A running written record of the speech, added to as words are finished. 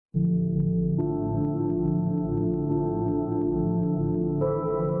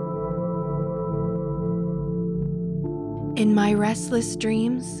In my restless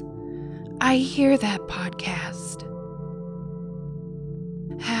dreams, I hear that podcast.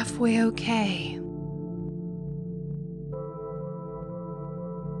 Halfway okay.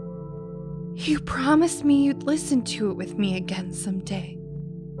 You promised me you'd listen to it with me again someday.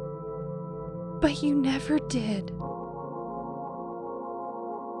 But you never did.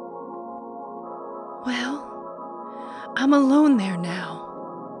 Well, I'm alone there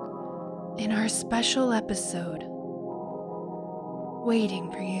now. In our special episode.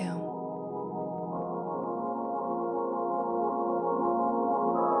 Waiting for you.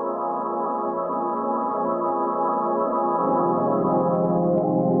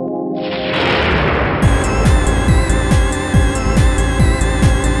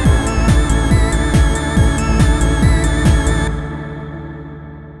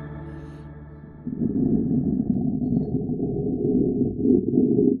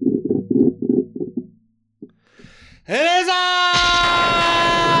 It is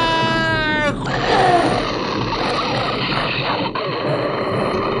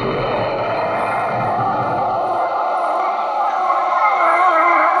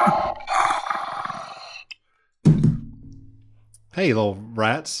Hey, you little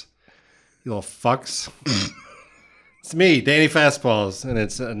rats. You little fucks. It's me, Danny Fastpaws, and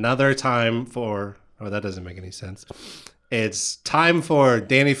it's another time for... Oh, that doesn't make any sense. It's time for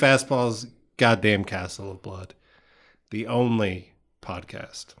Danny Fastpaws' Goddamn Castle of Blood. The only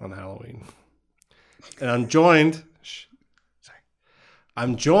podcast on Halloween. And I'm joined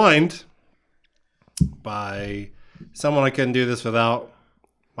by someone I couldn't do this without,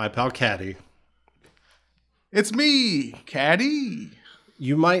 my pal Caddy. It's me, Caddy.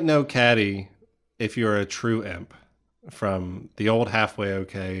 You might know Caddy if you're a true imp from the old Halfway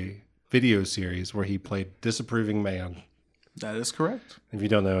Okay video series where he played Disapproving Man. That is correct. If you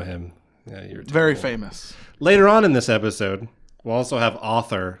don't know him, yeah, you're very famous. Later on in this episode, we'll also have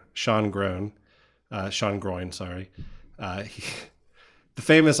author Sean Groin, the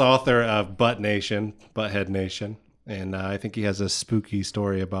famous author of Butthead Nation, and I think he has a spooky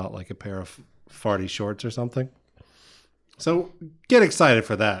story about like a pair of farty shorts or something. So get excited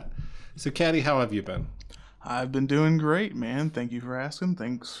for that. So Caddy, how have you been? I've been doing great, man. Thank you for asking.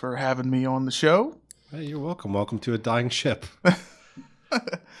 Thanks for having me on the show. Hey, you're welcome. Welcome to a dying ship.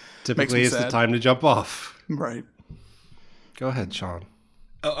 Typically, it's sad. the time to jump off. Right. Go ahead, Sean.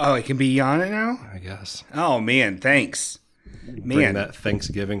 Oh, it can be on it now? I guess. Oh, man, thanks. Bring that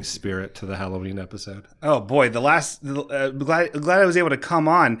Thanksgiving spirit to the Halloween episode. Oh, boy, glad I was able to come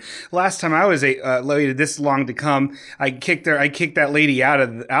on. Last time I was waited this long to come, I kicked that lady out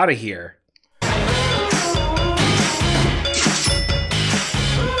of here.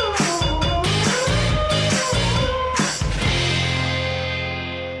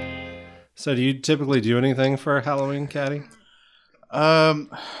 So do you typically do anything for Halloween, Caddy?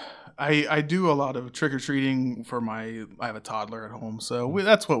 I do a lot of trick-or-treating for I have a toddler at home, so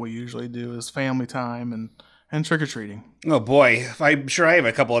that's what we usually do is family time and trick-or-treating. Oh, boy, I'm sure I have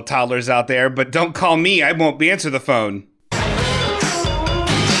a couple of toddlers out there, but don't call me. I won't answer the phone.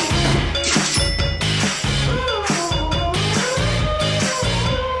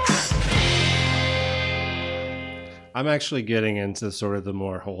 I'm actually getting into sort of the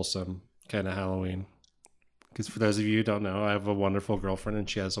more wholesome kind of Halloween. Because for those of you who don't know, I have a wonderful girlfriend and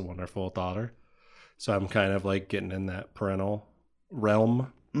she has a wonderful daughter. So I'm kind of like getting in that parental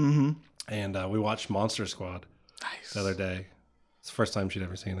realm. Mm-hmm. And we watched Monster Squad the other day. It's the first time she'd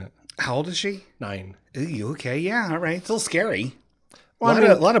ever seen it. How old is she? 9. Ooh, okay, yeah, all right. It's a little scary. Well,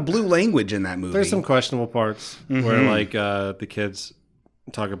 a lot of blue language in that movie. There's some questionable parts where like the kids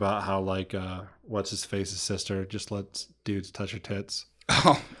talk about how like what's his face's sister just lets dudes touch her tits.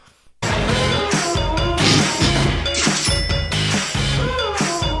 Oh.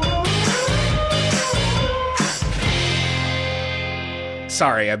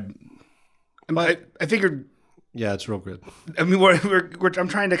 Sorry, I figured. Yeah, it's real good. I mean, I'm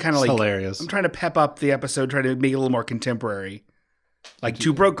trying to kind of like hilarious. I'm trying to pep up the episode, trying to make it a little more contemporary, like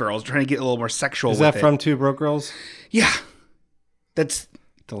Two Broke Girls, trying to get a little more sexual. Is that from Two Broke Girls? Yeah, that's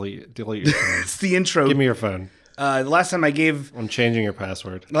delete your phone. It's the intro. Give me your phone. The last time I gave, I'm changing your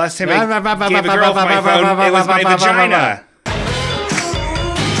password. The last time I gave a girl my phone, it was my vagina.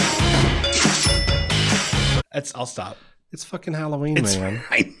 I'll stop. It's fucking Halloween, man.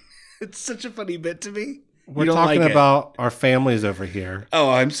 Right. It's such a funny bit to me. We're talking about our families over here. Oh,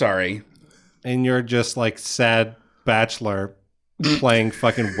 I'm sorry. And you're just like sad bachelor playing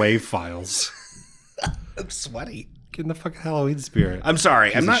fucking wave files. I'm sweaty. Get in the fucking Halloween spirit. I'm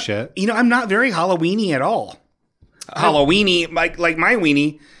sorry. I'm not. Shit. You know, I'm not very Halloweeny at all. Halloweeny, like my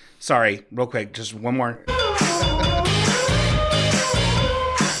weenie. Sorry, real quick, just one more.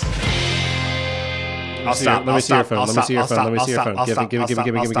 I'll stop. Let me see your phone. I'll Let me see your stop. phone. Let me I'll see your stop. phone. I'll Give me, stop. give me, I'll give me,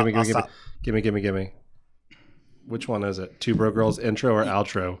 give me, stop. give me, I'll give me, stop. give me, give me, give me. Which one is it? Two Bro Girls intro or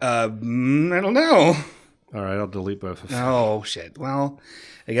outro? I don't know. All right, I'll delete both of them. Oh shit. Well,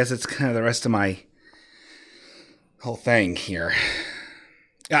 I guess it's kind of the rest of my whole thing here.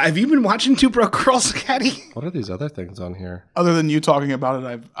 Have you been watching Two Broke Girls, Caddy? What are these other things on here? Other than you talking about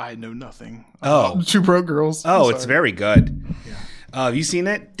it, I know nothing. Oh. Two Broke Girls. Oh, I'm it's sorry. very good. Yeah. Have you seen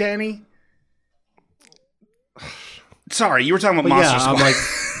it, Danny? Sorry, you were talking about But Monster yeah,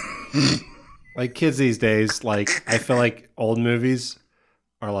 Squad. I'm like kids these days, like I feel like old movies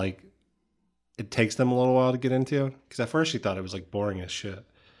are like, it takes them a little while to get into. Because at first you thought it was like boring as shit.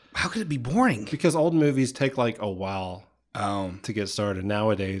 How could it be boring? Because old movies take like a while Oh, to get started.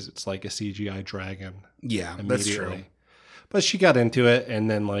 Nowadays, it's like a CGI dragon. yeah, that's true. Immediately. But she got into it,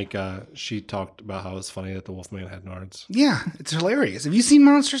 and then like she talked about how it was funny that the Wolfman had nards. Yeah, it's hilarious. Have you seen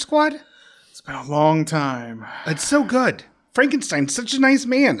Monster Squad? It's been a long time. It's so good. Frankenstein's such a nice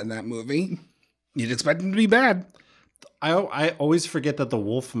man in that movie. You'd expect him to be bad. I always forget that the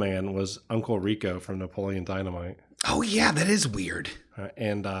Wolfman was Uncle Rico from Napoleon Dynamite. Oh yeah, that is weird.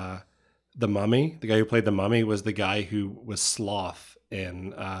 And the Mummy, the guy who played the Mummy, was the guy who was Sloth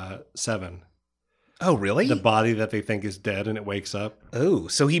in Seven. Oh really? The body that they think is dead and it wakes up. Oh,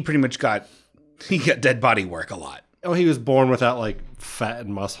 so he pretty much got dead body work a lot. Oh, he was born without like fat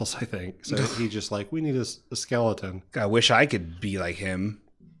and muscles, I think. So he just like, we need a skeleton. I wish I could be like him.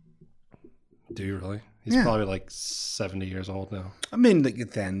 Do you really? He's Yeah. probably like 70 years old now. I mean, like,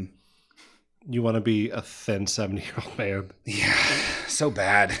 then You want to be a thin 70-year-old man. yeah, so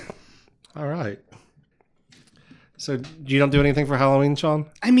bad. All right. So you don't do anything for Halloween, Sean?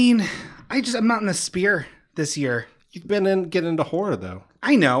 I mean, I'm not in the spear this year. You've been getting into horror, though.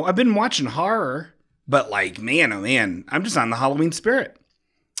 I know. I've been watching horror, but like, man, oh man, I'm just on the Halloween spirit.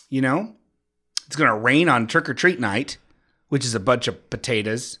 You know, it's gonna rain on trick or treat night, which is a bunch of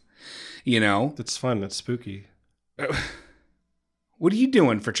potatoes. You know, It's fun. It's spooky. what are you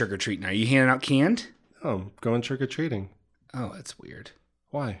doing for trick or treat night? Are you handing out canned? Oh, I'm going trick-or-treating. Oh, that's weird.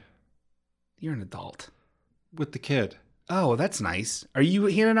 Why? You're an adult. With the kid. Oh, that's nice. Are you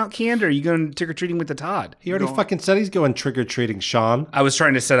handing out canned or are you going trick or treating with the Todd? He already No. fucking said he's going trick-or-treating, Sean. I was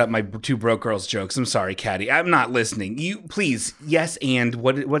trying to set up my Two Broke Girls jokes. I'm sorry, Caddy. I'm not listening. You please, yes, and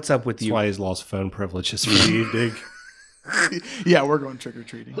what's up with That's you? why he's lost phone privileges for the evening. Yeah, we're going trick or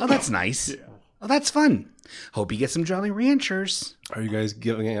treating. Oh, that's nice. Yeah. Oh, that's fun. Hope you get some Jolly Ranchers. Are you guys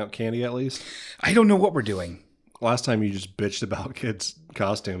giving out candy at least? I don't know what we're doing. Last time you just bitched about kids'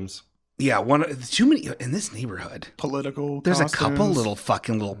 costumes. Yeah, too many in this neighborhood. Political. There's costumes. a couple little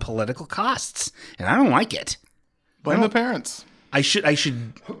political costs, and I don't like it. Blame the parents. I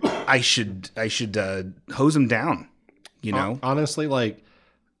should hose them down. You know, Honestly, like,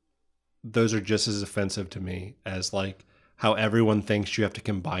 those are just as offensive to me as, like, how everyone thinks you have to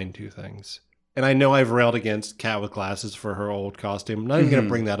combine two things. And I know I've railed against Cat with Glasses for her old costume. I'm not even going to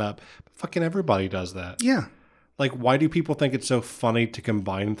bring that up. But fucking everybody does that. yeah, Like, why do people think it's so funny to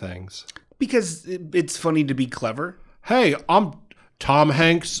combine things? because it's funny to be clever. Hey, I'm Tom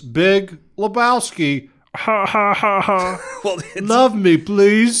Hanks' Big Lebowski. Ha ha ha ha. Well, Love me,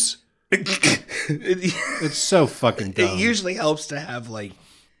 please. it It's so fucking dumb. usually helps to have like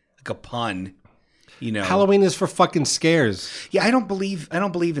a pun. You know, Halloween is for fucking scares. yeah, I don't believe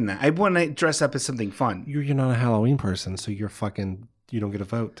in that. I want to dress up as something fun. You're not a Halloween person, so you don't get a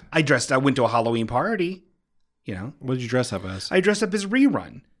vote. I went to a Halloween party. You know, What did you dress up as? I dressed up as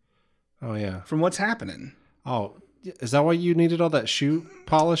Rerun Oh, yeah. from What's Happening Oh, is that why you needed all that shoe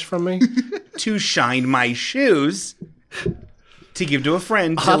polish from me? to shine my shoes to give to a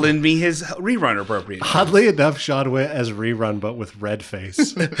friend to lend me his Rerun appropriate. Oddly enough, Sean went as Rerun, but with red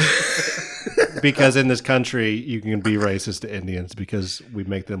face. Because in this country, you can be racist to Indians because we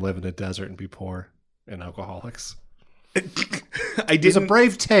make them live in the desert and be poor and alcoholics. I It's a didn't.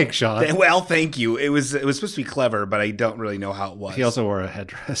 brave take, Sean. Well, thank you. It was supposed to be clever, but I don't really know how it was. He also wore a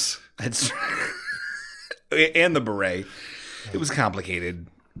headdress. That's and the beret. It was a complicated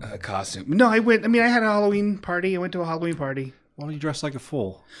costume. No, I had a Halloween party. I went to a Halloween party. Why don't you dress like a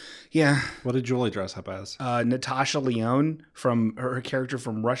fool? Yeah. What did Julie dress up as? Natasha Lyonne from her character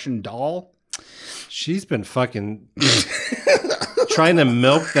from Russian Doll. She's been fucking trying to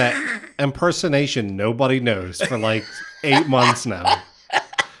milk that impersonation nobody knows for like 8 months now.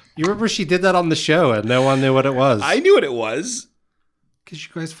 You remember she did that on the show and no one knew what it was? I knew what it was. Because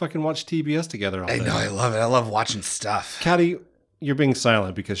you guys fucking watch TBS together all day. I know. I love it. I love watching stuff. Caddy, you're being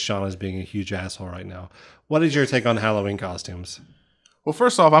silent because Sean is being a huge asshole right now. What is your take on Halloween costumes? Well,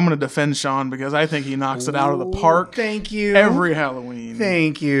 first off, I'm going to defend Sean because I think he knocks it out of the park Thank you. every Halloween.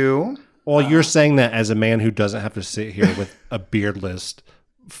 Thank you. Well, you're saying that as a man who doesn't have to sit here with a beardless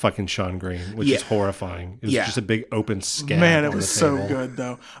fucking Sean Green, which is horrifying. It was just a big open scab. Man, it on was the so table. good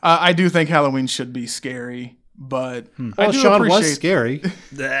though. I do think Halloween should be scary, but I Well, do Sean was appreciate scary.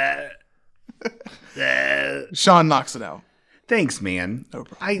 Sean knocks it out. Thanks, man. No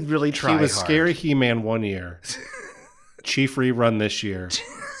problem. I really tried. He was hard. scary He-Man 1 year, Chief rerun this year,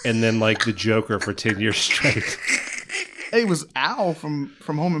 and then like the Joker for 10 years straight. It was Al from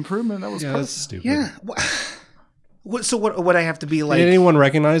Home Improvement. That was Yeah, perfect. that's stupid. Yeah. What? So what? Would I have to be like? Did anyone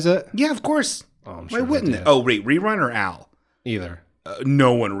recognize it? Yeah, of course. Oh, I'm Why sure wouldn't they it? did. Oh, wait, rerun or Al? Either.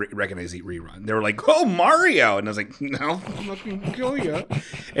 No one recognized the rerun. They were like, "Oh, Mario," and I was like, "No, I'm not gonna kill you."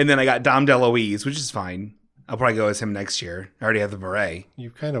 And then I got Dom DeLuise, which is fine. I'll probably go as him next year. I already have the beret. You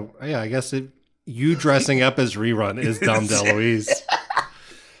kind of, I guess you dressing up as rerun is Dom DeLuise.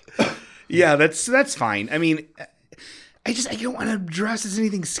 Yeah, that's fine. I mean, I don't want to dress as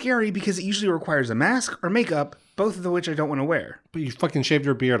anything scary because it usually requires a mask or makeup, both of which I don't want to wear. But you fucking shaved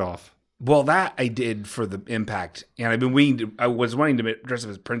your beard off. Well, that I did for the impact, and I've been waiting to. I was wanting to dress up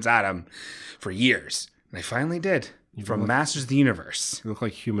as Prince Adam for years, and I finally did. From Masters of the Universe. You look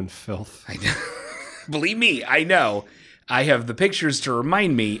like human filth. I know. Believe me, I know. I have the pictures to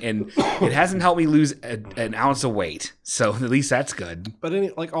remind me, and it hasn't helped me lose an ounce of weight. So at least that's good.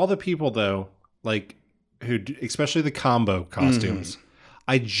 But like all the people though, like who, especially the combo costumes,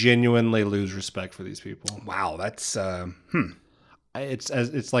 I genuinely lose respect for these people. Wow, that's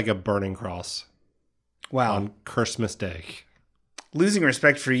It's like a burning cross wow. on Christmas Day. Losing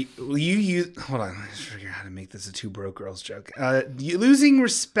respect for you. Hold on, let's figure out how to make this a two broke girls joke. You losing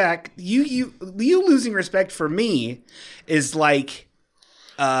respect. You losing respect for me is like.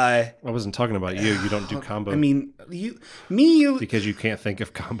 I wasn't talking about you. You don't do combo. I mean, you. Because you can't think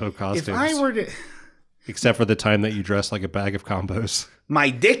of combo costumes. If I were to. Except for the time that you dress like a bag of combos.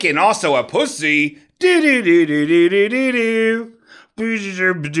 My dick and also a pussy. Do do do do do do do do.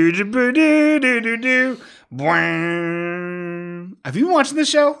 Have you been watching the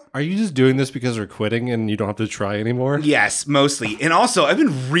show? Are you just doing this because we're quitting and you don't have to try anymore? Yes, mostly. And also, I've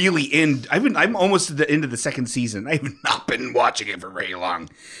been really I'm almost at the end of the second season. I've not been watching it for very long.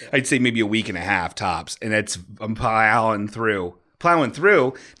 I'd say maybe a week and a half tops. And I'm plowing through,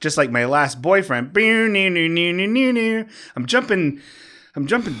 just like my last boyfriend. I'm jumping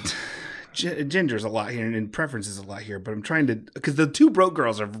genders a lot here and preferences a lot here, but I'm trying to, because the two broke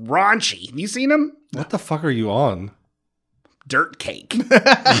girls are raunchy. Have you seen them? What the fuck are you on? Dirt cake.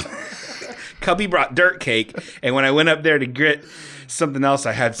 Cubby brought dirt cake, and when I went up there to get something else,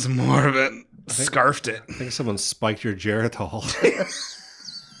 I had some more of it. Scarfed it. I think someone spiked your Geritol.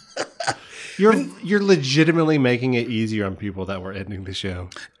 You're legitimately making it easier on people that were ending the show.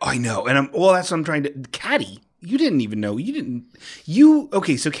 I know, and that's what I'm trying to. Caddy, you didn't even know.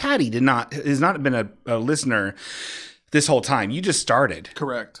 Okay, so Caddy has not been a listener this whole time. You just started.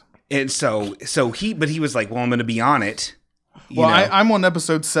 Correct. And so he was like, well, I'm going to be on it. Well, I'm on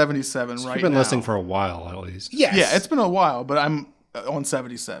episode 77 right now. You've been listening for a while, at least. Yes. Yeah, it's been a while, but I'm on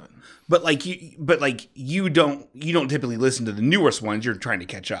 77. But you don't typically listen to the newest ones. You're trying to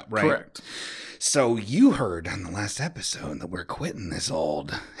catch up, right? Correct. So you heard on the last episode that we're quitting this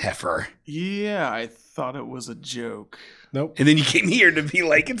old heifer. Yeah, I thought it was a joke. Nope. And then you came here to be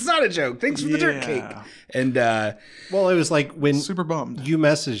like, it's not a joke. Thanks for the dirt cake. And well, it was like when super bummed. You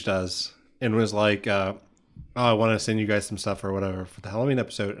messaged us and was like, oh, I want to send you guys some stuff or whatever for the Halloween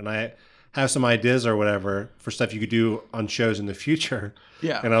episode. And I have some ideas or whatever for stuff you could do on shows in the future.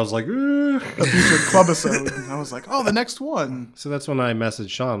 Yeah. And I was like, a future club episode. And I was like, oh, the next one. So that's when I messaged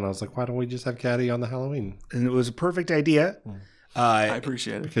Sean. And I was like, why don't we just have Caddy on the Halloween? And it was a perfect idea. I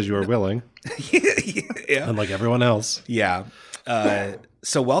appreciate it. Because you were willing. Yeah. Unlike everyone else. Yeah.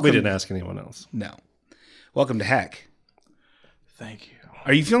 So welcome. We didn't ask anyone else. No. Welcome to Heck. Thank you.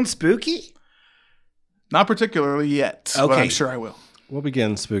 Are you feeling spooky? Not particularly yet, but I'm sure I will. We'll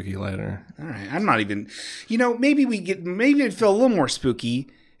begin spooky later. All right. I'm not even, maybe it'd feel a little more spooky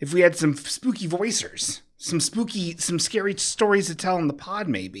if we had some spooky voicers. Some scary stories to tell in the pod,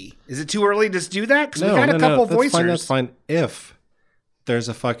 maybe. Is it too early to do that? Because we got a couple voicers. That's fine. If there's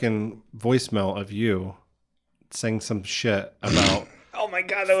a fucking voicemail of you saying some shit about oh my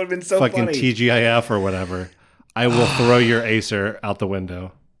God, that would have been so fucking funny. TGIF or whatever, I will throw your Acer out the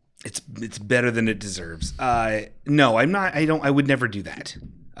window. It's better than it deserves. No, I'm not. I would never do that.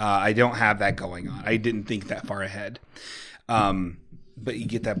 I don't have that going on. I didn't think that far ahead. But you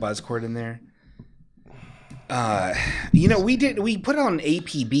get that buzz cord in there. We put on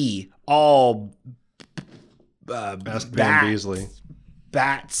APB all Ask Van Beasley.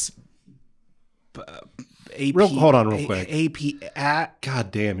 bats Hold on real quick.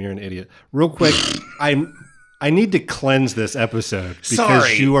 God damn, you're an idiot. Real quick, I need to cleanse this episode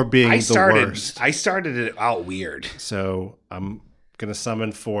because you are being the worst. I started it out weird. So I'm going to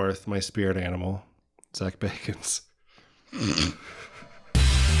summon forth my spirit animal, Zach Bacons.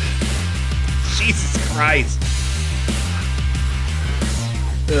 Jesus Christ.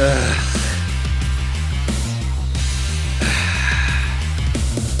 Ugh.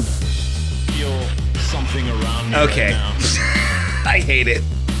 Feel something around me Okay. right now. I hate it.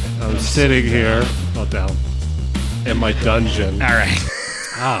 I'm sitting here, down, in my dungeon. All right.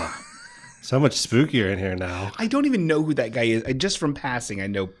 Ah, so much spookier in here now. I don't even know who that guy is. Just from passing, I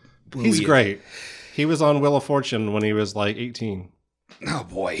know who He's he is. great. He was on Wheel of Fortune when he was like 18. Oh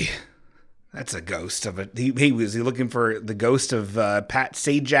boy, that's a ghost of it. Was he looking for the ghost of Pat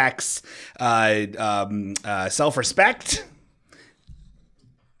Sajak's self-respect?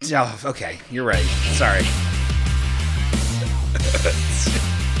 Oh, okay, you're right. Sorry.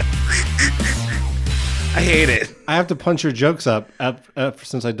 I hate it. I have to punch your jokes up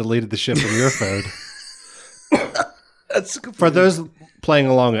since I deleted the shit from your phone. That's For those playing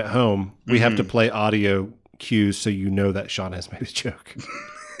along at home, we have to play audio cues so you know that Sean has made a joke.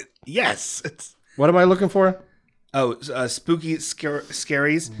 Yes. What am I looking for? Oh, spooky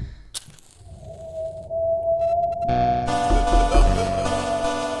scaries.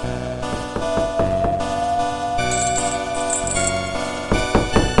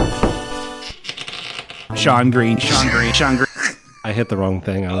 Sean Green. I hit the wrong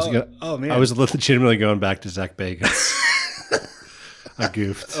thing. I was man. I was legitimately going back to Zach Bagans. I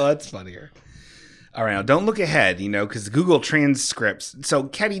goofed. Oh, that's funnier. All right, now don't look ahead, because Google transcripts. So,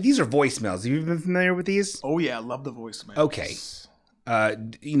 Kenny, these are voicemails. Have you been familiar with these? Oh yeah, I love the voicemail. Okay.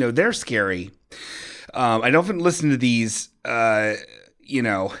 They're scary. I don't listen to these, but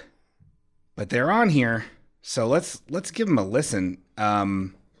they're on here. So let's give them a listen.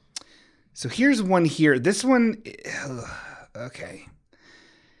 So here's one here. This one, okay.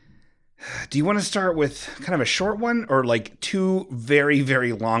 Do you want to start with kind of a short one or like two very,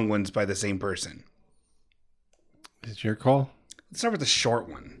 very long ones by the same person? Is your call? Let's start with the short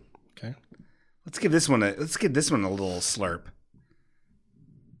one. Okay. Let's give this one a little slurp.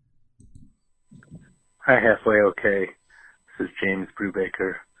 Hi, Halfway Okay. This is James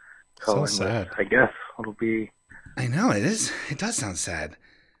Brubaker calling. Sounds sad. I guess it'll be. I know it is. It does sound sad.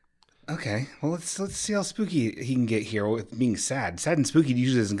 Okay, well let's see how spooky he can get here with being sad. Sad and spooky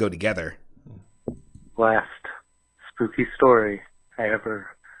usually doesn't go together. Last spooky story I ever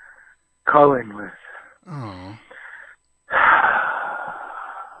call in with. Oh.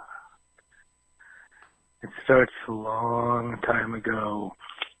 It starts a long time ago.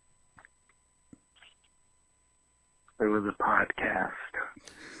 There was a podcast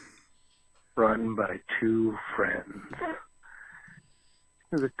run by two friends.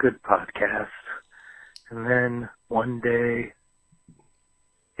 It was a good podcast. And then one day,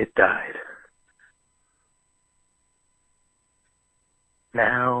 it died.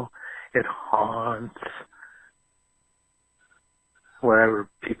 Now, it haunts wherever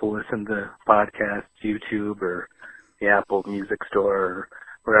people listen to podcasts, YouTube or the Apple Music Store or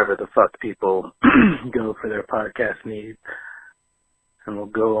wherever the fuck people go for their podcast needs. And will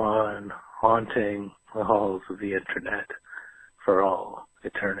go on haunting the halls of the internet for all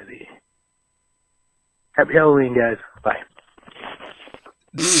eternity. Happy Halloween, guys. Bye.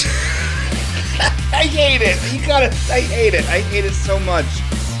 I hate it. I hate it. I hate it so much.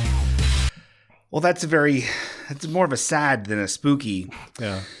 Well, that's more of a sad than a spooky.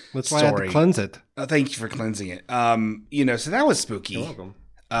 Yeah. That's why I had to cleanse it. Thank you for cleansing it. So that was spooky. You're welcome.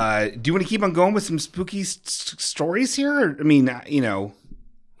 Do you want to keep on going with some spooky stories here? I mean,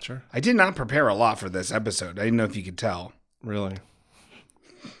 Sure. I did not prepare a lot for this episode. I didn't know if you could tell. Really?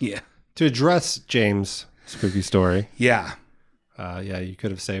 Yeah. To address James' spooky story. Yeah. You could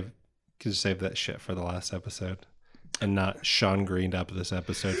have saved that shit for the last episode and not Sean Greened up this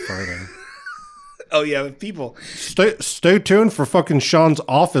episode further. Oh yeah, people. Stay tuned for fucking Sean's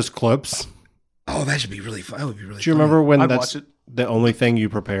office clips. Oh, that should be really fun. That would be really. Do you remember when I'd that's watch it. the only thing you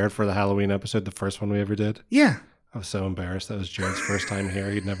prepared for the Halloween episode, the first one we ever did? Yeah. I was so embarrassed. That was Jared's first time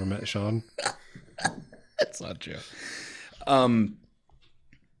here. He'd never met Sean. That's not true.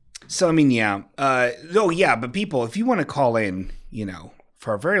 So I mean, yeah. But people, if you want to call in,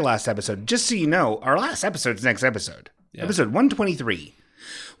 for our very last episode, just so you know, our last episode's next episode. Yeah. Episode 123.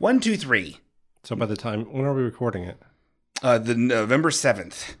 123. So by the time, when are we recording it? The November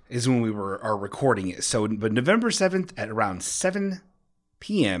 7th is when we are recording it. So, but November 7th at around 7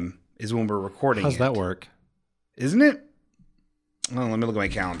 p.m. is when we're recording it. How's that work? Isn't it? Well, let me look at my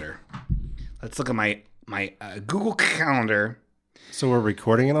calendar. Let's look at my Google Calendar. So we're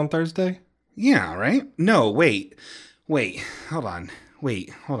recording it on Thursday? Yeah, right? No, wait. Hold on.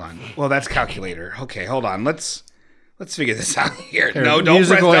 Well, that's calculator. Okay, hold on. Let's figure this out here. Here, No, don't press.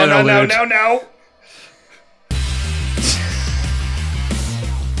 musical No. interlude.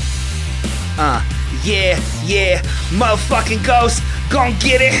 Yeah, motherfucking ghost, gon'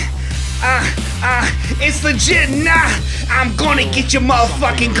 get it. It's legit, nah. I'm gonna get your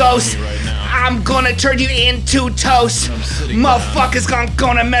motherfucking ghost. I'm gonna turn you into toast. Motherfuckers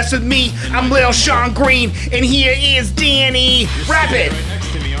gonna mess with me. I'm Lil Sean Green, and here is Danny. Rap it. Right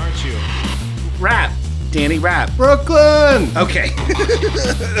next to me, aren't you? Rap. Danny, rap. Brooklyn! Okay.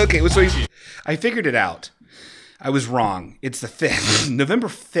 Okay, so I figured it out. I was wrong. It's the 5th. November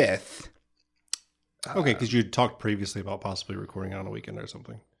 5th. Okay, because you talked previously about possibly recording on a weekend or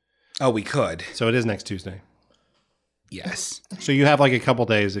something. Oh, we could. So it is next Tuesday. Yes. So you have like a couple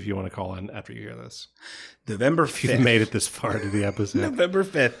days if you want to call in after you hear this. November If you've 5th. made it this far to the episode. November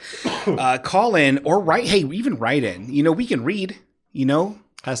 5th. Call in or write. Hey, even write in. We can read.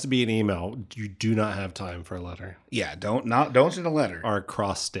 Has to be an email. You do not have time for a letter. Yeah, don't send a letter. Or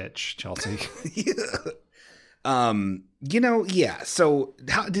cross stitch, Chelsea. Yeah. So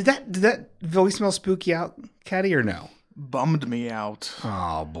how did that voicemail spook you out, Caddy, or no? Bummed me out.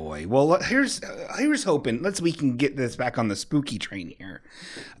 Oh boy. Well, here's hoping. We can get this back on the spooky train here.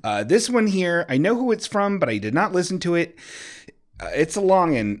 This one here, I know who it's from, but I did not listen to it. It's a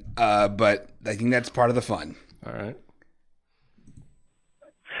long one, but I think that's part of the fun. All right.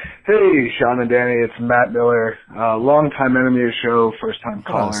 Hey, Sean and Danny, it's Matt Miller, longtime enemy of the show, first time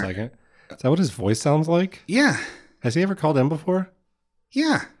Hold on a caller. second. Is that what his voice sounds like? Yeah. Has he ever called in before?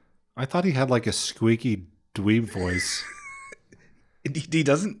 Yeah. I thought he had like a squeaky dweeb voice. He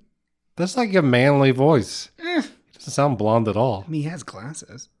doesn't. That's like a manly voice. He doesn't sound blonde at all. He has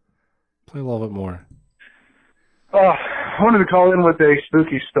glasses. Play a little bit more. I wanted to call in with a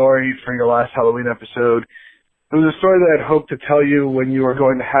spooky story for your last Halloween episode. It was a story that I'd hoped to tell you when you were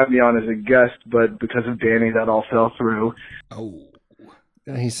going to have me on as a guest, but because of Danny, that all fell through. Oh.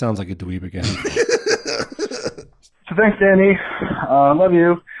 He sounds like a dweeb again. So thanks, Danny. Love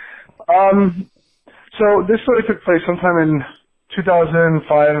you. So this story took place sometime in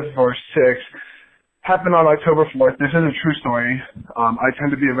 2005 or 6. Happened on October 4th. This is a true story. I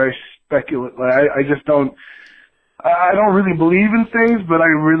tend to be a very speculative. I just don't. I don't really believe in things, but I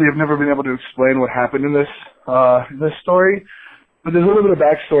really have never been able to explain what happened in this story. But there's a little bit of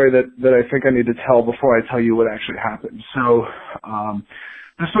backstory that I think I need to tell before I tell you what actually happened. So,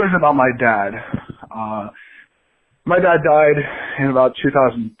 this story's about my dad. My dad died in about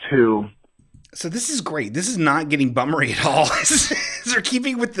 2002. So this is great. This is not getting bummery at all. They're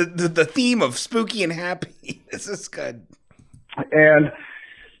keeping with the theme of spooky and happy. This is good. And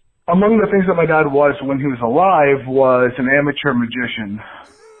among the things that my dad was when he was alive was an amateur magician.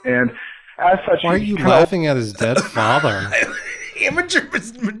 And as such, Why are you laughing at his dead father? Amateur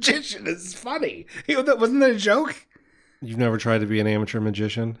magician is funny. Wasn't that a joke? You've never tried to be an amateur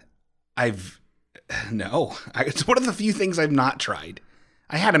magician? No. It's one of the few things I've not tried.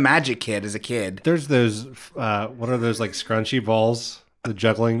 I had a magic kit as a kid. There's those, what are those, like scrunchy balls? The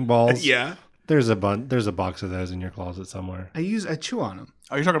juggling balls? Yeah. There's a box of those in your closet somewhere. I chew on them.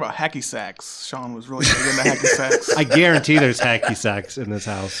 Oh, you're talking about hacky sacks. Sean was really big into hacky sacks. I guarantee there's hacky sacks in this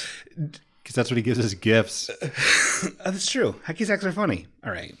house. Because that's what he gives us gifts. That's true. Hacky sacks are funny.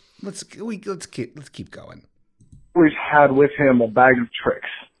 All right. Let's keep going. always had with him a bag of tricks.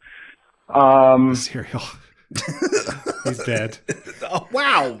 Cereal. He's dead. Oh,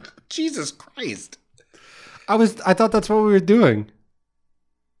 wow. Jesus Christ. I thought that's what we were doing.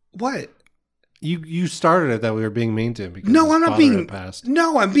 What? You started it that we were being mean to him because No, his I'm not father being. had passed.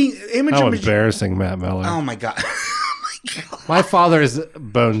 No, I'm being amateur. How embarrassing, Matt Miller. Oh my god. Oh my god. My father is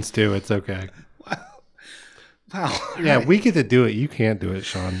bones too. It's okay. Wow. Yeah, we get to do it. You can't do it,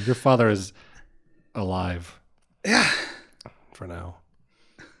 Sean. Your father is alive. Yeah. For now.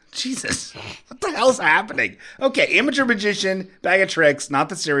 Jesus. What the hell's happening? Okay, amateur magician, bag of tricks, not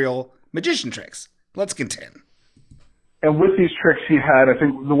the cereal, magician tricks. Let's continue. And with these tricks he had, I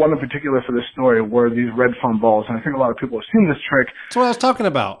think the one in particular for this story were these red foam balls. And I think a lot of people have seen this trick. That's what I was talking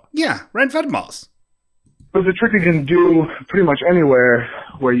about. Yeah, red fed balls. But it's a trick you can do pretty much anywhere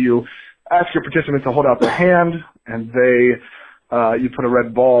where you ask your participant to hold out their hand and you put a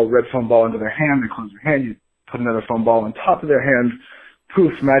red foam ball into their hand, they close their hand, you put another foam ball on top of their hand,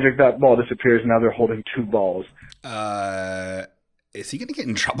 poof, magic, that ball disappears, now they're holding two balls. Is he going to get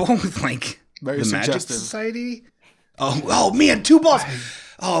in trouble with, like, Very the Magic suggestive. Society? Oh man, two balls.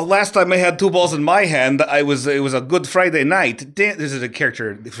 Oh, last time I had 2 balls in my hand, it was a good Friday night. This is a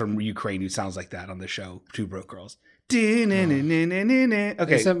character from Ukraine who sounds like that on the show, Two Broke Girls. Okay.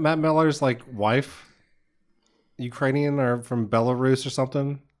 Isn't Matt Miller's like wife Ukrainian or from Belarus or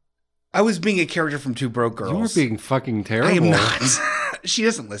something? I was being a character from Two Broke Girls. You were being fucking terrible. I am not. She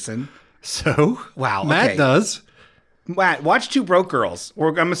doesn't listen. So? Wow. Matt okay. does. Matt, watch Two Broke Girls.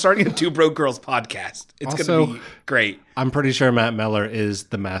 I'm starting a Two Broke Girls podcast. It's going to be great. I'm pretty sure Matt Miller is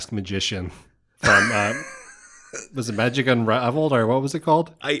the masked magician from, was it Magic Unraveled or what was it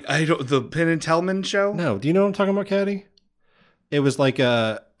called? I don't, the Penn and Tellman show? No. Do you know what I'm talking about, Caddy? It was like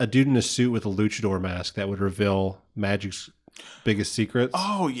a dude in a suit with a luchador mask that would reveal Magic's biggest secrets.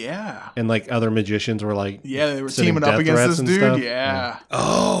 Oh, yeah. And like other magicians were like, Yeah, they were sending teaming up death against threats this and dude. stuff. Yeah.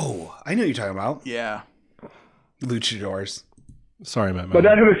 Oh, I know what you're talking about. Yeah. Luchadors. Sorry, Matt But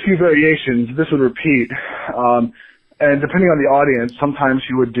Miller. that had a few variations. This would repeat. And depending on the audience, sometimes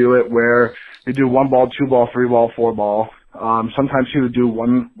he would do it where they do 1 ball, 2 ball, 3 ball, 4 ball. Sometimes he would do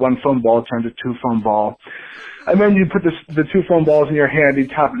one foam ball turn to 2 foam ball. And then you put the 2 foam balls in your hand,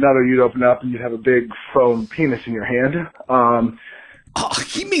 you'd tap another, you'd open up, and you'd have a big foam penis in your hand. Oh,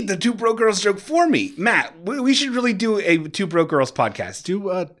 he made the Two Broke Girls joke for me. Matt, we should really do a Two Broke Girls podcast.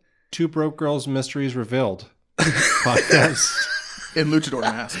 Do Two Broke Girls Mysteries Revealed podcast. In luchador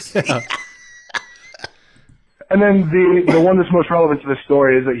masks. And then the one that's most relevant to this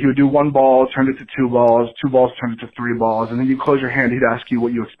story is that he would do 1 ball, turn it to 2 balls, 2 balls turn it to 3 balls, and then you close your hand, he'd ask you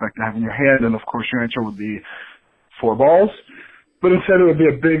what you expect to have in your hand, and of course your answer would be 4 balls, but instead it would be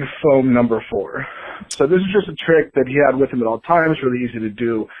a big foam number 4. So this is just a trick that he had with him at all times, really easy to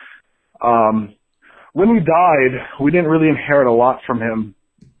do. When he died, we didn't really inherit a lot from him,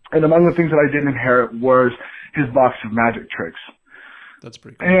 and among the things that I didn't inherit was his box of magic tricks. That's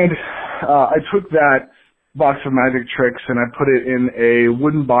pretty cool. And I took that box of magic tricks and I put it in a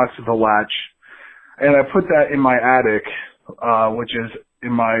wooden box with a latch, and I put that in my attic, which is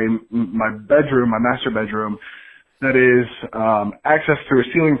in my bedroom, my master bedroom, that is accessed through a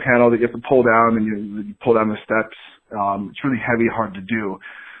ceiling panel that you have to pull down, and you pull down the steps. It's really heavy, hard to do.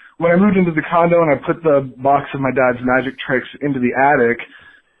 When I moved into the condo and I put the box of my dad's magic tricks into the attic,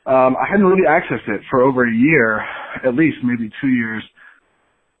 I hadn't really accessed it for over a year, at least maybe 2 years.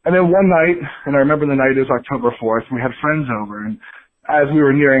 And then one night, and I remember the night, it was October 4th, and we had friends over, and as we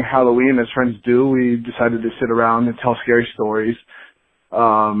were nearing Halloween, as friends do, we decided to sit around and tell scary stories,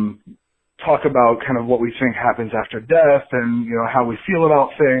 talk about kind of what we think happens after death, and, you know, how we feel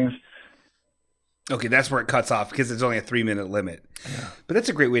about things. Okay, that's where it cuts off, because there's only a 3-minute limit. Yeah. But that's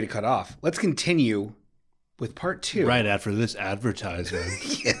a great way to cut off. Let's continue with part 2. Right after this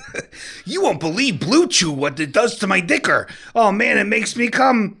advertisement. Yeah. You won't believe Blue Chew what it does to my dicker. Oh man, it makes me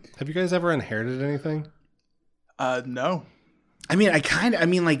come. Have you guys ever inherited anything? No. I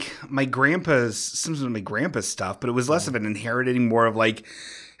mean, like my grandpa's, some of my grandpa's stuff, but it was less of an inheriting, more of like,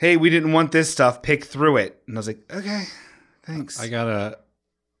 hey, we didn't want this stuff, pick through it. And I was like, okay, thanks. I got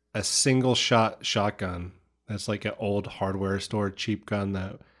a single shot shotgun. That's like an old hardware store cheap gun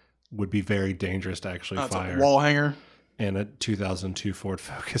that would be very dangerous to actually fire. It's a wall hanger. And a 2002 Ford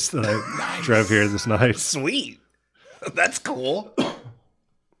Focus that I drove here this night. Sweet. That's cool.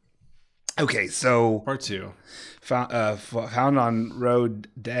 Okay, so Part 2. Found on road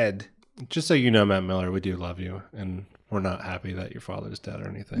dead. Just so you know, Matt Miller, we do love you, and we're not happy that your father's dead or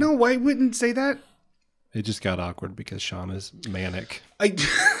anything. No, I wouldn't say that. It just got awkward because Sean is manic. I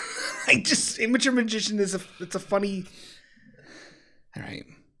just Amateur Magician it's a funny. All right.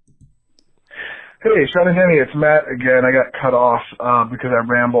 Hey, Sean and Henny, it's Matt again. I got cut off because I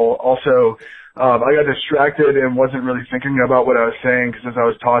ramble. Also, I got distracted and wasn't really thinking about what I was saying, because as I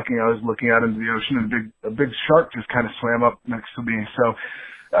was talking, I was looking out into the ocean, and a big shark just kind of swam up next to me. So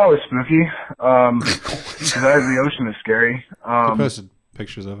that was spooky. The ocean is scary. He posted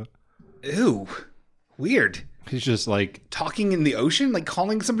pictures of it. Ew. Weird. He's just like talking in the ocean, like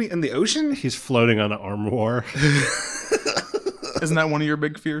calling somebody in the ocean. He's floating on an arm war. Isn't that one of your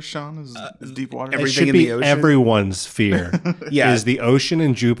big fears, Sean? Is deep water? Everything in be the ocean. Everyone's fear. Yeah. Is the ocean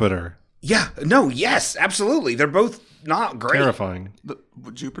and Jupiter. Yeah. No. Yes. Absolutely. They're both not great. Terrifying.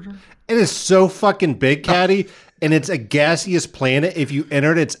 Jupiter? It is so fucking big, Caddy, and it's a gaseous planet. If you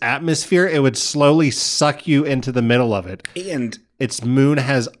entered its atmosphere, it would slowly suck you into the middle of it. And its moon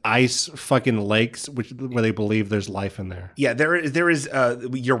has ice fucking lakes, where they believe there's life in there. Yeah, there is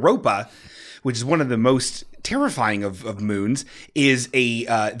Europa, which is one of the most terrifying of moons. Is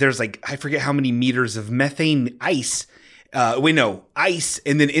there's like, I forget how many meters of methane ice. Ice,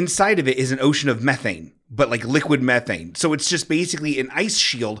 and then inside of it is an ocean of methane, but like liquid methane. So it's just basically an ice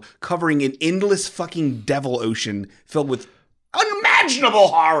shield covering an endless fucking devil ocean filled with unimaginable unimaginable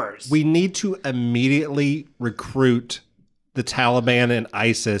horrors. We need to immediately recruit the Taliban and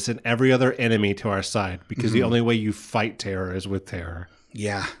ISIS and every other enemy to our side because the only way you fight terror is with terror.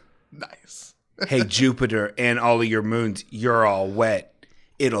 Yeah. Nice. Hey, Jupiter and all of your moons, you're all wet.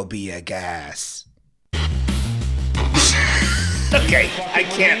 It'll be a gas. Okay, I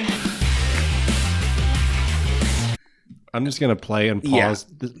can't. I'm just going to play and pause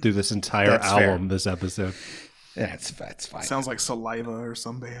through this entire That's album fair. this episode. That's fine. Sounds like Saliva or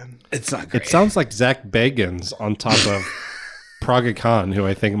some band. It's not great. It sounds like Zach Bagans on top of Praga Khan, who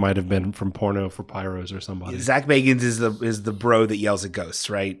I think might have been from Porno for Pyros or somebody. Zach Bagans is the bro that yells at ghosts,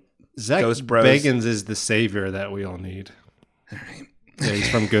 right? Zach Ghost Bros. Bagans is the savior that we all need. All right. Yeah, he's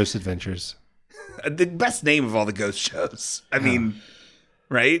from Ghost Adventures. The best name of all the ghost shows. I mean,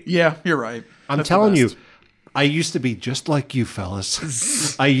 right? Yeah, you're right. I'm That's the telling you, best. I used to be just like you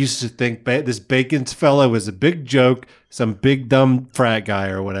fellas. I used to think this Bagans fella was a big joke, some big dumb frat guy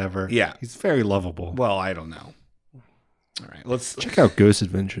or whatever. Yeah. He's very lovable. Well, I don't know. All right, let's Check out Ghost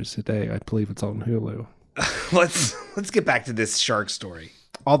Adventures today. I believe it's on Hulu. let's get back to this shark story.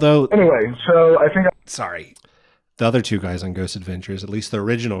 Although Anyway, so I think Sorry. the other two guys on Ghost Adventures, at least the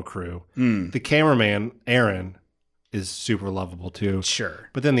original crew, the cameraman, Aaron, is super lovable too. Sure.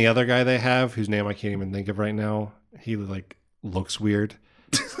 But then the other guy they have, whose name I can't even think of right now, he like looks weird.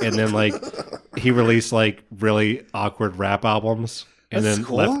 And then like he released like really awkward rap albums and That's then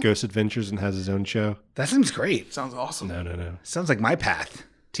cool. left Ghost Adventures and has his own show. That seems great. Sounds awesome. No. Sounds like my path.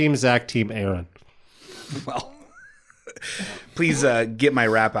 Team Zach, Team Aaron. Well, please get my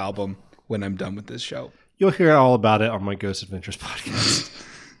rap album when I'm done with this show. You'll hear all about it on my Ghost Adventures podcast.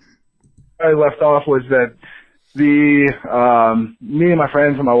 I left off was that me and my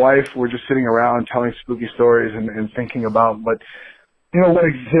friends and my wife were just sitting around telling spooky stories and thinking about what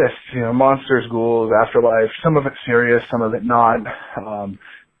exists, monsters, ghouls, afterlife, some of it serious, some of it not.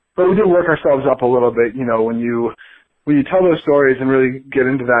 But we do work ourselves up a little bit, when you tell those stories and really get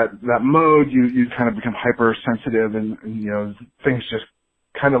into that mode, you kind of become hypersensitive and things just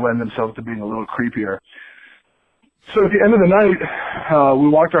kind of lend themselves to being a little creepier. So at the end of the night, we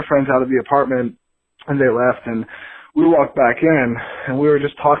walked our friends out of the apartment and they left, and we walked back in and we were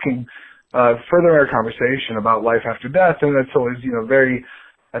just talking, further our conversation about life after death. And that's always, very,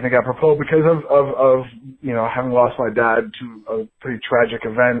 I think, apropos because of having lost my dad to a pretty tragic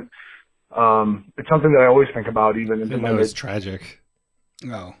event. It's something that I always think about, even in my It's tragic.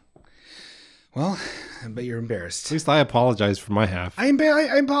 Oh. Well, I bet you're embarrassed. At least I apologize for my half. I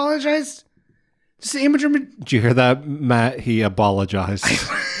apologized. Just amateur. Did you hear that, Matt? He apologized.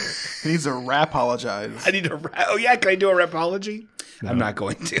 He needs a rap-apologize. I need a rap. Oh, yeah. Can I do a rapology? No. I'm not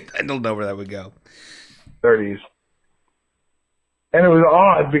going to. I don't know where that would go. 30s. And it was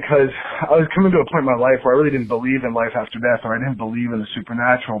odd because I was coming to a point in my life where I really didn't believe in life after death, or I didn't believe in the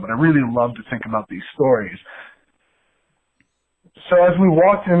supernatural, but I really loved to think about these stories. So as we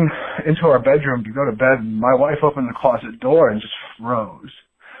walked into our bedroom to go to bed, my wife opened the closet door and just froze.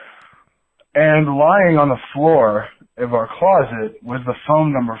 And lying on the floor of our closet was the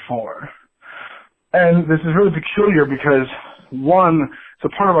phone number 4. And this is really peculiar because, one, so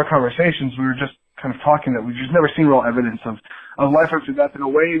part of our conversations, we were just kind of talking that we've just never seen real evidence of life after death in a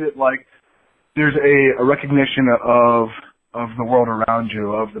way that, like, there's a recognition of the world around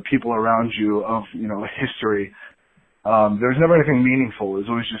you, of the people around you, of, history. There's never anything meaningful. There's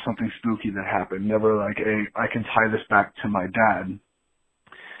always just something spooky that happened. Never like I can tie this back to my dad.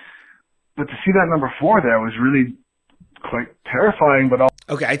 But to see that number 4 there was really quite terrifying, but also...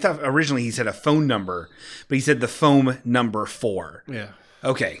 Okay, I thought originally he said a phone number, but he said the phone number 4. Yeah.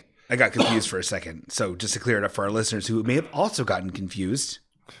 Okay, I got confused for a second. So just to clear it up for our listeners who may have also gotten confused.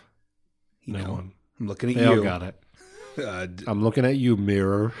 No one. I'm looking at They you. all got it. I'm looking at you,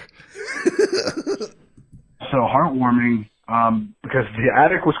 mirror. So heartwarming, because the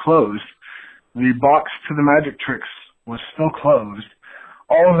attic was closed. The box to the magic tricks was still closed.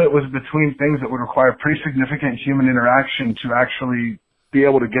 All of it was between things that would require pretty significant human interaction to actually be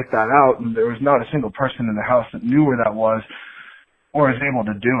able to get that out. And there was not a single person in the house that knew where that was or was able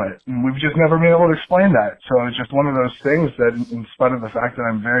to do it. And we've just never been able to explain that. So it's just one of those things that, in spite of the fact that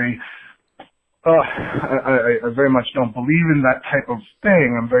I'm very, I very much don't believe in that type of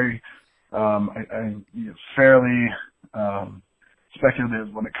thing. I'm very, I'm fairly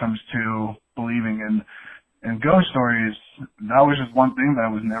speculative when it comes to believing in ghost stories. That was just one thing that I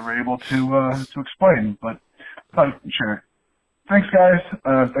was never able to explain. But sure. Thanks, guys.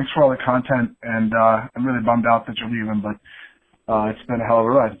 Thanks for all the content, and I'm really bummed out that you're leaving, but it's been a hell of a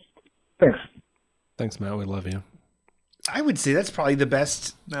ride. Thanks. Thanks, Matt. We love you. I would say that's probably the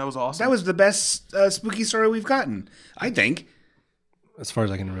best. That was awesome. That was the best spooky story we've gotten, I think. as far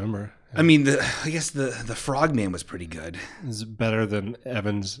as I can remember. I mean, I guess the Frogman was pretty good. It's better than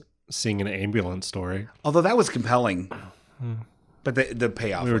Evans seeing an ambulance story. Although that was compelling. But the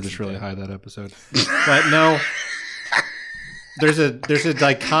payoff We were just really high that episode. But no, there's a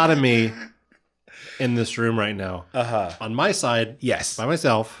dichotomy in this room right now. On my side, Yes. by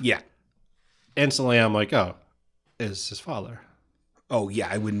myself, Yeah. instantly I'm like, oh, is his father. Oh, yeah.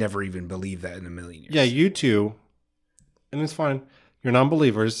 I would never even believe that in a million years. Yeah, you two, and it's fine. You're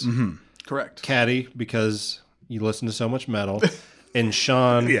non-believers. Mm-hmm. Correct. Caddy, because you listen to so much metal. And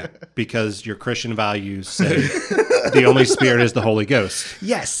Sean, Yeah. because your Christian values say the only spirit is the Holy Ghost.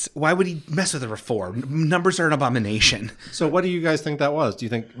 Yes. Why would he mess with a reform? Numbers are an abomination. So what do you guys think that was? Do you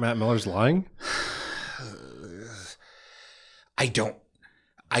think Matt Miller's lying? I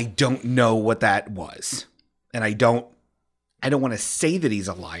don't know what that was. And I don't want to say that he's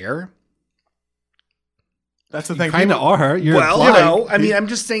a liar. That's the thing. Kind of People- are. You're Well, implying. I mean, I'm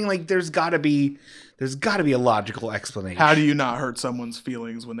just saying, like, there's got to be a logical explanation. How do you not hurt someone's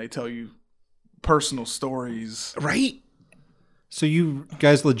feelings when they tell you personal stories? Right? So you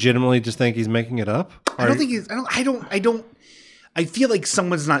guys legitimately just think he's making it up? I don't think he's. I feel like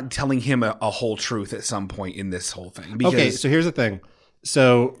someone's not telling him a whole truth at some point in this whole thing. Because, Okay, so here's the thing.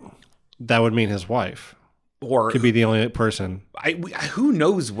 So that would mean his wife or could be the only person. who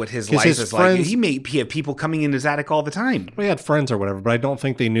knows what his 'Cause life his is friends- like? He may have people coming in his attic all the time. Well, he had friends or whatever, but I don't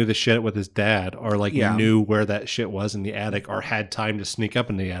think they knew the shit with his dad or like Yeah. knew where that shit was in the attic or had time to sneak up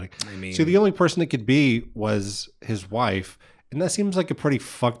in the attic. I mean- so the only person it could be was his wife. And that seems like a pretty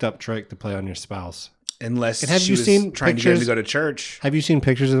fucked up trick to play on your spouse. Unless And have she you was seen trying to get him to pictures- go to church. Have you seen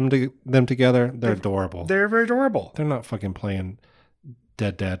pictures of them together? They're adorable. They're very adorable. They're not fucking playing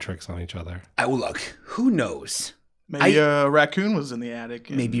dead dad tricks on each other. Oh, look, who knows? Maybe a raccoon was in the attic.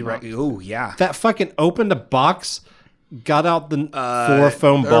 and- Maybe right. Oh, yeah. That fucking opened a box, got out the 4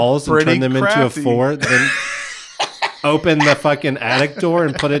 foam they're balls and pretty turned them crafty. into a 4, then opened the fucking attic door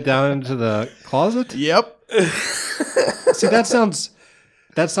and put it down into the closet? Yep. See, that sounds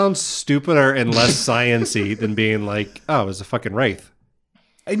stupider and less science-y than being like, oh, it was a fucking wraith.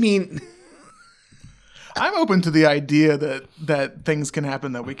 I mean, I'm open to the idea that things can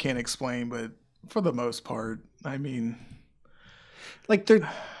happen that we can't explain, but for the most part, I mean, Like,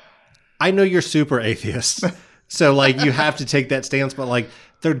 I know you're super atheist, so like you have to take that stance, but like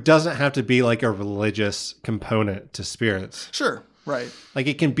there doesn't have to be like a religious component to spirits. sure, right, Like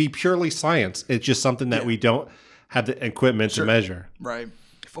it can be purely science. It's just something that we don't have the equipment to measure. right.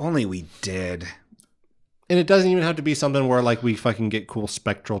 if only we did. And it doesn't even have to be something where like we fucking get cool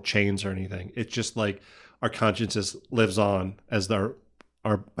spectral chains or anything. It's just like our consciousness lives on as our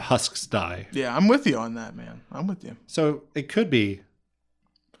husks die. Yeah, I'm with you on that, man. I'm with you. So it could be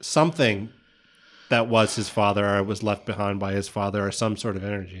something that was his father or was left behind by his father or some sort of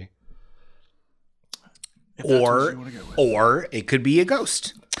energy. If that's what Or you wanna go with. or it could be a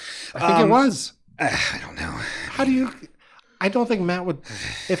ghost. I think it was. I don't know. How do you... I don't think Matt would...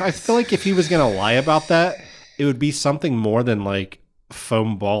 I feel like if he was going to lie about that, it would be something more than like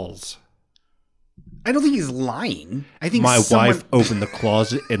foam balls. I don't think he's lying. I think My someone, wife opened the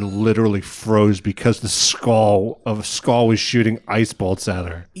closet and literally froze because the skull was shooting ice bolts at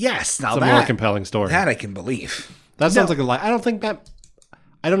her. Yes, now It's a that more compelling story. that I can believe. That sounds like a lie.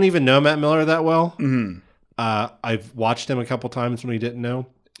 I don't even know Matt Miller that well. Mm-hmm. I've watched him a couple times when he didn't know.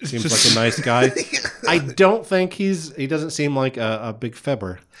 Seems like a nice guy. I don't think he doesn't seem like a big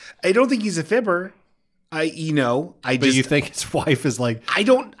fibber. I don't think he's a fibber. But you think his wife is like a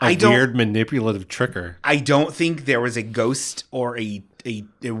weird manipulative tricker. I don't think there was a ghost or a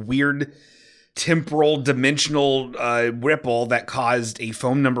weird temporal dimensional ripple that caused a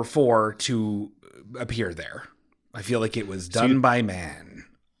foam number 4 to appear there. I feel like it was done by man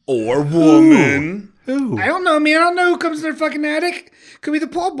or woman. Ooh. I don't know, man. I don't know who comes in their fucking attic. Could be the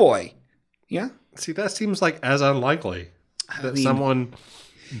pool boy. Yeah. See, that seems like as unlikely that mean, someone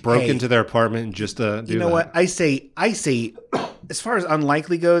broke hey, into their apartment just to do You know that. what? I say, as far as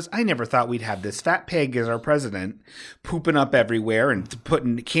unlikely goes, I never thought we'd have this fat pig as our president pooping up everywhere and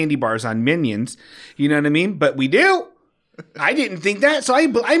putting candy bars on minions. You know what I mean? But we do. I didn't think that, so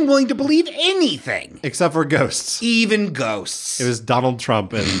I'm willing to believe anything. Except for ghosts. Even ghosts. It was Donald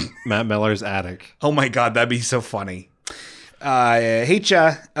Trump in Matt Miller's attic. Oh my God, that'd be so funny. I hate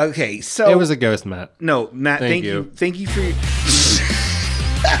ya. Okay, so It was a ghost, Matt. no, Matt. Thank Thank you. you. Thank you for your.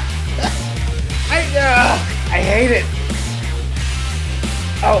 I hate it.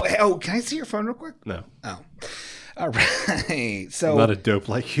 Oh, can I see your phone real quick? No. Oh. All right. So I'm not a dope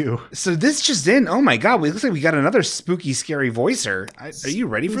like you. So this just in. Oh my God! It looks like we got another spooky, scary voicer. Are you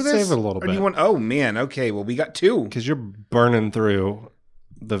ready for this? Save it a little Or do you bit. want? Oh man. Okay. Well, we got two. Because you're burning through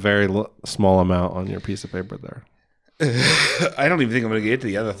the very small amount on your piece of paper there. I don't even think I'm going to get to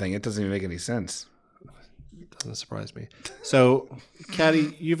the other thing. It doesn't even make any sense. Doesn't surprise me. So,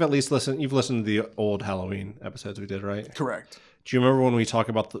 Caddy, you've at least listened. You've listened to the old Halloween episodes we did, right? Correct. Do you remember when we talk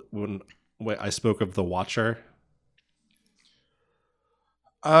about when I spoke of the Watcher?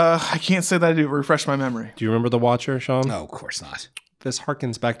 I can't say that I do. Refresh my memory. Do you remember the Watcher, Sean? No, of course not. This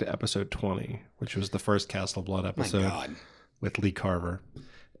harkens back to episode 20, which was the first Castle Blood episode God. with Lee Carver.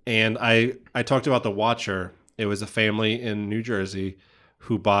 And I talked about the Watcher. It was a family in New Jersey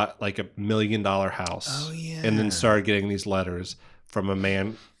who bought like $1 million house. Oh, yeah. And then started getting these letters from a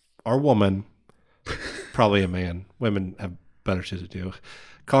man or woman, probably a man. Women have better shit to do.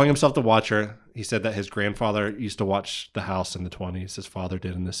 Calling himself the Watcher. He said that his grandfather used to watch the house in the 20s. His father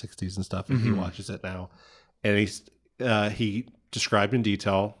did in the 60s and stuff, and he watches it now. And he described in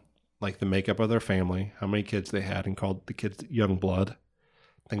detail like the makeup of their family, how many kids they had, and called the kids young blood,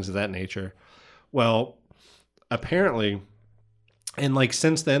 things of that nature. Well, apparently, and like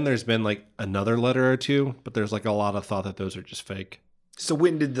since then, there's been like another letter or two, but there's like a lot of thought that those are just fake. So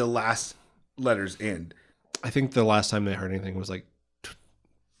when did the last letters end? I think the last time they heard anything was like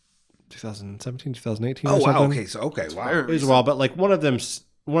 2017, 2018. Oh or wow. something. Okay. So okay. Wow. It was a while, but like one of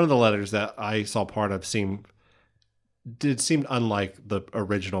the letters that I saw part of seemed unlike the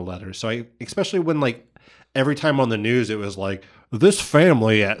original letters. So especially when like every time on the news it was like this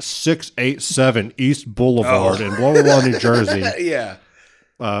family at 687 East Boulevard in blah blah blah, New Jersey. Yeah.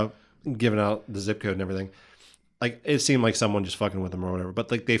 Giving out the zip code and everything. Like it seemed like someone just fucking with them or whatever. But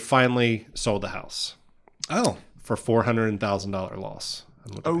like they finally sold the house. Oh. For $400,000 loss.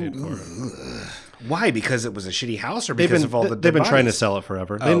 On what they paid for it. Why? Because it was a shitty house, or because of all the they've been trying to bodies? sell it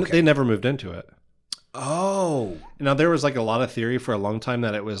forever. Okay. They never moved into it. Oh. Now there was like a lot of theory for a long time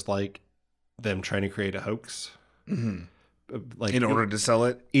that it was like them trying to create a hoax, like In order to sell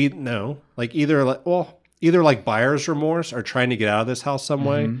it. no, like either like buyer's remorse or trying to get out of this house some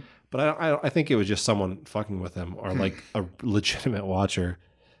way. But I think it was just someone fucking with them or like a legitimate watcher,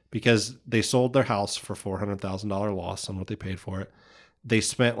 because they sold their house for $400,000 loss on what they paid for it. They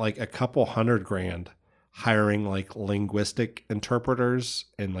spent like a couple $100,000 hiring like linguistic interpreters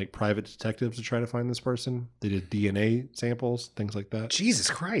and like private detectives to try to find this person. They did DNA samples, things like that. Jesus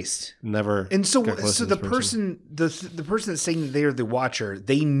Christ. Never. And so, got close to the this person that's saying that they're the Watcher,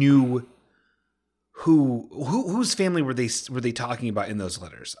 they knew whose family were they talking about in those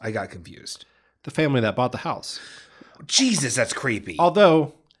letters? I got confused. The family that bought the house. Jesus, that's creepy.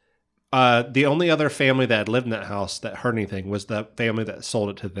 Although the only other family that had lived in that house that heard anything was the family that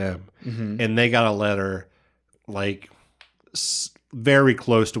sold it to them. And they got a letter like very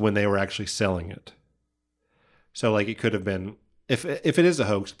close to when they were actually selling it. So like it could have been, if it is a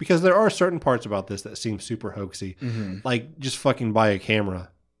hoax, because there are certain parts about this that seem super hoaxy. Like just fucking buy a camera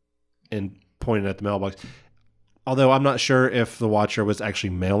and point it at the mailbox. Although I'm not sure if the Watcher was actually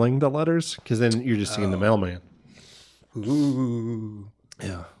mailing the letters, because then you're just seeing the mailman. Ooh.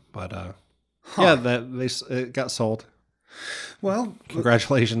 Yeah. But yeah, it got sold. Well,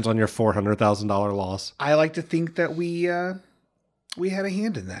 Congratulations on your $400,000 loss. I like to think that we had a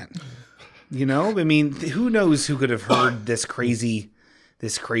hand in that. You know, I mean, who knows who could have heard this crazy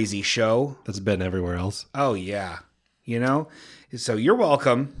show? That's been everywhere else. Oh yeah, you know. So you're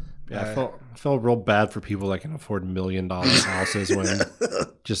welcome. Yeah, I felt real bad for people that can afford $1 million houses when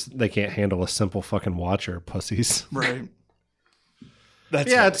just they can't handle a simple fucking Watcher, pussies. Right.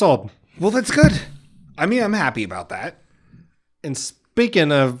 It's sold. Well, that's good. I mean, I'm happy about that. And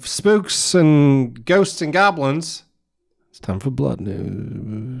speaking of spooks and ghosts and goblins, it's time for blood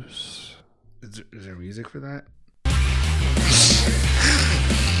news. Is there music for that?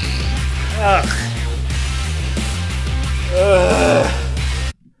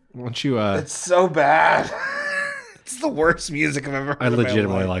 Why don't you? It's so bad. It's the worst music I've ever heard. I in my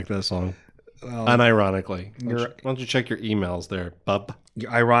legitimately life. like this song. Well, Unironically. Why don't you check your emails there, bub?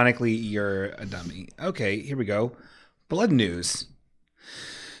 Ironically, you're a dummy. Okay, here we go. Blood news.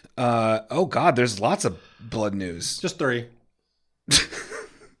 Oh God, there's lots of blood news. Just 3. It's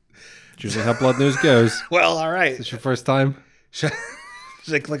usually how blood news goes. Well, all right. Is this your first time? Should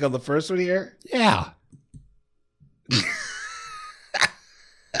I click on the first one here? Yeah.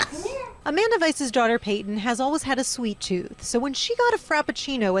 Amanda Weiss's daughter Peyton has always had a sweet tooth, so when she got a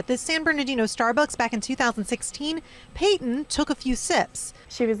Frappuccino at the San Bernardino Starbucks back in 2016, Peyton took a few sips.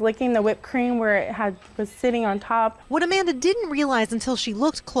 She was licking the whipped cream where it was sitting on top. What Amanda didn't realize until she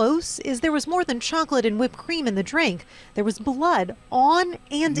looked close is there was more than chocolate and whipped cream in the drink. There was blood on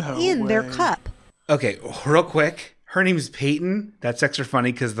and in their cup. Okay, real quick. Her name's Peyton. That's extra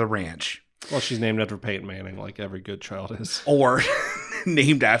funny because the ranch. Well, she's named after Peyton Manning, like every good child is. Or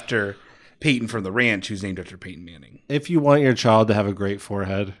named after Peyton from the ranch, who's named after Peyton Manning. If you want your child to have a great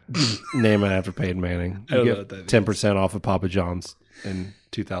forehead, name it after Peyton Manning. I don't You know what get that 10% off of Papa John's in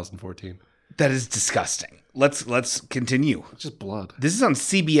 2014. That is disgusting. Let's continue. It's just blood. This is on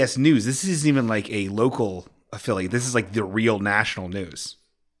CBS News. This isn't even like a local affiliate. This is like the real national news.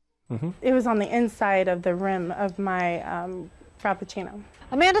 Mm-hmm. It was on the inside of the rim of my Frappuccino.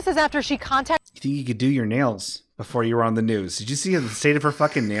 Amanda says after she contacted... You think you could do your nails before you were on the news? Did you see the state of her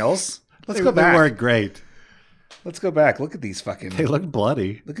fucking nails? Let's go back. They weren't great. Let's go back. Look at these fucking... They look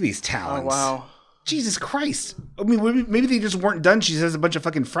bloody. Look at these talons. Oh, wow. Jesus Christ. I mean, maybe they just weren't done. She has a bunch of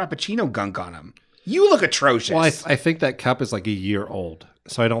fucking Frappuccino gunk on them. You look atrocious. Well, I think that cup is like a year old,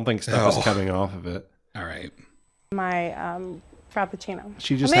 so I don't think stuff is coming off of it. All right. My Frappuccino.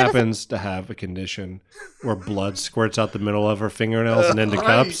 She just happens to have a condition where blood squirts out the middle of her fingernails and into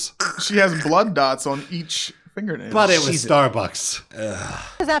cups. She has blood dots on each fingernail. But it was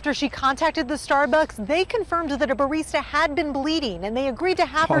Starbucks. After she contacted the Starbucks, they confirmed that a barista had been bleeding, and they agreed to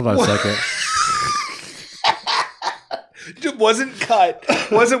have Hold on a second. It wasn't cut,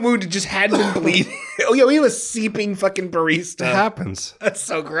 wasn't wounded, just had been bleeding. Oh, yeah, he was seeping fucking barista. It happens. That's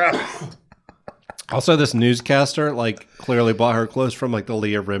so gross. Also, this newscaster, like, clearly bought her clothes from, like, the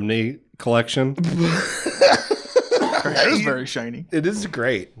Leah Remini collection. Her hair is very shiny. It is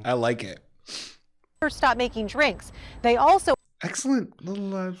great. I like it. Stop making drinks. They also... Excellent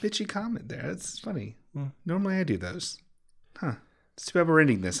little bitchy comment there. That's funny. Normally I do those. Huh. It's too bad we're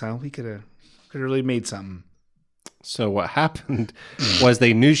ending this, huh? We could have really made something. So what happened was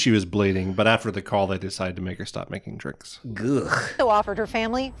they knew she was bleeding, but after the call, they decided to make her stop making drinks. Ugh. also offered her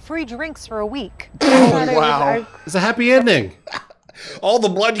family free drinks for a week. Oh, wow. It's a happy ending. All the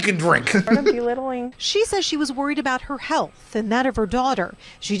blood you can drink. Belittling. She says she was worried about her health and that of her daughter.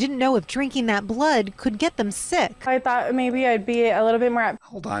 She didn't know if drinking that blood could get them sick. I thought maybe I'd be a little bit more at...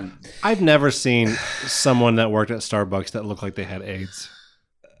 Hold on. I've never seen someone that worked at Starbucks that looked like they had AIDS.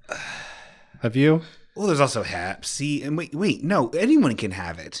 Have you? Well, there's also HAP. See, and wait, no, anyone can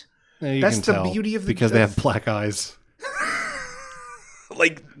have it. Yeah, you That's can the tell, beauty of the because they have black eyes.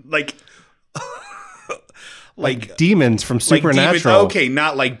 like demons from Supernatural. Like demons, okay,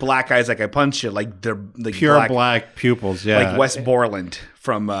 not like black eyes like I punch you, like they're like pure black pupils, yeah. Like Wes Borland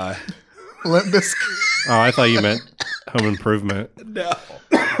from Limp Bizkit. Oh, I thought you meant Home Improvement. No.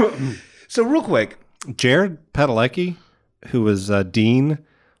 So real quick, Jared Padalecki, who was Dean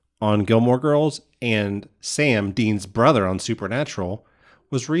on Gilmore Girls, and Sam, Dean's brother on Supernatural,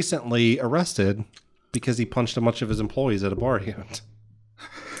 was recently arrested because he punched a bunch of his employees at a bar he owned.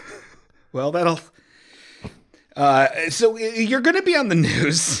 Well, that'll... so you're going to be on the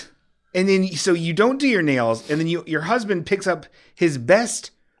news, and then so you don't do your nails, and then your husband picks up his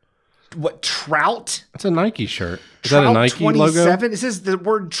best, trout? It's a Nike shirt. Is Trout that a Nike 27? logo? It says the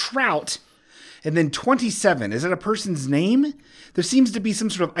word trout, and then 27. Is it a person's name? There seems to be some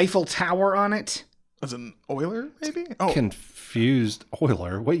sort of Eiffel Tower on it. As an Oiler, maybe? Oh, Confused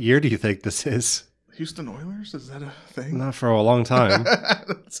Oiler. What year do you think this is? Houston Oilers? Is that a thing? Not for a long time.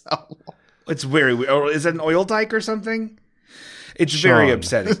 That's how long. It's very weird. Or is it an oil dike or something? It's very Sean.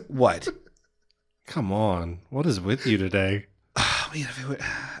 upsetting. What? Come on. What is with you today? Oh, man,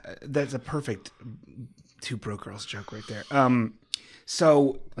 that's a perfect Two Broke Girls joke right there.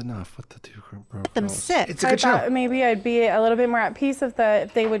 So enough with the Two Broke them Girls. sick. It's a I good show. thought maybe I'd be a little bit more at peace if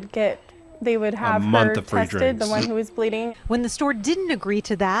they would have month her of free tested, drinks. the one who was bleeding. When the store didn't agree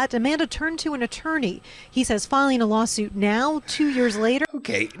to that, Amanda turned to an attorney. He says filing a lawsuit now, 2 years later.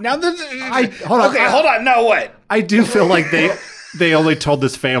 Okay, now the hold on. Now what? I do feel like they only told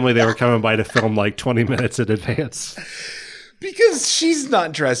this family they were coming by to film like 20 minutes in advance. Because she's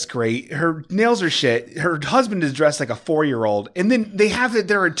not dressed great. Her nails are shit. Her husband is dressed like a 4-year-old, and then they have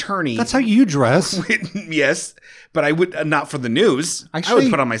their attorney. That's how you dress. Yes, but I would not for the news. I Actually,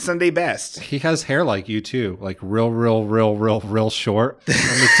 would put on my Sunday best. He has hair like you too, like real short on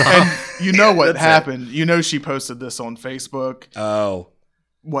the top. And you know what happened? You know she posted this on Facebook. Oh.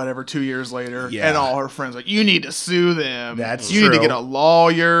 Whatever, 2 years later. Yeah. And all her friends like, you need to sue them. That's You need true. to get a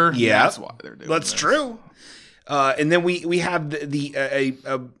lawyer. Yeah. That's why they're doing That's this. true. And then we have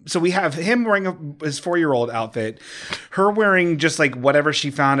so we have him wearing his 4-year-old outfit, her wearing just like whatever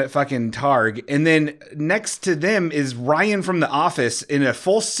she found at fucking Targ, and then next to them is Ryan from The Office in a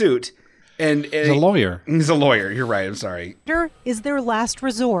full suit. And he's a lawyer. He's a lawyer. You're right. I'm sorry. Is their last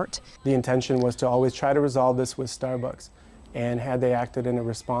resort. The intention was to always try to resolve this with Starbucks. And had they acted in a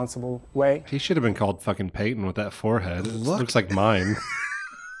responsible way. He should have been called fucking Peyton with that forehead. It looks like mine.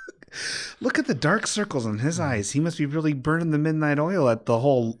 Look at the dark circles on his eyes. He must be really burning the midnight oil at the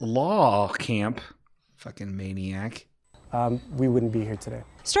whole law camp. Fucking maniac. We wouldn't be here today.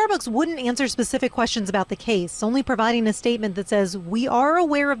 Starbucks wouldn't answer specific questions about the case, only providing a statement that says, "We are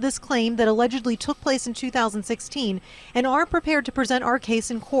aware of this claim that allegedly took place in 2016 and are prepared to present our case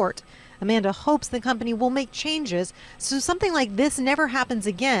in court." Amanda hopes the company will make changes so something like this never happens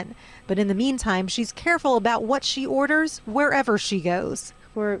again. But in the meantime, she's careful about what she orders wherever she goes.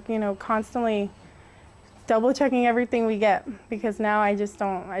 We're, constantly double checking everything we get because now I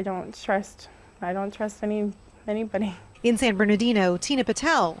don't trust anybody. In San Bernardino, Tina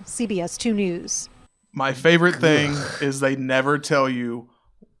Patel, CBS 2 News. My favorite thing is they never tell you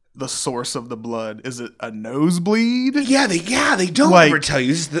the source of the blood. Is it a nosebleed? Yeah, they don't ever tell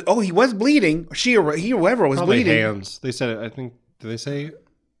you. He was bleeding. He or whoever was Probably bleeding. hands. They said it. I think. Did they say?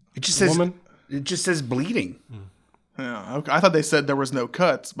 It just says woman? It just says bleeding. Yeah, okay. I thought they said there was no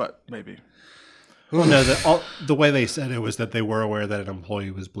cuts, but maybe. Well, no, the way they said it was that they were aware that an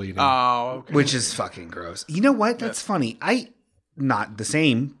employee was bleeding. Oh, okay. Which is fucking gross. You know what? That's funny. Not the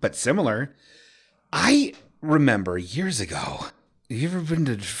same, but similar. I remember years ago. Have you ever been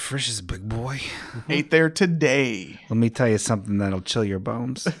to Frisch's Big Boy? Ate there today. Let me tell you something that'll chill your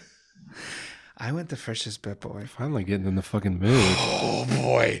bones. I went to Frisch's Big Boy. Finally getting in the fucking mood. Oh,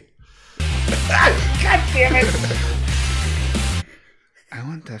 boy. God damn it. I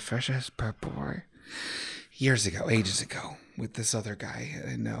went to Frisch's Big Boy years ago, ages ago, with this other guy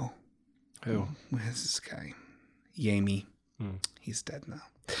I know. Who? Who's this guy? Yami. He's dead now.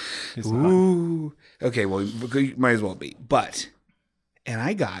 He's Ooh. Okay, well, might as well be. But, and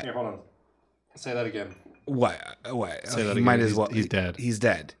I got... Here, hold on. Say that again. What? Say that He again. might as well... He's dead. He's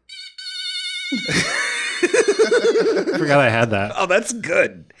dead. Forgot I had that. Oh, that's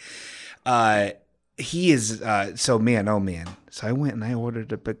good. He is... so, man, oh, man. So I went and I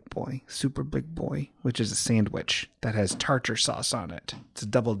ordered a Big Boy, Super Big Boy, which is a sandwich that has tartar sauce on it. It's a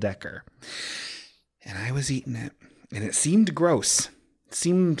double-decker. And I was eating it, and it seemed gross. It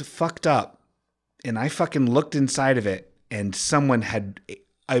seemed fucked up. And I fucking looked inside of it, and someone had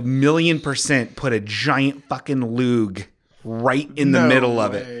 1,000,000% put a giant fucking lug right in the middle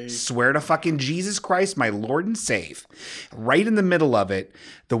of it. Swear to fucking Jesus Christ, my Lord and Save. Right in the middle of it.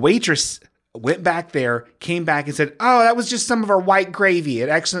 The waitress went back there, came back and said, "Oh, that was just some of our white gravy. It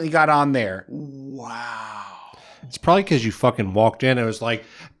accidentally got on there." Wow. It's probably because you fucking walked in and it was like,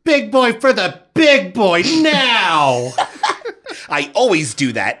 "Big Boy for the Big Boy now." I always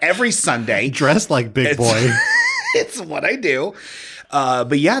do that every Sunday. Dressed like Big Boy. It's what I do.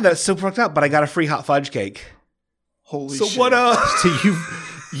 But yeah, that's so fucked up. But I got a free hot fudge cake. Holy so shit. what up? So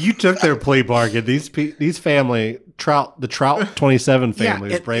you took their plea bargain. These family, the Trout 27 family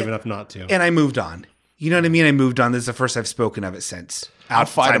was brave enough not to. And I moved on. You know what I mean? I moved on. This is the first I've spoken of it since. I'd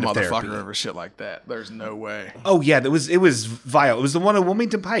fight a outside of motherfucker therapy. over shit like that. There's no way. Oh yeah, it was vile. It was the one at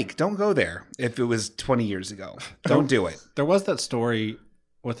Wilmington Pike. Don't go there if it was 20 years ago. Don't do it. There was that story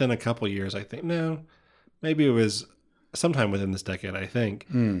within a couple years, I think. No, maybe it was sometime within this decade, I think.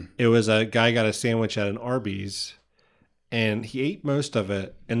 It was a guy got a sandwich at an Arby's, and he ate most of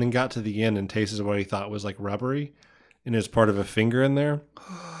it, and then got to the end and tasted what he thought was like rubbery, and there's part of a finger in there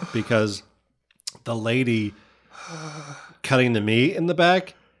because the lady cutting the meat in the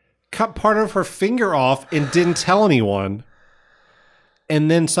back cut part of her finger off and didn't tell anyone.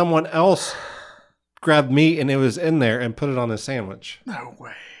 And then someone else grabbed meat and it was in there and put it on a sandwich. No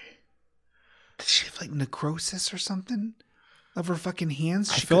way. Did she have like necrosis or something of her fucking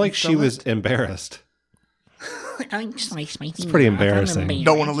hands? I feel like she was embarrassed. It's pretty embarrassing.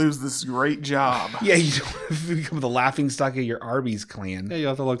 Don't want to lose this great job. Yeah, you don't want to become the laughing stock of your Arby's clan. Yeah, you'll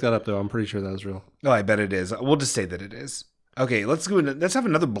have to look that up though. I'm pretty sure that was real. Oh, I bet it is. We'll just say that it is. Okay, let's have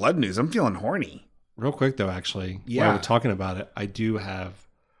another blood news. I'm feeling horny. Real quick though, actually. Yeah. While we're talking about it, I do have.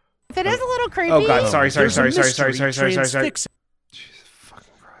 If it is a little creepy. Oh God, sorry. Jesus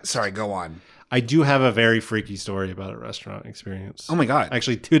fucking Christ. Sorry, go on. I do have a very freaky story about a restaurant experience. Oh my God.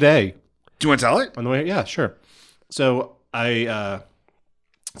 Actually, today. Do you want to tell it? On the way? Yeah, sure. So it's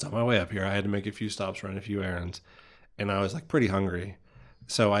on my way up here. I had to make a few stops, run a few errands, and I was like pretty hungry.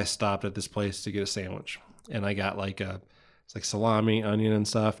 So I stopped at this place to get a sandwich, and I got like a It's like salami, onion, and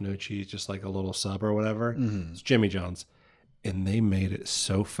stuff. No cheese, just like a little sub or whatever. Mm-hmm. It's Jimmy John's. And they made it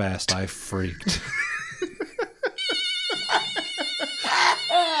so fast, I freaked.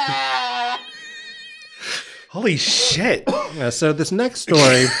 Holy shit. Yeah, so this next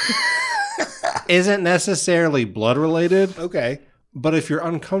story isn't necessarily blood related. Okay. But if you're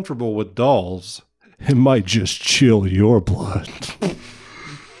uncomfortable with dolls, it might just chill your blood.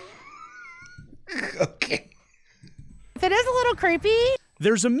 Okay. If it is a little creepy.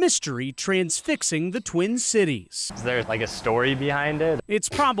 There's a mystery transfixing the Twin Cities. Is there like a story behind it? It's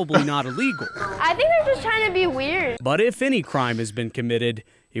probably not illegal. I think they're just trying to be weird. But if any crime has been committed,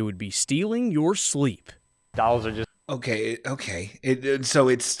 it would be stealing your sleep. Dolls are just... Okay. So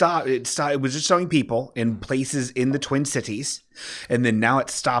it stopped. It was just showing people in places in the Twin Cities, and then now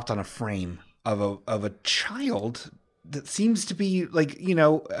it stopped on a frame of a child that seems to be like, you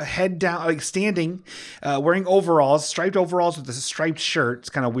know, head down, like standing, wearing overalls, striped overalls with a striped shirt. It's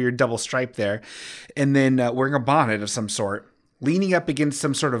kind of weird, double stripe there, and then wearing a bonnet of some sort, leaning up against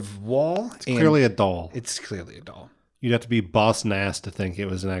some sort of wall. It's clearly a doll. It's clearly a doll. You'd have to be boss nass to think it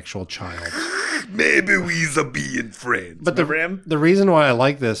was an actual child. Maybe we's a being friends. But the reason why I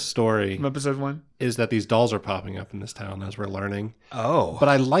like this story from episode 1 is that these dolls are popping up in this town as we're learning. Oh. But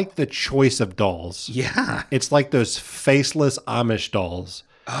I like the choice of dolls. Yeah. It's like those faceless Amish dolls.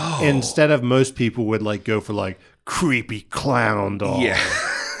 Oh. Instead of most people would like go for like creepy clown dolls. Yeah.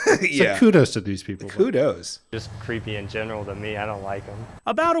 So kudos to these people. Kudos. Just creepy in general to me. I don't like them.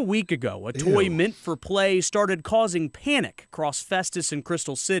 About a week ago, a toy meant for play started causing panic across Festus and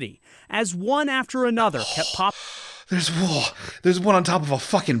Crystal City as one after another kept popping. There's one on top of a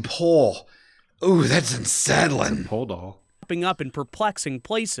fucking pole. Ooh, that's unsettling. Pole doll. Popping up in perplexing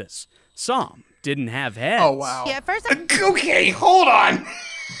places. Some didn't have heads. Oh, wow. Yeah, first Okay, hold on.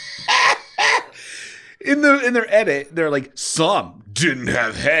 In their edit, they're like, some didn't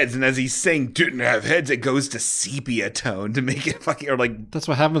have heads, and as he's saying didn't have heads, it goes to sepia tone to make it fucking, or like... That's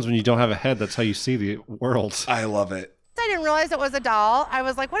what happens when you don't have a head. That's how you see the world. I love it. I didn't realize it was a doll. I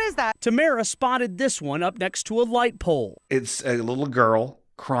was like, what is that? Tamara spotted this one up next to a light pole. It's a little girl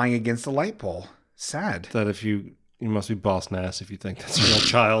crying against a light pole. Sad. That if you must be boss nass if you think that's a real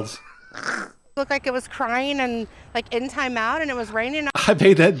child. Looked like it was crying and like in timeout and it was raining. I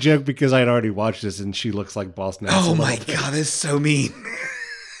made that joke because I had already watched this and she looks like Boss Nass. Oh my god, that's so mean.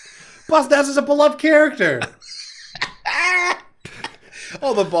 Boss Nass is a beloved character.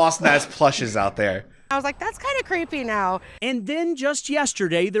 All the Boss Nass plushes out there. I was like, that's kind of creepy now. And then just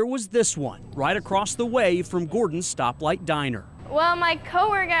yesterday, there was this one, right across the way from Gordon's Stoplight Diner. Well, my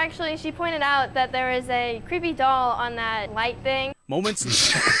coworker actually, she pointed out that there is a creepy doll on that light thing.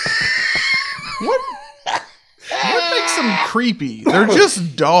 Moments... What makes them creepy? They're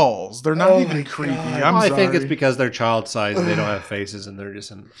just dolls. They're not even creepy. I think it's because they're child size and they don't have faces and they're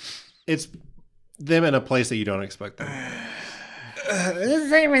just it's them in a place that you don't expect them.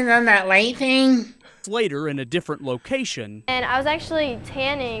 Is anyone on that light thing? Later in a different location. And I was actually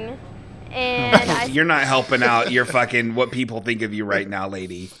tanning and You're not helping out your fucking what people think of you right now,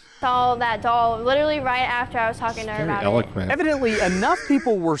 lady. Saw that doll literally right after I was talking to her about eloquent. it. Evidently, enough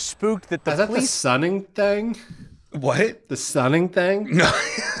people were spooked that the Is that police... the sunning thing? What? The sunning thing? No.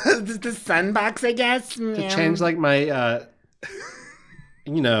 The sun box, I guess. To change like my,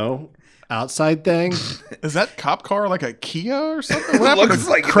 outside thing. Is that cop car like a Kia or something? What It happened looks to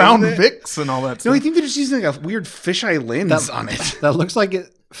like it, Crown doesn't it? Vics and all that No, stuff? I think they're just using like a weird fisheye lens on it. That looks like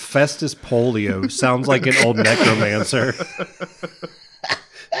it. Festus Polio sounds like an old necromancer.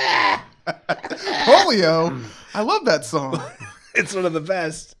 Polio. I love that song. It's one of the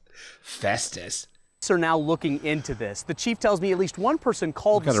best. Festus. are now looking into this. The chief tells me at least one person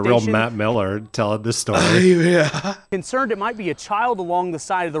called the Got a station. real Matt Miller telling this story. Yeah. Concerned it might be a child along the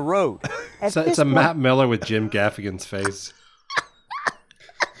side of the road. It's a Matt Miller with Jim Gaffigan's face.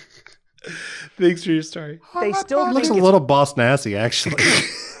 Thanks for your story. They still It looks a think little boss nasty, actually.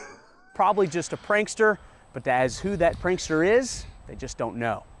 it's probably just a prankster, but as who that prankster is, they just don't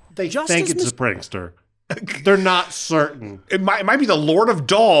know. They Just think as it's a prankster. They're not certain. It might be the Lord of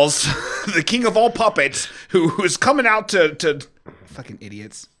Dolls, the king of all puppets, who is coming out to fucking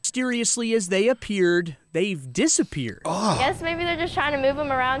idiots. Mysteriously as they appeared, they've disappeared. I guess maybe they're just trying to move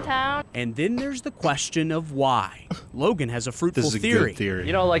them around town. And then there's the question of why. Logan has a fruitful This is a theory. good theory.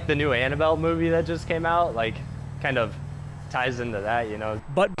 You know, like the new Annabelle movie that just came out, like kind of ties into that, you know.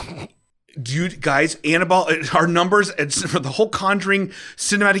 But Dude, guys, Annabelle, our numbers it's for the whole Conjuring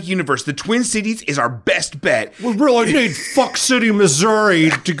cinematic universe. The Twin Cities is our best bet. We really need Fuck City, Missouri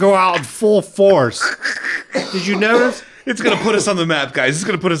to go out in full force. Did you notice? It's going to put us on the map, guys. It's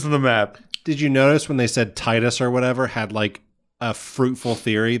going to put us on the map. Did you notice when they said Titus or whatever had like a fruitful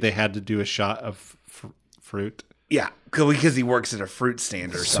theory, they had to do a shot of fruit? Yeah, because he works at a fruit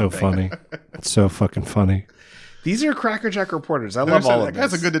stand or something. So funny. It's so fucking funny. These are Cracker Jack reporters. I love all of this. That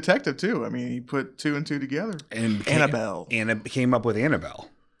guy's a good detective, too. I mean, he put 2 and 2 together. And Annabelle. Came up with Annabelle.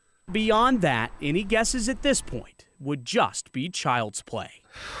 Beyond that, any guesses at this point would just be child's play.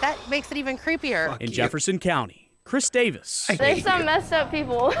 That makes it even creepier. In Jefferson County, Chris Davis. There's some messed up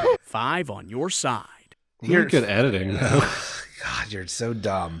people. 5 on your side. You're good editing, though. God, you're so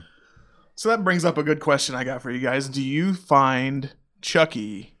dumb. So that brings up a good question I got for you guys. Do you find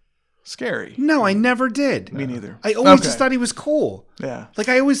Chucky scary? No, I never did. Me neither. I always just thought he was cool. Yeah. Like,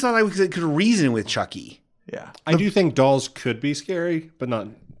 I always thought I could reason with Chucky. Yeah. I do think dolls could be scary, but not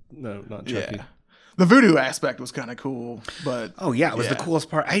Chucky. Yeah. The voodoo aspect was kind of cool, but oh yeah, it was the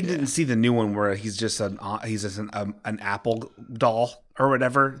coolest part. I didn't see the new one where he's just an Apple doll or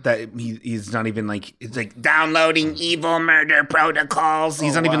whatever. That he's not even like, it's like downloading evil murder protocols.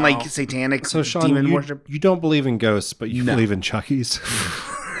 He's not even like satanic. So Sean, demon worship. You don't believe in ghosts, but you believe in Chuckies.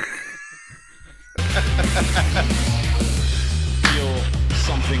 Feel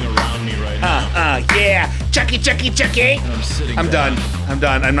something around me right now. Yeah, Chucky. I'm done.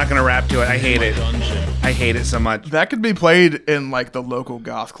 I'm not gonna rap to it. I hate it. I hate it so much. That could be played in like the local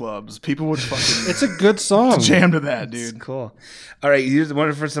goth clubs. People would fucking. It's a good song. Jam to that, dude. It's cool. All right, you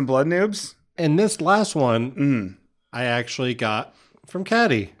wanted for some blood noobs? And this last one, I actually got from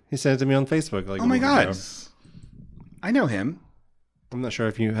Caddy. He sent it to me on Facebook. Like, oh my god, I know him. I'm not sure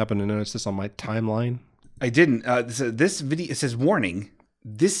if you happen to notice this on my timeline. I didn't. This video, it says warning.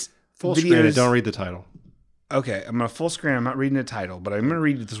 This full video screen. Don't read the title. Okay, I'm going to full screen. I'm not reading the title, but I'm going to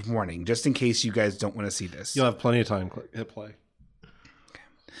read this warning just in case you guys don't want to see this. You'll have plenty of time. Hit play. Okay.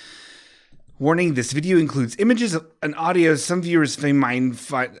 Warning, this video includes images and audio some viewers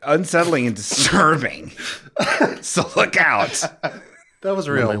find unsettling and disturbing. So look out. That was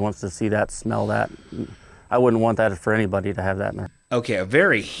real. Nobody wants to see that, smell that. I wouldn't want that for anybody to have that in there. Okay, a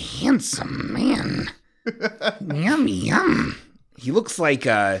very handsome man. Yum. He looks like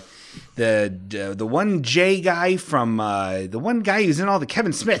the one J guy from the one guy who's in all the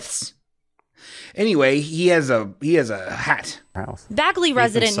Kevin Smiths. Anyway, he has a hat. Bagley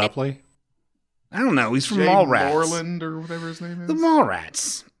resident Suppley? I don't know. He's from Jay Mallrats. Moreland or whatever his name is. The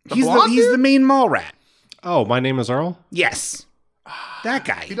Mallrats. The He's blonde the dude? main mall rat. Oh, My Name is Earl? Yes. That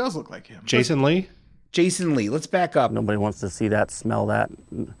guy. He does look like him. Jason Lee? Jason Lee. Let's back up. Nobody wants to see that, smell that.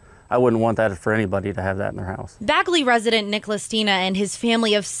 I wouldn't want that for anybody to have that in their house. Bagley resident Nick Listina and his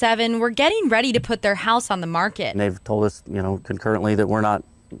family of 7 were getting ready to put their house on the market. And they've told us, concurrently that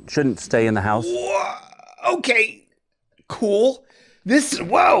shouldn't stay in the house. Okay. Cool.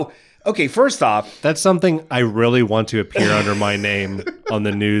 Whoa. Okay, first off. That's something I really want to appear under my name on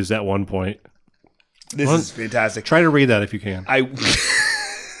the news at one point. This is fantastic. Try to read that if you can.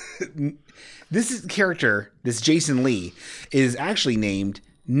 This character, this Jason Lee, is actually named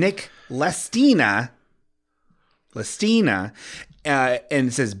Nick Listina, and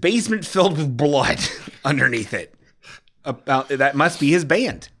it says basement filled with blood underneath it. That must be his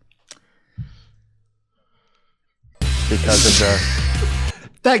band. Because of the...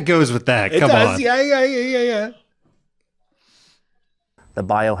 That goes with that. It Come does. on. Yeah. The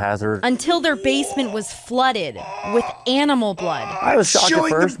biohazard. Until their basement was flooded with animal blood. I was shocked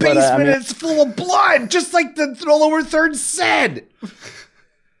Showing at first, the basement but and it's full of blood, just like the lower third said.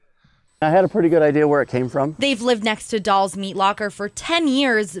 I had a pretty good idea where it came from. They've lived next to Doll's Meat Locker for 10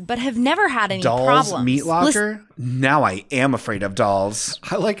 years, but have never had any Doll's problems. Meat Locker? Now I am afraid of dolls.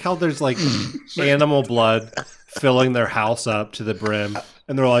 I like how there's like animal blood filling their house up to the brim.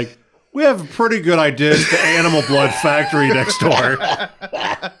 And they're like, we have a pretty good idea. It's the animal blood factory next door.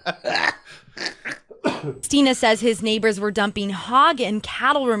 Stina says his neighbors were dumping hog and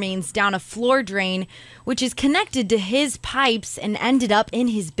cattle remains down a floor drain, which is connected to his pipes and ended up in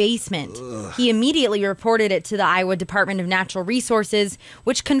his basement. Ugh. He immediately reported it to the Iowa Department of Natural Resources,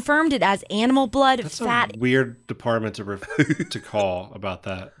 which confirmed it as animal blood. That's fat. a weird department to call about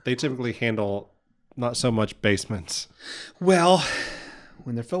that. They typically handle not so much basements. Well,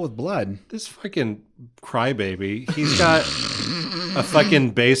 when they're filled with blood. This fucking crybaby, he's got a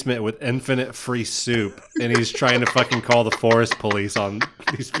fucking basement with infinite free soup, and he's trying to fucking call the forest police on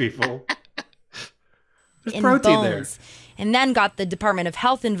these people. There's protein bones, there. And then got the Department of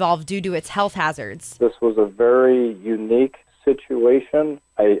Health involved due to its health hazards. This was a very unique situation.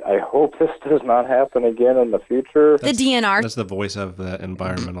 I hope this does not happen again in the future. The DNR. That's the voice of the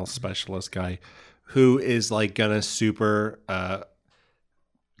environmental specialist guy who is like gonna super...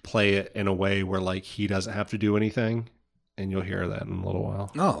 play it in a way where like he doesn't have to do anything and you'll hear that in a little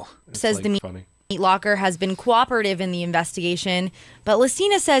while. Oh. Says like the funny. meat locker has been cooperative in the investigation, but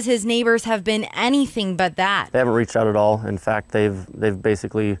Lucina says his neighbors have been anything but that. They haven't reached out at all. In fact, they've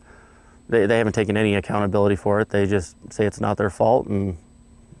basically they haven't taken any accountability for it. They just say it's not their fault, and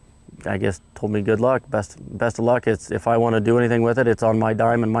I guess told me good luck, best of luck. It's if I want to do anything with it, it's on my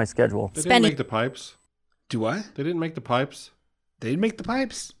dime and my schedule. They didn't make the pipes. Do what? They didn't make the pipes. They didn't make the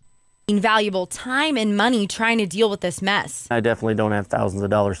pipes. Valuable time and money trying to deal with this mess. I definitely don't have thousands of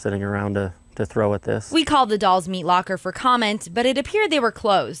dollars sitting around to throw at this. We called the Doll's Meat Locker for comment, but it appeared they were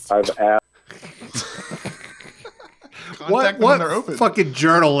closed. I've asked. What fucking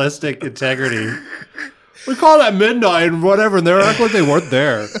journalistic integrity? We called at midnight and whatever, and they act like they weren't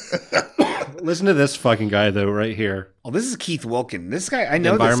there. Listen to this fucking guy though, right here. Oh, this is Keith Wilkin. This guy, I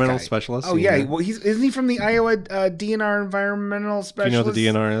know Environmental this guy. specialist. Oh yeah, senior. well isn't he from the Iowa DNR environmental specialist? Do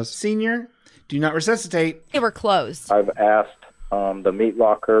you know what the DNR is? Senior. Do not resuscitate. They were closed. I've asked the meat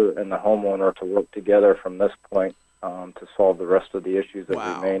locker and the homeowner to work together from this point to solve the rest of the issues that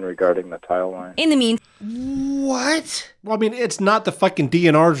remain regarding the tile line. In the meantime, what? Well, I mean, it's not the fucking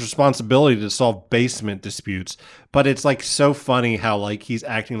DNR's responsibility to solve basement disputes, but it's like so funny how like he's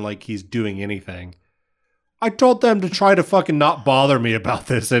acting like he's doing anything. I told them to try to fucking not bother me about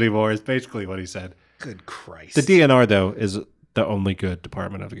this anymore, is basically what he said. Good Christ. The DNR, though, is the only good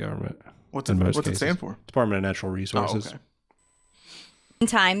department of the government. What's in most it cases. stand for? Department of Natural Resources. Oh, okay.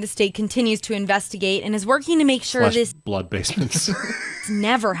 the state continues to investigate and is working to make sure Flush this blood basements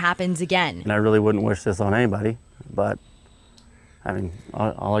never happens again. And I really wouldn't wish this on anybody, but I mean,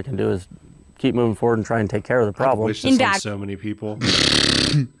 all I can do is keep moving forward and try and take care of the problem. I wish this on so many people.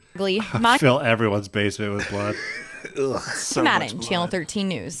 I fill everyone's basement with blood. So Madden, Channel 13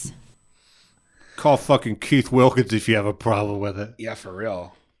 News. Call fucking Keith Wilkins if you have a problem with it. Yeah, for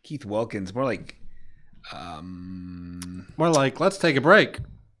real. Keith Wilkins, more like let's take a break.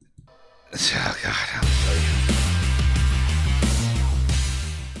 Oh God.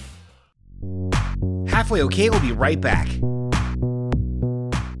 Halfway okay, we'll be right back.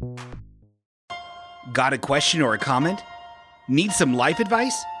 Got a question or a comment? Need some life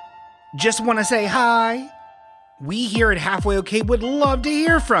advice? Just want to say hi? We here at Halfway Okay would love to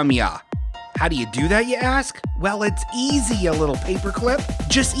hear from ya. How do you do that, you ask? Well, it's easy, a little paperclip.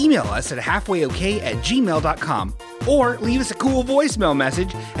 Just email us at halfwayok@gmail.com or leave us a cool voicemail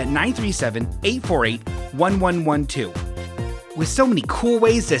message at 937-848-1112. With so many cool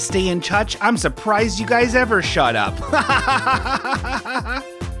ways to stay in touch, I'm surprised you guys ever shut up.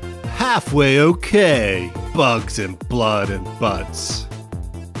 Halfway okay. Bugs and blood and butts.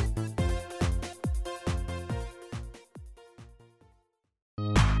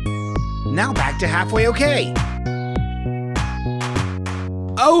 Now back to Halfway Okay.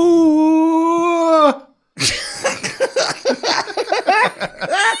 Oh!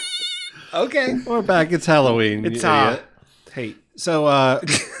 Okay. We're back. It's Halloween. It's hey. So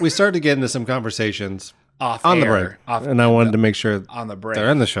we started to get into some conversations off on air, the break, off and I wanted to make sure on the break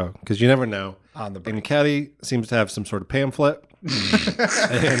they're in the show because you never know. On the break. And Caddy seems to have some sort of pamphlet,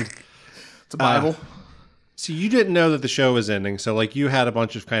 and it's a Bible. So you didn't know that the show was ending, so like you had a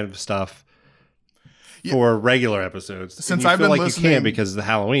bunch of kind of stuff for regular episodes. Since you I've feel been like listening, you can't because of the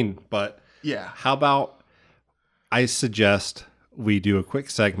Halloween, but yeah. How about I suggest we do a quick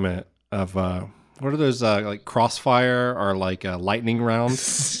segment of what are those like crossfire or like lightning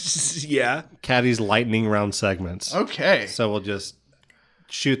rounds? Yeah, Caddy's lightning round segments. Okay, so we'll just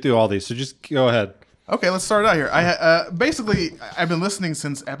shoot through all these. So just go ahead. Okay, let's start out here. I basically I've been listening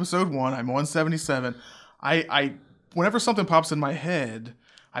since episode 1. I'm 177. I whenever something pops in my head,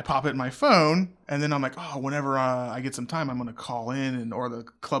 I pop it in my phone, and then I'm like, oh, whenever I get some time, I'm going to call in or the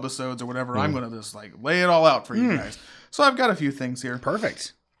club-episodes or whatever. I'm going to just like lay it all out for you guys. So I've got a few things here.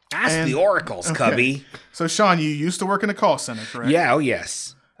 Perfect. Ask the oracles, Cubby. So Sean, you used to work in a call center, correct? Yeah. Oh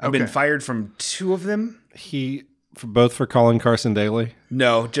yes. I've been fired from 2 of them. Both for calling Carson Daly?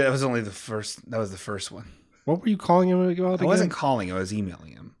 No, that was only the first. That was the first one. What were you calling him about? I wasn't calling him. I was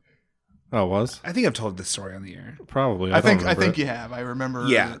emailing him. Oh, it was? I think I've told this story on the air. Probably. I think you have. I remember.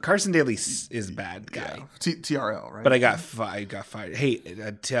 Yeah, Carson Daly is a bad guy. Yeah. TRL, right? But I got fired. Hey,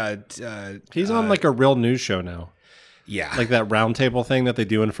 he's on like a real news show now. Yeah, like that round table thing that they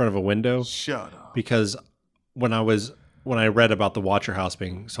do in front of a window. Shut up. Because when I read about the Watcher House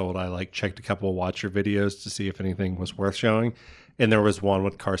being sold, I like checked a couple of Watcher videos to see if anything was worth showing, and there was one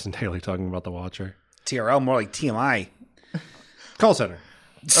with Carson Daly talking about the Watcher. TRL, more like TMI. Call center.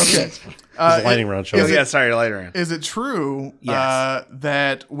 Okay. Lightning round show. Sorry, lightning round. Is it true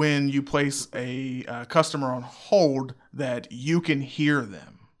that when you place a customer on hold that you can hear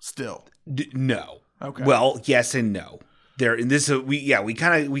them still? No. Okay. Well, yes and no. there in this we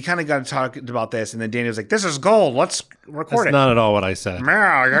kind of got to talk about this, and then Danny was like, "This is gold. Let's record That's not at all what I said. No,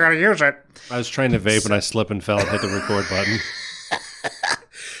 I gotta use it. I was trying to vape and I slipped and fell and hit the record button.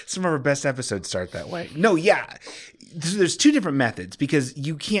 Some of our best episodes start that way. No, yeah. There's two different methods because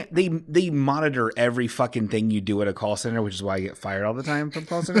you can't. They monitor every fucking thing you do at a call center, which is why I get fired all the time from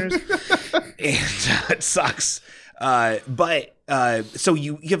call centers, and it sucks. So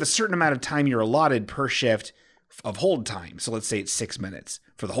you have a certain amount of time you're allotted per shift of hold time. So let's say it's 6 minutes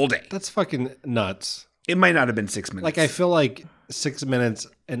for the whole day. That's fucking nuts. It might not have been 6 minutes. Like, I feel like 6 minutes,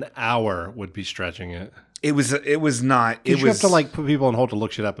 an hour would be stretching it. It was not. You have to like put people on hold to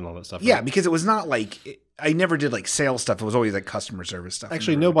look shit up and all that stuff. Yeah, right? because it was not like I never did like sales stuff. It was always like customer service stuff.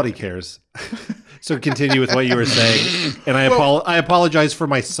 Actually, nobody cares. So continue with what you were saying. And I apologize for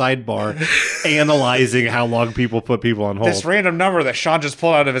my sidebar analyzing how long people put people on hold. This random number that Sean just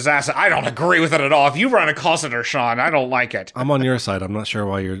pulled out of his ass, I don't agree with it at all. If you run a call center, Sean, I don't like it. I'm on your side. I'm not sure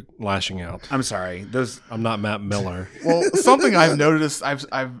why you're lashing out. I'm sorry. I'm not Matt Miller. Well, something I've noticed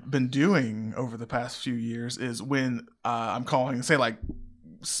I've been doing over the past few years is when I'm calling, say like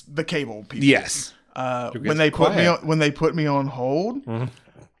the cable people. Yes. When they put me on hold,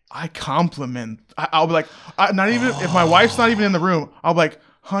 I compliment. I'll be like, not even if my wife's not even in the room, I'll be like,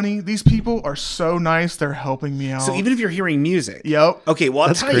 honey, these people are so nice. They're helping me out. So even if you're hearing music. Yep. Okay, well,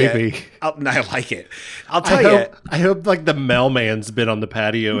 That's I'll tell creepy. you. I like it. I'll tell you. I hope like the mailman's been on the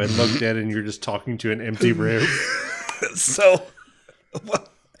patio and looked in and you're just talking to an empty room.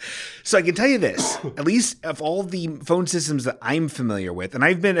 So I can tell you this, at least of all the phone systems that I'm familiar with, and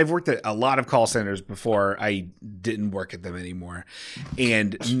I've worked at a lot of call centers before I didn't work at them anymore.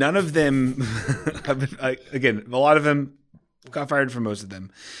 And none of them, again, a lot of them got fired from most of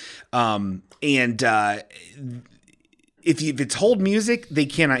them. If it's hold music, they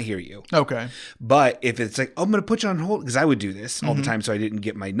cannot hear you. Okay. But if it's like, oh, I'm going to put you on hold, because I would do this all the time so I didn't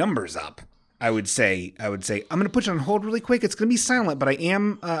get my numbers up. I would say, I'm going to put you on hold really quick. It's going to be silent, but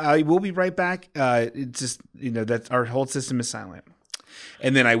I will be right back. It's just, that our hold system is silent.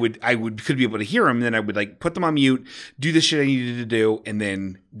 And then I could be able to hear them. And then I would like put them on mute, do the shit I needed to do, and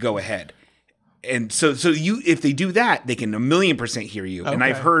then go ahead. And so if they do that, they can 1,000,000% hear you. Okay. And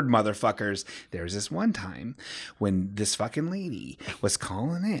I've heard motherfuckers. There was this one time when this fucking lady was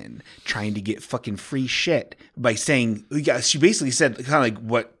calling in trying to get fucking free shit by saying, she basically said kind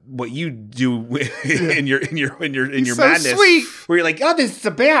of like what you do in your madness, so sweet. Where you're like, oh, this is the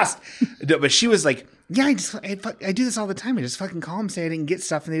best. But she was like, yeah, I do this all the time. I just fucking call them, say I didn't get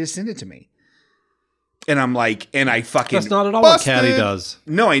stuff, and they just send it to me. And I'm like, and I fucking that's not at all busted. What Caddy does.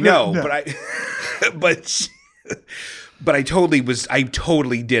 No, I know, no. but I totally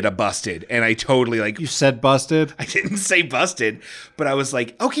did a busted, and I totally like. You said busted? I didn't say busted, but I was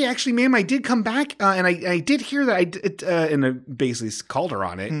like, okay, actually, ma'am, I did come back, and I did hear that and I basically called her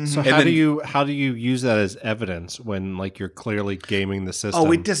on it. So how do you use that as evidence when like you're clearly gaming the system?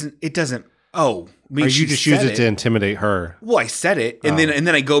 Oh, it doesn't. Oh, I mean, or you just use it to intimidate her? Well, I said it, and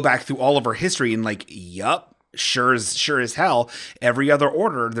then I go back through all of her history and like, yup, sure as hell. Every other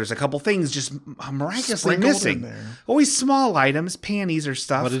order, there's a couple things just miraculously missing. Always small items, panties or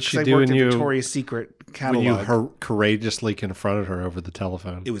stuff. What did she do in Victoria's Secret catalog? When you courageously confronted her over the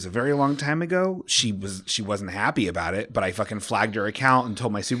telephone? It was a very long time ago. She wasn't happy about it, but I fucking flagged her account and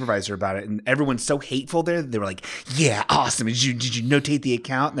told my supervisor about it. And everyone's so hateful there. They were like, "Yeah, awesome. Did you notate the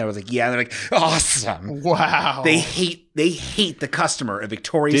account?" And I was like, "Yeah." And they're like, "Awesome." Wow. They hate the customer of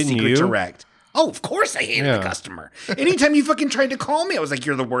Victoria's Secret Direct. Oh, of course I hated the customer. Anytime you fucking tried to call me, I was like,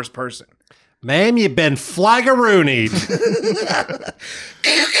 you're the worst person. Ma'am, you've been flaggaroonied.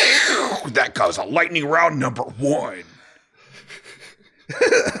 That goes a lightning round number 1.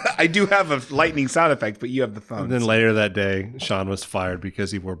 I do have a lightning sound effect, but you have the phone. And then later that day, Sean was fired because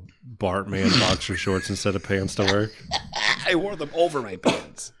he wore Bartman boxer shorts instead of pants to work. I wore them over my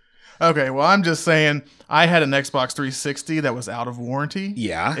pants. Okay, well, I'm just saying, I had an Xbox 360 that was out of warranty.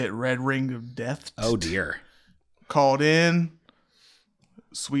 Yeah. It read Ring of Death. Oh, dear. Called in.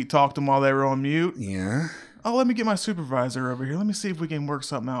 Sweet talked them while they were on mute. Yeah. Oh, let me get my supervisor over here. Let me see if we can work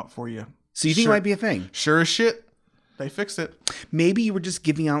something out for you. So you think it might be a thing? Sure as shit. They fixed it. Maybe you were just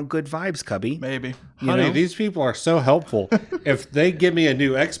giving out good vibes, Cubby. Maybe. Honey, these people are so helpful. If they give me a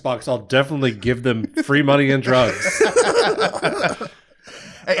new Xbox, I'll definitely give them free money and drugs.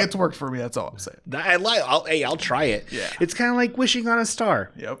 Hey, it's worked for me. That's all I'm saying. I'll try it. Yeah. It's kind of like wishing on a star.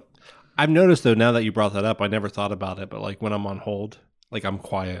 Yep. I've noticed though, now that you brought that up, I never thought about it, but like when I'm on hold, like I'm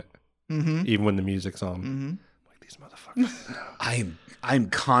quiet, even when the music's on. Like these motherfuckers. I'm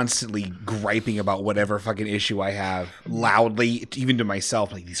constantly griping about whatever fucking issue I have loudly, even to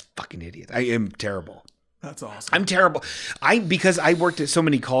myself. Like these fucking idiots. I am terrible. That's awesome. I'm terrible. Because I worked at so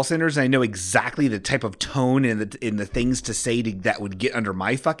many call centers, and I know exactly the type of tone and the things to say that would get under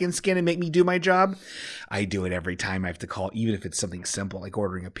my fucking skin and make me do my job. I do it every time I have to call, even if it's something simple like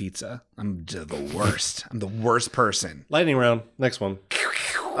ordering a pizza. I'm the worst. I'm the worst person. Lightning round. Next one.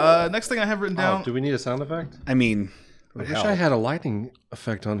 Next thing I have written down. Do we need a sound effect? I mean, I wish I had a lightning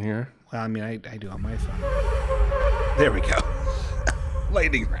effect on here. Well, I mean, I do on my phone. There we go.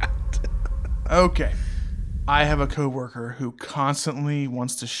 Lightning round. Okay. I have a coworker who constantly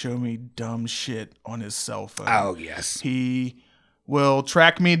wants to show me dumb shit on his cell phone. Oh, yes. He will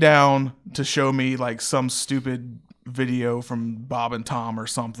track me down to show me like some stupid video from Bob and Tom or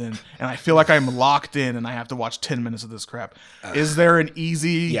something, and I feel like I'm locked in and I have to watch 10 minutes of this crap. Is there an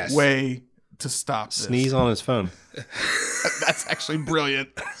easy way to stop this? Sneeze on his phone. That's actually brilliant.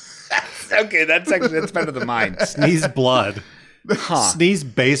 Okay, that's better than mine. Sneeze blood. Sneeze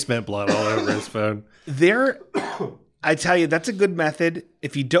basement blood all over his phone. I tell you, that's a good method.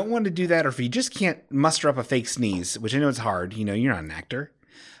 If you don't want to do that, or if you just can't muster up a fake sneeze, which I know is hard, you're not an actor.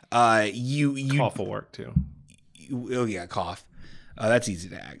 You cough will work too. Oh yeah, cough. That's easy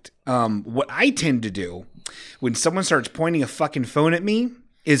to act. What I tend to do when someone starts pointing a fucking phone at me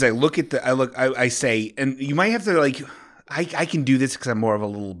is I say, and you might have to like. I can do this because I'm more of a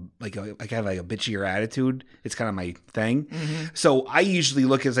little I have like a bitchier attitude. It's kind of my thing. Mm-hmm. So I usually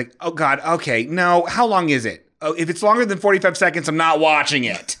look at like, oh God, okay, no, how long is it? Oh, if it's longer than 45 seconds, I'm not watching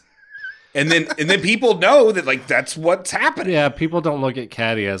it. And then people know that like that's what's happening. Yeah, people don't look at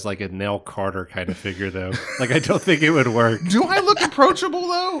Caddy as like a Nell Carter kind of figure though. Like I don't think it would work. Do I look approachable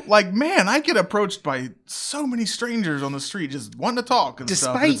though? Like man, I get approached by so many strangers on the street just wanting to talk and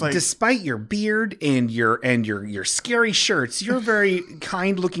stuff. And Despite your beard and your scary shirts, you're a very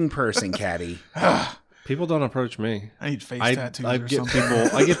kind-looking person, Caddy. People don't approach me. I need face tattoos or something.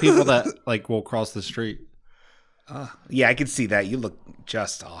 I get people that like will cross the street. Yeah, I can see that. You look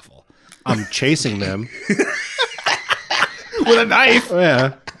just awful. I'm chasing them with a knife.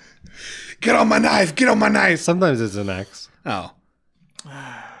 Yeah. Get on my knife. Get on my knife. Sometimes it's an axe. Oh.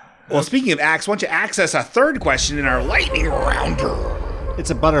 Well, speaking of axe, why don't you ask us a third question in our lightning rounder? It's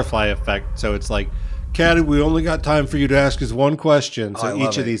a butterfly effect. So it's like, Caddy, we only got time for you to ask us one question. So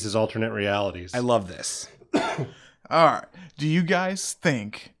each of these is alternate realities. I love this. All right. Do you guys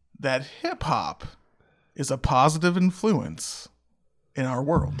think that hip hop is a positive influence in our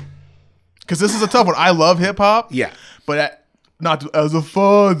world? Because this is a tough one. I love hip hop. Yeah. But not as a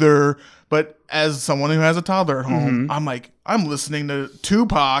father, but as someone who has a toddler at home, I'm listening to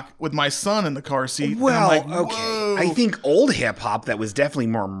Tupac with my son in the car seat. Well, and I'm like, okay. whoa. I think old hip hop that was definitely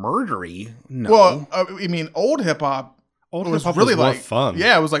more murdery. No. Well, I mean, old hip hop. Was really more like fun.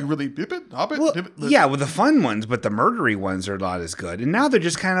 Yeah, it was like really dip it, hop it, Well, dip it. yeah, with the fun ones, but the murdery ones are not as good. And now they're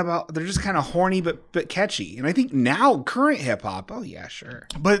just kind of horny but catchy. And I think now current hip hop, oh yeah, sure.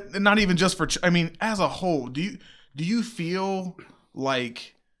 But not even just for. I mean, as a whole, do you feel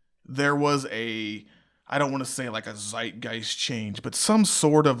like there was I don't want to say like a zeitgeist change, but some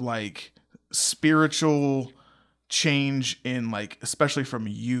sort of like spiritual change in like, especially from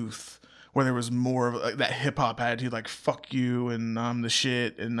youth, where there was more of like that hip hop attitude, like "fuck you" and "I'm the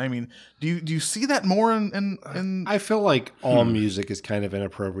shit." And I mean, do you see that more in I feel like all music is kind of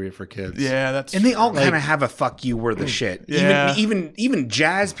inappropriate for kids. Yeah, that's and they all like, kind of have a "fuck you" we're the shit. Yeah. Even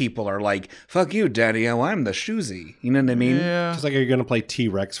jazz people are like "fuck you, daddy, oh I'm the shoozy." You know what I mean? Yeah. Just like, are you gonna play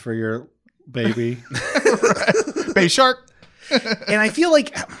T-Rex for your baby? Baby Shark. And I feel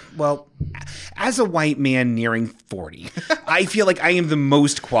like, well, as a white man nearing 40, I feel like I am the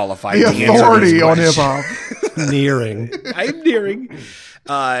most qualified to answer authority on hip hop. Nearing. I'm nearing.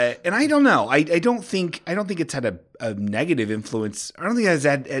 And I don't know. I don't think it's had a negative influence. I don't think it has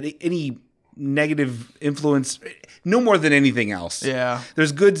had any negative influence, no more than anything else. Yeah.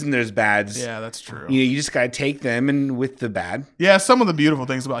 There's goods and there's bads. Yeah, that's true. You just got to take them and with the bad. Yeah, some of the beautiful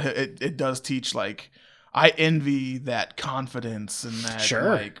things about it does teach, like, I envy that confidence and that,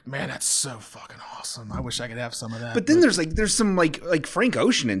 like, man, that's so fucking awesome. I wish I could have some of that. But then there's some like Frank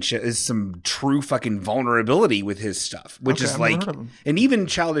Ocean and shit is some true fucking vulnerability with his stuff, which is like, and even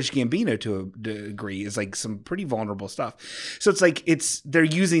Childish Gambino to a degree is like some pretty vulnerable stuff. So it's like they're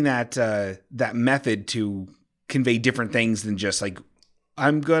using that method to convey different things than just like,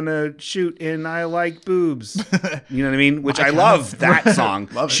 I'm gonna shoot and I like boobs. You know what I mean? Which I love that song.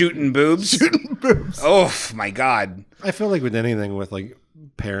 Shooting boobs. Shooting boobs. Oh my God. I feel like with anything with like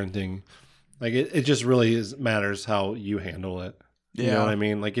parenting, like it just really matters how you handle it. You know what I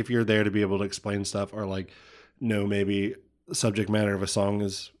mean? Like if you're there to be able to explain stuff or like maybe the subject matter of a song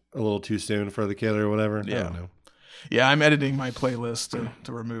is a little too soon for the kid or whatever. Yeah. I don't know. Yeah, I'm editing my playlist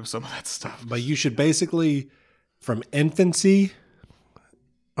to remove some of that stuff. But you should basically, from infancy,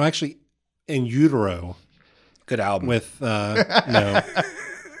 or actually in utero. Good album. With, no.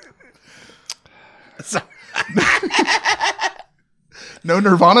 No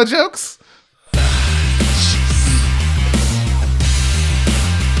Nirvana jokes?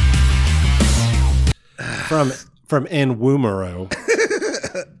 From in womero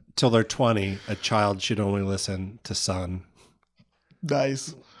till they're 20, a child should only listen to Sun.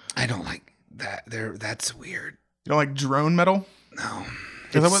 Nice. I don't like that. That's weird. You don't like drone metal? No.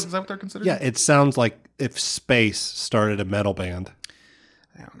 Is that what they're considered? Yeah, it sounds like if Space started a metal band.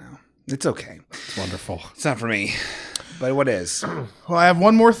 I don't know. It's okay. It's wonderful. It's not for me. But what is? Well, I have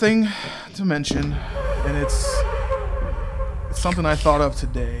one more thing to mention, and it's something I thought of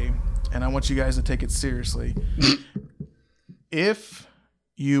today, and I want you guys to take it seriously. If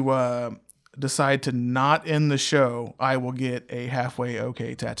you decide to not end the show, I will get a halfway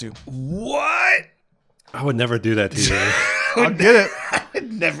okay tattoo. What? I would never do that to you. I'll get it. I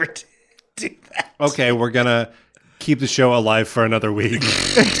would never do that. Okay, we're going to keep the show alive for another week.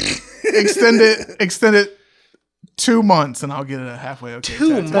 Extend it 2 months, and I'll get it a halfway okay tattoo.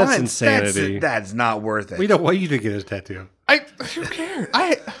 2 months? That's insanity. That's not worth it. We don't want you to get a tattoo. Who cares?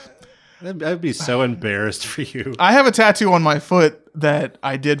 I'd be so embarrassed for you. I have a tattoo on my foot that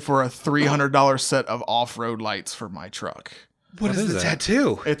I did for a $300 set of off-road lights for my truck. What is the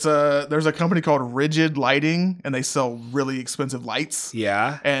tattoo? There's a company called Rigid Lighting, and they sell really expensive lights.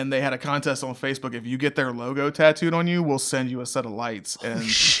 Yeah. And they had a contest on Facebook. If you get their logo tattooed on you, we'll send you a set of lights. And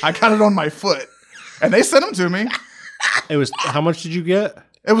I got it on my foot, and they sent them to me. It was, how much did you get?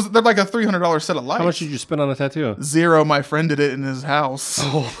 They're like a $300 set of lights. How much did you spend on a tattoo? $0. My friend did it in his house.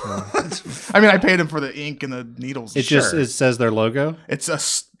 I mean, I paid him for the ink and the needles. It says their logo? It's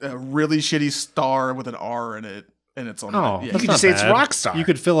a really shitty star with an R in it. And it's on. Oh, yeah. You could just say it's Rockstar. You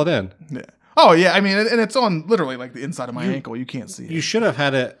could fill it in. Yeah. Oh yeah. I mean, and it's on literally like the inside of my ankle. You can't see it. You should have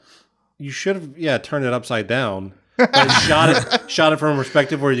had it. You should have turned it upside down. But shot it from a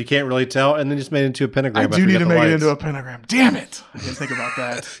perspective where you can't really tell, and then just made it into a pentagram. I do need to make it into a pentagram. Damn it! I didn't think about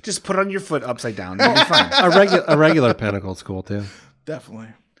that. Just put it on your foot upside down. It'll be fine. A regular pentacle is cool too. Definitely.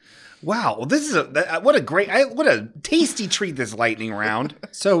 Wow. Well, this is what a tasty treat this lightning round.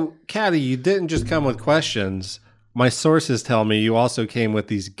 So, Caddy, you didn't just come with questions. My sources tell me you also came with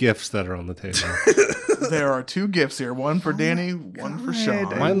these gifts that are on the table. There are 2 gifts here. One for Danny, one for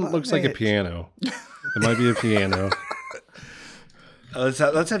Sean. Mine looks like a piano. It might be a piano.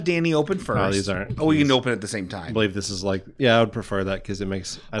 Let's have Danny open first. No, these aren't. Oh, we can open at the same time. I believe this is like, yeah, I would prefer that because it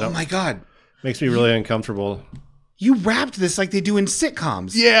makes, oh my God. Makes me really uncomfortable. You wrapped this like they do in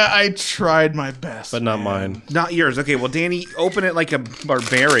sitcoms. Yeah, I tried my best. But not mine. Not yours. Okay, well, Danny, open it like a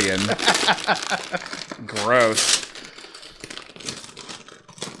barbarian. Gross.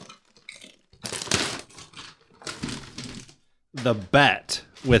 The Bat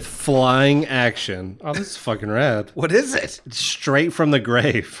with flying action. Oh, this is fucking rad. What is it? It's straight from the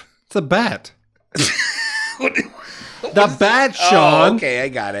grave. It's a bat. The bat, Sean. Oh, okay, I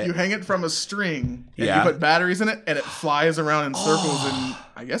got it. You hang it from a string, and Yeah. you put batteries in it, and it flies around in circles in,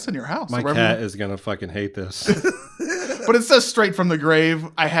 I guess, in your house. My wherever cat you- is going to fucking hate this. But it says straight from the grave.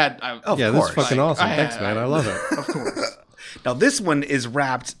 Yeah, this is fucking awesome. Thanks, man. I love it. Of course. Now, this one is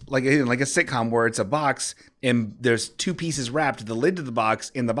wrapped like a sitcom where it's a box and there's 2 pieces wrapped, the lid to the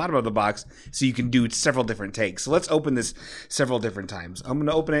box and the bottom of the box, so you can do several different takes. So let's open this several different times. I'm going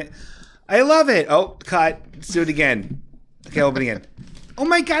to open it. I love it. Oh, cut. Let's do it again. Okay, open again. Oh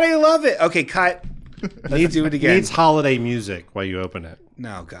my God, I love it. Okay, cut. Let's do it again. Needs holiday music while you open it.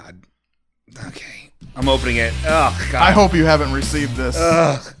 No, God. Okay. I'm opening it. Oh, God. I hope you haven't received this.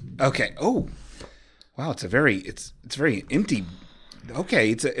 Okay. Oh. Wow, it's very empty.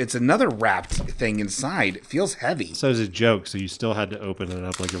 Okay, it's another wrapped thing inside. It feels heavy. So it's a joke, so you still had to open it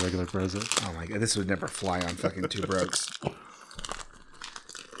up like a regular present. Oh my God, this would never fly on fucking Two Brokes.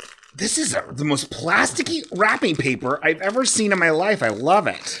 This is the most plasticky wrapping paper I've ever seen in my life. I love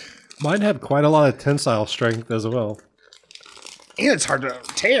it. Mine had quite a lot of tensile strength as well. And it's hard to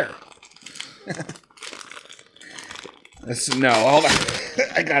tear. No, hold on.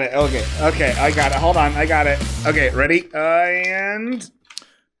 I got it. Okay, I got it. Hold on, I got it. Okay, ready? And...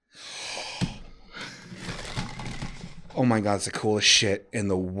 Oh my God, it's the coolest shit in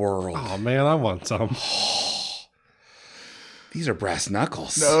the world. Oh man, I want some. These are brass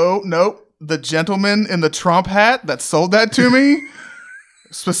knuckles. No. The gentleman in the Trump hat that sold that to me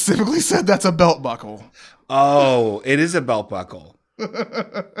specifically said that's a belt buckle. Oh, it is a belt buckle.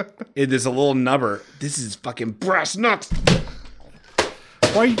 It is a little nubber. This is fucking brass knucks.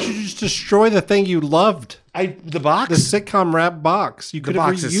 Why did you just destroy the thing you loved? The box? The sitcom wrap box. You could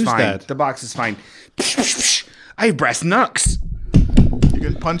have reused that. The box is fine. I have brass knucks. You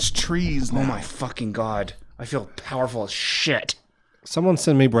can punch trees now. Oh my fucking God. I feel powerful as shit. Someone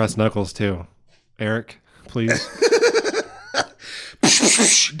send me brass knuckles too. Eric, please.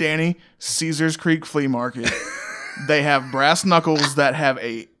 Danny, Caesars Creek Flea Market. They have brass knuckles that have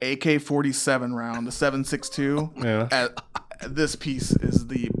a AK-47 round, the 7.62. Yeah. This piece is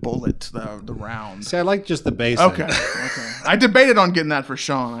the bullet, the round. See, I like just the basic. Okay. I debated on getting that for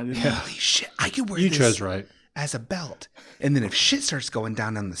Sean. I didn't. Holy shit! I could wear You this chose right. as a belt, and then if shit starts going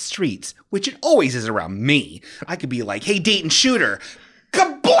down on the streets, which it always is around me, I could be like, "Hey, Dayton shooter,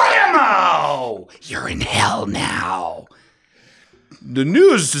 kablamo! You're in hell now." The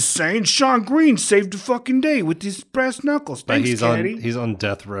news is saying Sean Green saved the fucking day with these brass knuckles. But Thanks, Caddy. he's on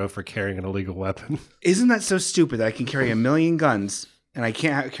death row for carrying an illegal weapon. Isn't that so stupid that I can carry 1 million guns and I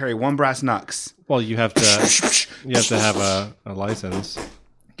can't carry one brass knucks? Well, you have to have a license.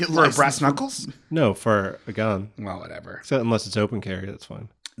 For brass knuckles? No, for a gun. Well, whatever. Except unless it's open carry, that's fine.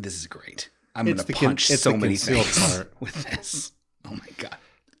 This is great. I'm going to punch so many things with this. Oh my God.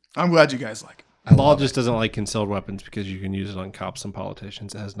 I'm glad you guys like it. Law just doesn't like concealed weapons because you can use it on cops and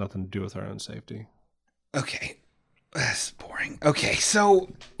politicians. It has nothing to do with our own safety. Okay. That's boring. Okay, so...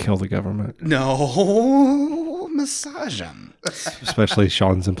 Kill the government. No, massage them. Especially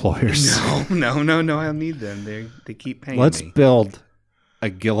Sean's employers. No, I'll need them. They keep paying Let's me. build a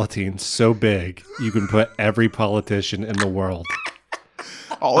guillotine so big you can put every politician in the world.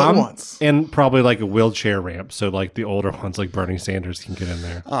 All at once. And probably like a wheelchair ramp so like the older ones like Bernie Sanders can get in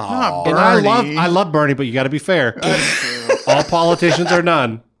there. Not And Bernie. I love Bernie, but you got to be fair. All politicians are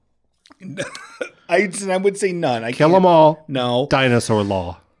none. I would say none. Kill them all. No. Dinosaur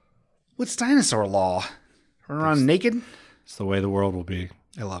law. What's dinosaur law? Run around naked? It's the way the world will be.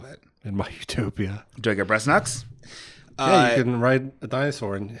 I love it. In my utopia. Do I get breast knucks? Yeah, you can ride a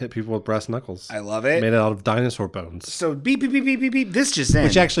dinosaur and hit people with brass knuckles. I love it. Made out of dinosaur bones. So beep, beep, beep, beep, beep, beep. This just in.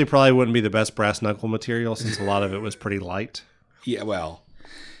 Which actually probably wouldn't be the best brass knuckle material since a lot of it was pretty light. Yeah, well.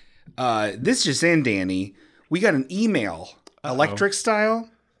 This just in, Danny. We got an email, electric style,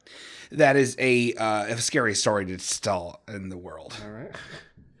 that is a scary story to tell in the world. All right.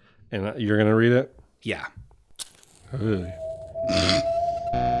 And you're going to read it? Yeah. Really?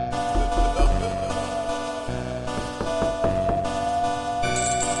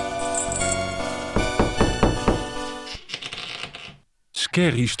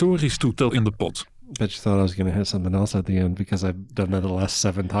 Scary stories to tell in the pot. Bet you thought I was going to hit something else at the end because I've done that the last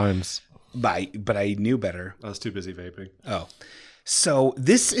 7 times. But I knew better. I was too busy vaping. Oh. So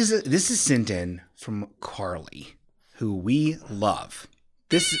this is sent in from Carly, who we love.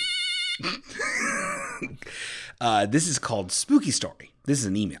 This this is called Spooky Story. This is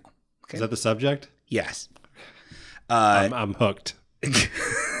an email. Okay? Is that the subject? Yes. I'm hooked.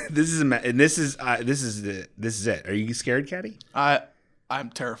 This is it. Are you scared, Caddy? I'm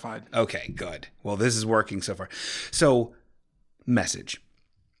terrified. Okay, good. Well, this is working so far. So, message.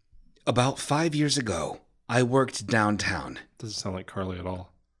 About 5 years ago, I worked downtown. Doesn't sound like Carly at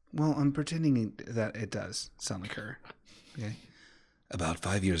all. Well, I'm pretending that it does sound like her. Okay. About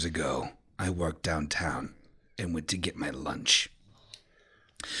 5 years ago, I worked downtown and went to get my lunch.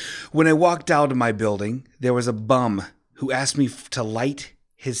 When I walked out of my building, there was a bum who asked me to light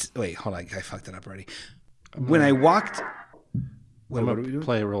his... Wait, hold on. I fucked it up already. When I walked... What are we doing?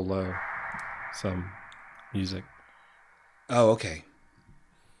 Play real low. Some music. Oh, okay.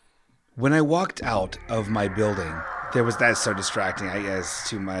 When I walked out of my building, there was... That's so distracting. I guess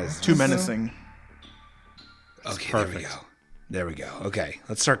too much. Too menacing. Okay, there we go. There we go. Okay,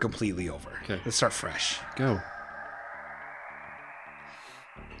 let's start completely over. Okay. Let's start fresh. Go.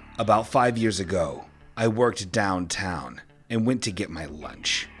 About 5 years ago, I worked downtown and went to get my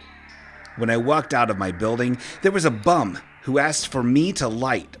lunch. When I walked out of my building, there was a bum who asked for me to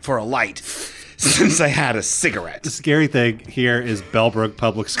light since I had a cigarette. The scary thing here is Bellbrook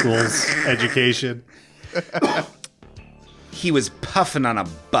Public Schools education. He was puffing on a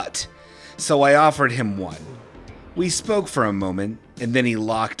butt, so I offered him one. We spoke for a moment, and then he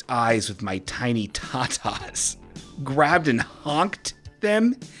locked eyes with my tiny tatas, grabbed and honked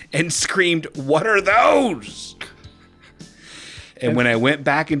them, and screamed, "What are those?" And when I went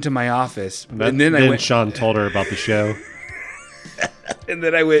back into my office, Sean told her about the show. and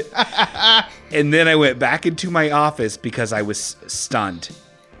then I went back into my office because I was stunned.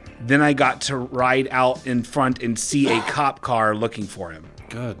 Then I got to ride out in front and see a cop car looking for him.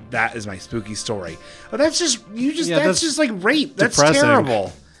 Good. That is my spooky story. Oh, that's just that's like rape. That's depressing.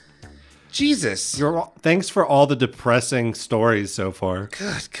 terrible. Jesus. Thanks for all the depressing stories so far.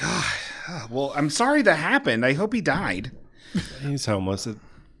 Good God. Oh, well, I'm sorry that happened. I hope he died. He's homeless. It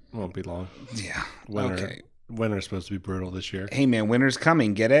won't be long. Yeah. Okay. Winter's supposed to be brutal this year. Hey, man, winter's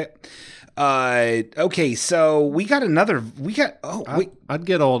coming. Get it? Okay, so we got. I'd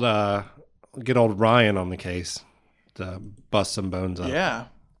get old Ryan on the case to bust some bones up. Yeah.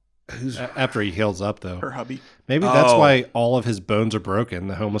 After he heals up, though. Her hubby. Maybe that's why all of his bones are broken.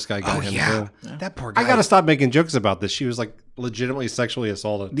 The homeless guy got him too. Yeah. That poor guy. I gotta stop making jokes about this. She was like legitimately sexually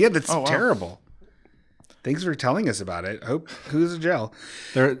assaulted. Yeah, that's terrible. Thanks for telling us about it. Hope who's in jail.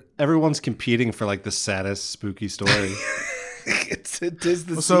 Everyone's competing for like the saddest spooky story. It is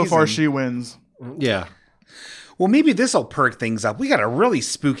the so far season. she wins. Yeah. Well, maybe this will perk things up. We got a really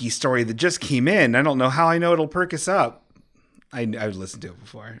spooky story that just came in. I don't know how I know it'll perk us up. I've listened to it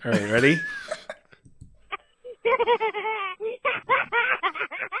before. All right, ready?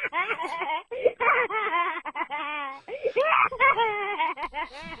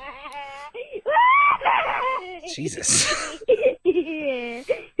 Jesus.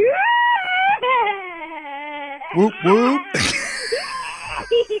 Whoop, whoop.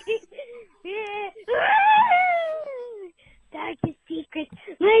 Darkest secret.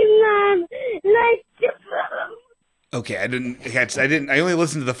 My mom likes to blow. Okay, I didn't catch. I only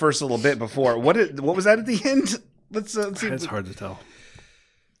listened to the first little bit before. What was that at the end? Let's see. It's hard to tell.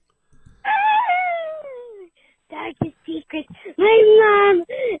 Darkest secret. My mom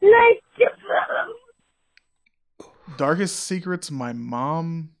likes to blow. Darkest secrets. My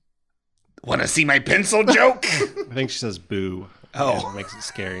mom. Want to see my pencil joke? I think she says boo. Oh, yeah, it makes it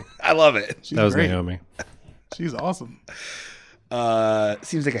scary. I love it. That was great. Naomi. She's awesome.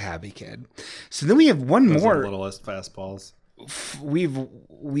 Seems like a happy kid. So then we have one more. Littlest fastballs.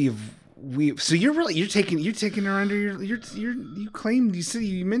 So you're taking her under you claimed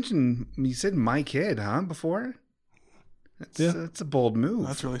you said my kid, huh? Before. That's a bold move.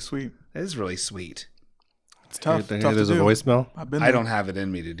 That's really sweet. That is really sweet. It's tough. There's a voicemail. I don't have it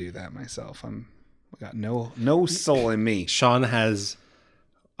in me to do that myself. I got no soul in me. Sean has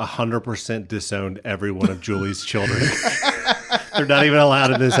 100% disowned every one of Julie's children. They're not even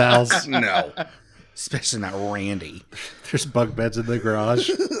allowed in this house. No, especially not Randy. There's bunk beds in the garage.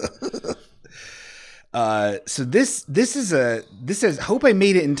 So this says, hope I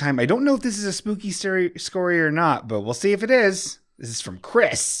made it in time. I don't know if this is a spooky story or not, but we'll see if it is. This is from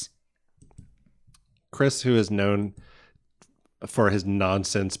Chris. Chris, who is known for his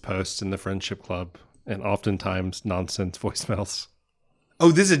nonsense posts in the Friendship Club and oftentimes nonsense voicemails.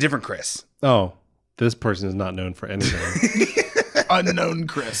 Oh, this is a different Chris. Oh, this person is not known for anything. Unknown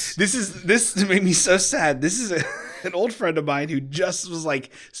Chris. This made me so sad. This is an old friend of mine who just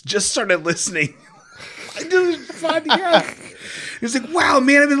started listening. I did 5 years. He was like, "Wow,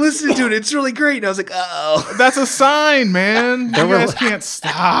 man, I've been listening to it. It's really great." And I was like, "Oh, that's a sign, man. You guys can't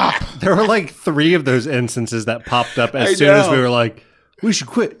stop." There were like 3 of those instances that popped up as soon as we were like, "We should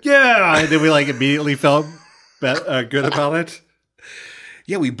quit." Yeah, and then we like immediately felt good about it.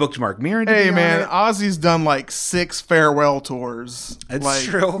 Yeah, we booked Mark Maron. Hey, man, Ozzy's done like 6 farewell tours. That's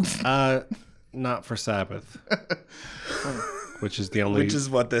true. Not for Sabbath. Which is the only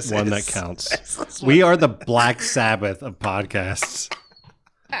what this one is. that counts. We are the Black Sabbath of podcasts.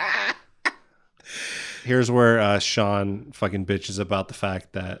 Here's where Sean fucking bitches about the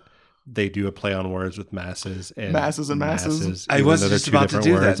fact that they do a play on words with masses and masses. I was just about to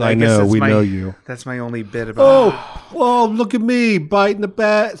do words. that. I know, we know you. That's my only bit about. Oh, look at me biting the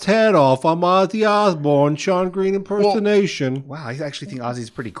bat's head off. I'm Ozzy Osbourne, Sean Green impersonation. Wow, I actually think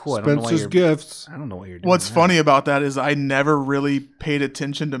Ozzy's pretty cool. Spencer's Gifts. I don't know what you're doing. What's funny about that is I never really paid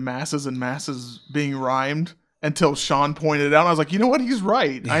attention to masses and masses being rhymed until Sean pointed it out. And I was like, you know what? He's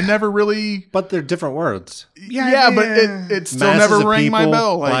right. Yeah. I never really. But they're different words. Yeah, but it still never rang my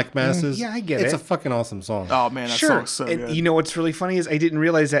bell. Like, Black Masses. Yeah, I get it's it. a fucking awesome song. Oh man, that song's so good. You know what's really funny is I didn't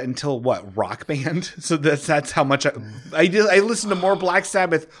realize that until Rock Band. So that's how much I listened to more Black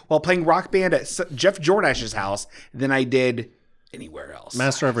Sabbath while playing Rock Band at Jeff Jordash's house than I did anywhere else.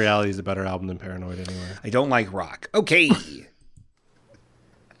 Master of Reality is a better album than Paranoid anyway. I don't like rock. Okay.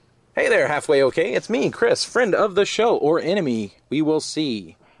 Hey there, halfway okay. It's me, Chris, friend of the show or enemy. We will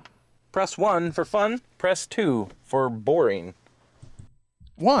see. Press 1 for fun. Press 2 for boring.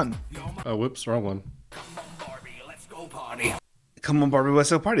 1. Oh, whoops, wrong one. Come on, Barbie, let's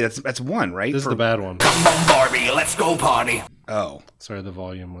go party. That's 1, right? This is the bad one. Come on, Barbie, let's go party. Oh. Sorry, the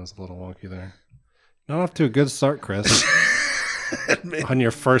volume was a little wonky there. Not off to a good start, Chris. On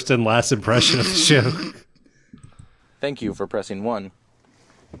your first and last impression of the show. Thank you for pressing 1.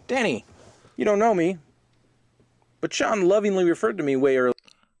 Danny, you don't know me, but Sean lovingly referred to me way earlier.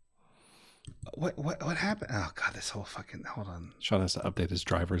 What happened? Oh God, this whole fucking hold on. Sean has to update his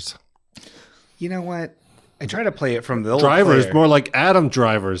drivers. You know what? I try to play it from the old Drivers, player. more like Adam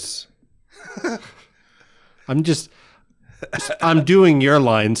drivers. I'm doing your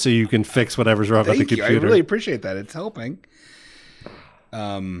line so you can fix whatever's wrong with the Thank you. computer. I really appreciate that. It's helping.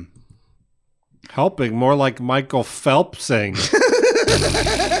 Helping, more like Michael Phelpsing.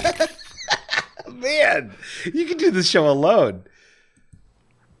 Man, you can do this show alone.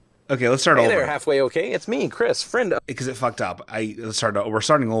 Okay, let's start Hey over. there, halfway okay. It's me, Chris, friend Because it fucked up. We're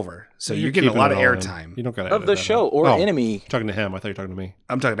starting over. So You're you're getting a keeping lot it of all in. airtime. You don't got of the show or enemy. Talking to him. I thought you were talking to me.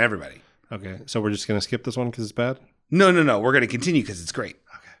 I'm talking to everybody. Okay, so we're just gonna skip this one because it's bad. No. We're going to continue because it's great.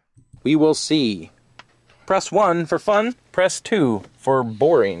 We will see. Press 1 for fun. Press 2 for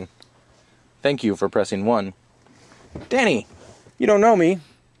boring. Thank you for pressing 1. Danny, you don't know me,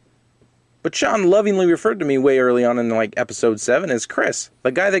 but Sean lovingly referred to me way early on in like episode 7 as Chris,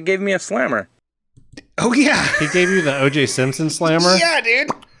 the guy that gave me a slammer. Oh yeah, he gave you the O.J. Simpson slammer. Yeah, dude.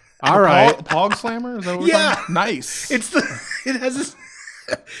 All right, Pog slammer. Is that what we're talking? Nice.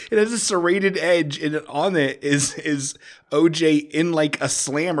 It has a serrated edge, and on it is OJ in like a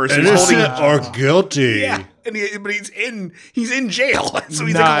slammer. So Innocent or guilty. Yeah, but he's in jail, so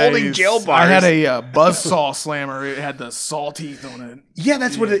he's like holding jail bars. I had a buzzsaw slammer. It had the saw teeth on it. Yeah,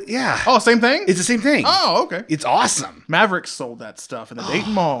 that's what it. Yeah. Oh, same thing. It's the same thing. Oh, okay. It's awesome. Mavericks sold that stuff in the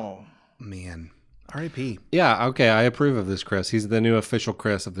Dayton Mall. Man, R.I.P. Yeah, okay, I approve of this Chris. He's the new official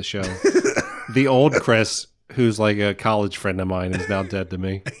Chris of the show. The old Chris, who's like a college friend of mine, is now dead to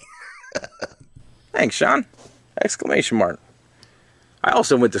me. Thanks, Sean! Exclamation mark. I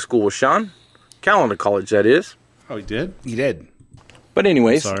also went to school with Sean. Calendar College, that is. Oh, he did? He did. But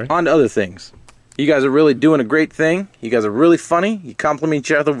anyways, on to other things. You guys are really doing a great thing. You guys are really funny. You compliment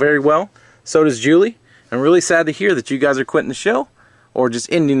each other very well. So does Julie. I'm really sad to hear that you guys are quitting the show or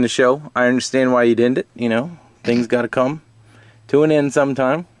just ending the show. I understand why you'd end it. You know, things got to come to an end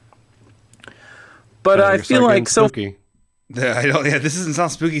sometime. But I feel like spooky. This doesn't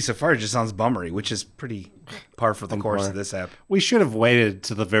sound spooky so far. It just sounds bummery, which is pretty par for the course of this app. We should have waited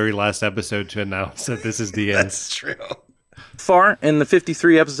to the very last episode to announce that this is the end. That's true. Far in the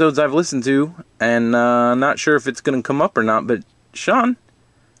 53 episodes I've listened to, and not sure if it's going to come up or not, but Sean,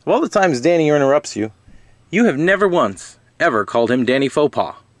 of all the times Danny interrupts you, you have never once ever called him Danny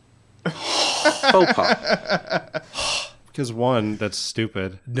Fauxpas. Fauxpas. Because one, that's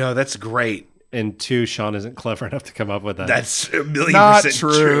stupid. No, that's great. And two, Sean isn't clever enough to come up with that. That's 1,000,000% Not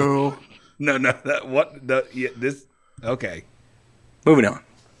true. No, this. Okay. Moving on.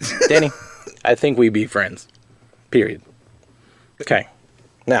 Danny, I think we be friends. Period. Okay.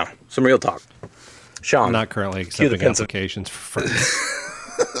 Now, some real talk. Sean. I'm not currently accepting applications for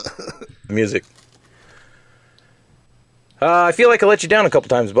friends. Music. I feel like I let you down a couple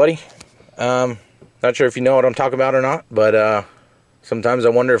times, buddy. Not sure if you know what I'm talking about or not, but sometimes I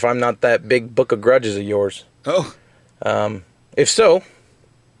wonder if I'm not that big book of grudges of yours. Oh. If so,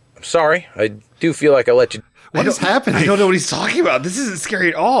 I'm sorry. I do feel like I let you. What is happening? I don't know what he's talking about. This isn't scary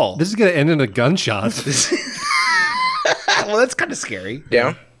at all. This is going to end in a gunshot. Well, that's kind of scary.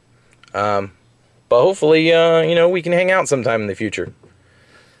 Yeah. But hopefully, we can hang out sometime in the future.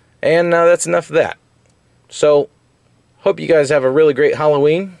 And that's enough of that. So, hope you guys have a really great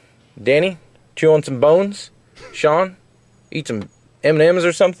Halloween. Danny, chew on some bones. Sean, eat some M&Ms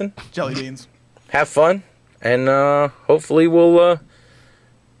or something. Jelly beans. Have fun. And hopefully we'll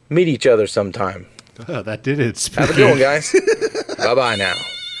meet each other sometime. Oh, that did it. Spooky. Have a good one, guys. Bye-bye now.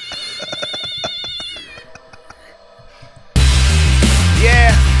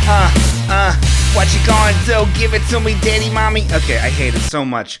 Yeah. What you gonna do? Give it to me, daddy, mommy. Okay, I hate it so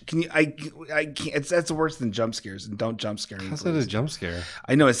much. Can you? I can't. That's worse than jump scares. And don't jump scare me. How's that a jump scare?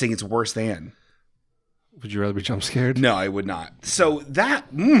 I know. I was saying it's worse than. Would you rather be jump scared? No, I would not. So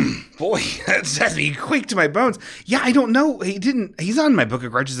that, boy, that has me quake to my bones. Yeah, I don't know. He's on my book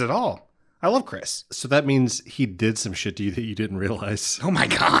of grudges at all. I love Chris. So that means he did some shit to you that you didn't realize. Oh my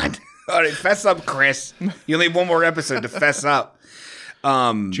God. All right, fess up, Chris. You only have one more episode to fess up.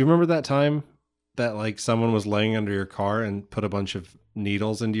 Do you remember that time that like someone was laying under your car and put a bunch of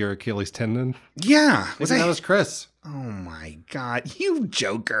needles into your Achilles tendon? Yeah. That was Chris. Oh my God, you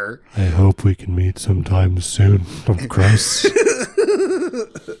joker. I hope we can meet sometime soon. I'm gross.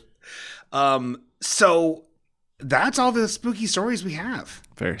 So that's all the spooky stories we have.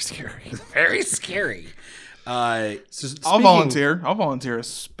 Very scary. Very scary. I'll volunteer a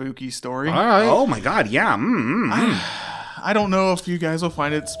spooky story. All right. Oh my God, yeah. I don't know if you guys will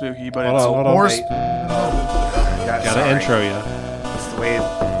find it spooky, but Hold it's on. more. Gotta intro ya. That's the way it...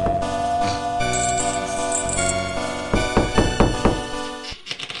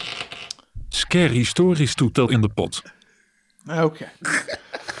 Scary Stories toetel in de pot. Okay.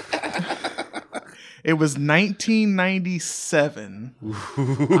 It was 1997.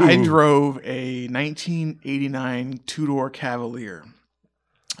 I drove a 1989 two-door Cavalier.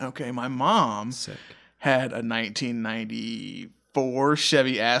 Okay, my mom had a 1994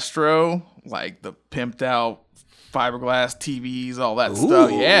 Chevy Astro, like the pimped out fiberglass TVs, all that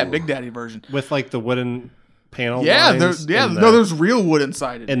stuff. Yeah, Big Daddy version. With like the wooden panel lines. There's real wood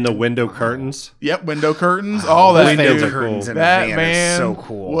inside it. And the window curtains. Yep, window curtains, all that. Window curtains in a van is so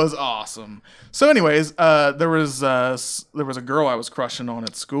cool. Was awesome. So, anyways, there was a girl I was crushing on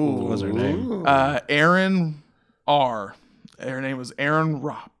at school. What was her name? Erin R. Her name was Erin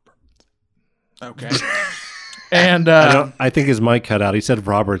Roberts. Okay. And I think his mic cut out. He said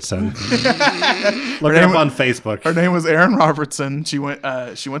Robertson. Look it up on Facebook. Her name was Erin Robertson. She went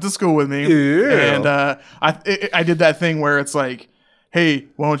to school with me. Ew. And I did that thing where it's like, hey,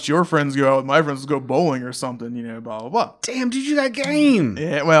 why don't your friends go out with my friends, go bowling or something, blah, blah, blah. Damn, dude, you got game.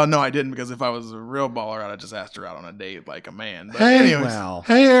 Yeah, well, no, I didn't, because if I was a real baller, I'd have just asked her out on a date like a man. But Hey, anyways.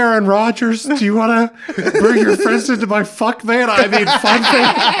 hey, Aaron Rodgers, do you want to bring your friends into my fuck van? I mean, fun thing.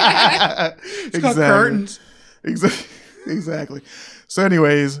 It's got curtains. Exactly. So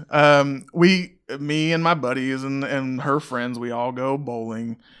anyways, me and my buddies and her friends, we all go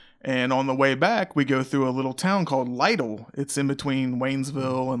bowling. And on the way back, we go through a little town called Lytle. It's in between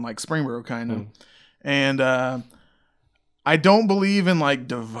Waynesville and like Springboro, kind of. And I don't believe in like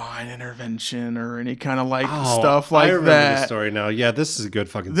divine intervention or any kind of like stuff like I remember that. this story now. Yeah, this is a good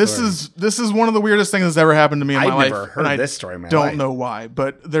fucking This story. This is one of the weirdest things that's ever happened to me in my life. I've never heard this story in my don't life. know why,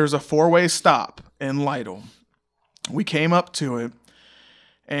 but there's a 4-way stop in Lytle. We came up to it,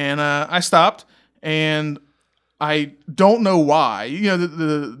 and I stopped, and I don't know why.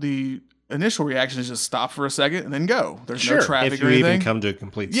 The initial reaction is just stop for a second and then go. There's no traffic if you or anything. even come to a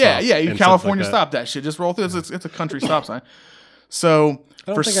complete Yeah, stop. you and California stuff like stop that shit. Just roll through. It's a country stop sign. So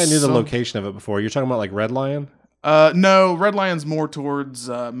I don't think I knew the location of it before. You're talking about like Red Lion? No, Red Lion's more towards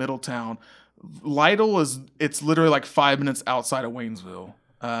Middletown. Lytle it's literally like 5 minutes outside of Waynesville.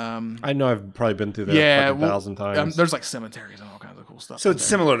 I know I've probably been through there 1,000 times. There's like cemeteries and all kinds of cool stuff. So it's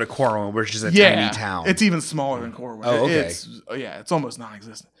similar to Corwin, which is a tiny town. It's even smaller than Corwin. Oh, okay. It's almost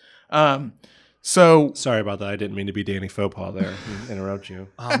non-existent. So sorry about that. I didn't mean to be Danny Fauxpas there and interrupt you.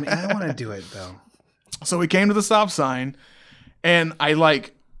 Oh man, I want to do it though. So we came to the stop sign, and I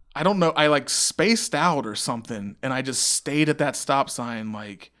don't know, I spaced out or something, and I just stayed at that stop sign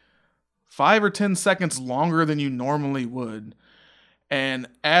like 5 or 10 seconds longer than you normally would. And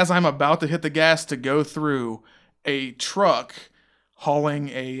as I'm about to hit the gas to go through, a truck hauling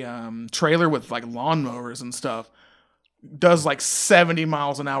a trailer with like lawnmowers and stuff does like 70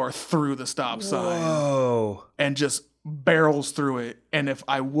 miles an hour through the stop sign. Whoa. And just barrels through it. And if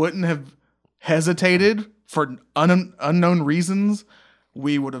I wouldn't have hesitated for unknown reasons,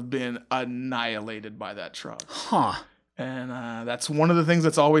 we would have been annihilated by that truck. Huh. And that's one of the things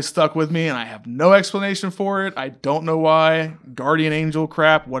that's always stuck with me, and I have no explanation for it. I don't know why. Guardian angel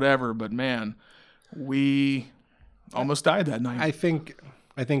crap, whatever. But man, we almost died that night. I think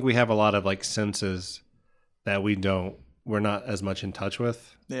we have a lot of like senses that we're not as much in touch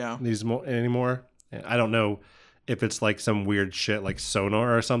with. Yeah. Anymore. I don't know if it's like some weird shit like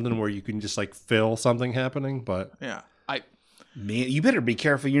sonar or something where you can just like feel something happening, but yeah. Man, you better be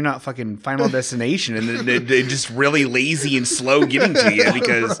careful you're not fucking Final Destination and they're just really lazy and slow getting to you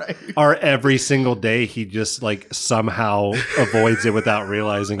because or every single day he just like somehow avoids it without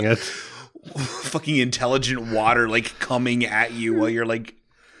realizing it. Fucking intelligent water like coming at you while you're like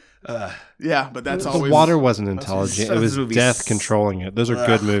yeah, but that's the always water wasn't intelligent. It was movies. death controlling it. Those are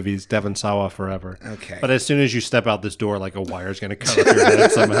good movies. Devon Sawa forever. Okay. But as soon as you step out this door, like a wire's going to cut off your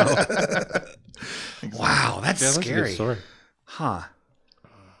head somehow. Wow, that's That's a scary. good story. Huh.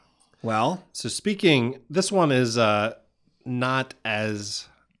 Well, so this one is not as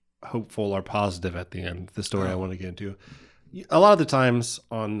hopeful or positive at the end. The story I want to get into. A lot of the times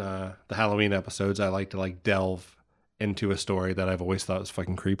on the Halloween episodes, I like to like delve into a story that I've always thought was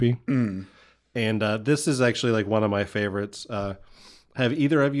fucking creepy. Mm. And this is actually like one of my favorites. Have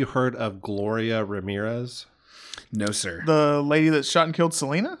either of you heard of Gloria Ramirez? No, sir. The lady that shot and killed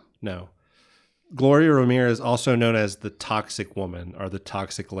Selena? No. Gloria Ramirez, also known as the Toxic Woman or the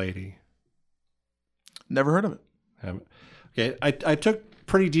Toxic Lady. Never heard of it. Okay, I took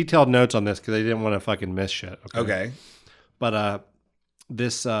pretty detailed notes on this because I didn't want to fucking miss shit. Okay. But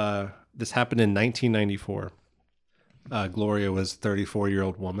this happened in 1994. Gloria was a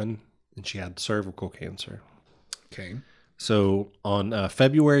 34-year-old woman, and she had cervical cancer. Okay. So on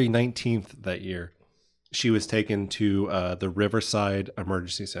February 19th that year, she was taken to the Riverside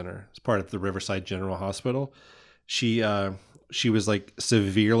Emergency Center. It's part of the Riverside General Hospital. She was like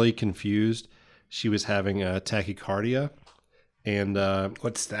severely confused. She was having tachycardia, and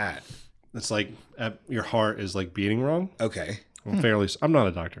what's that? It's like your heart is like beating wrong. Okay, I'm not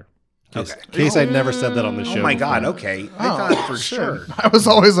a doctor. In Okay. case I never said that on the show. Oh my God. Okay, I thought for sure. I was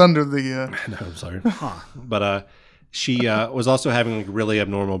always under the. No, I'm sorry. But she was also having like really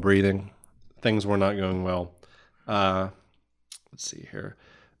abnormal breathing. Things were not going well. Let's see here.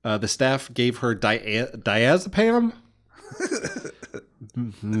 The staff gave her diazepam.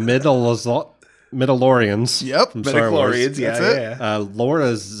 Midichlorians. Yep. Midichlorians. Yeah.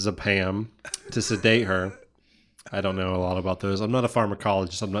 lorazepam to sedate her. I don't know a lot about those. I'm not a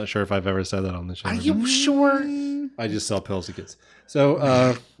pharmacologist. I'm not sure if I've ever said that on the show. Are you sure? I just sell pills to kids.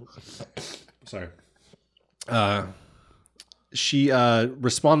 So, sorry. She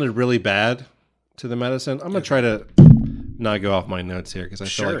responded really bad to the medicine. I'm going to try to not go off my notes here because I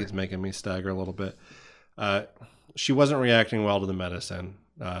feel like it's making me stagger a little bit. She wasn't reacting well to the medicine.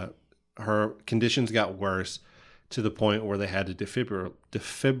 Her conditions got worse to the point where they had to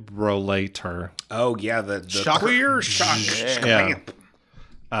defibrillate her. Oh, yeah. The Shocker. clear shock.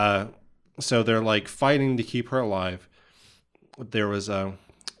 Yeah. So they're like fighting to keep her alive. There was, I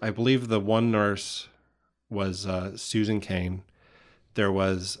believe the one nurse was Susan Kane. There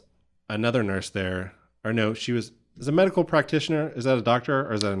was another nurse there. Or no, she was a medical practitioner. Is that a doctor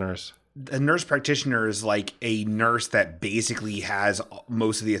or is that a nurse? A nurse practitioner is like a nurse that basically has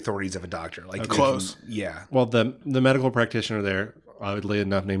most of the authorities of a doctor. Like close. Yeah. Well, the medical practitioner there, oddly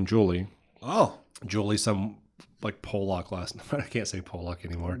enough, named Julie. Oh. Julie, some like Polak last name. I can't say Polak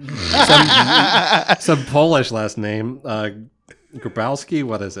anymore. some Polish last name. Grabowski,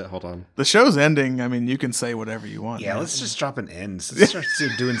 what is it? Hold on. The show's ending. I mean, you can say whatever you want. Yeah, let's just drop an ends. Let's start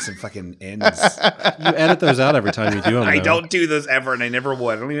doing some fucking ends. You edit those out every time you do them. I though. don't do those ever, and I never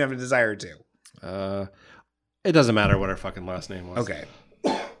would. I don't even have a desire to. It doesn't matter what her fucking last name was. Okay.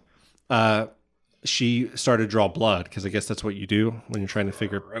 She started to draw blood because I guess that's what you do when you're trying to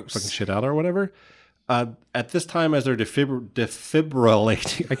figure fucking shit out or whatever. At this time, as they're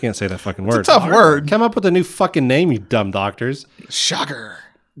defibrillating, I can't say that fucking word. It's a tough word. Come up with a new fucking name, you dumb doctors. Shocker.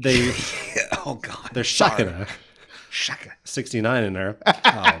 They, oh god, they're shocking her. Shaka. 69 in there.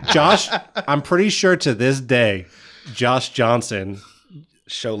 Josh, I'm pretty sure to this day, Josh Johnson,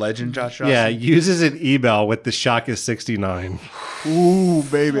 show legend Josh Johnson, yeah, uses an email with the Shaka 69. Ooh,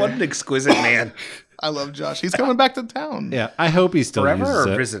 baby. What an exquisite man. I love Josh. He's coming back to town. Yeah, I hope he still Forever uses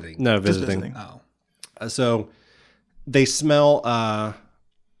or it. visiting? No, Just visiting. Oh. So they smell,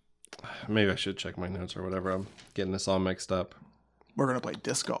 maybe I should check my notes or whatever. I'm getting this all mixed up. We're going to play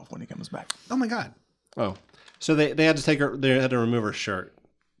disc golf when he comes back. Oh my god. Oh, so they had to take her, they had to remove her shirt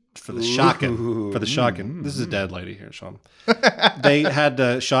for the shocking. For the shocking. This is a dead lady here, Sean. They had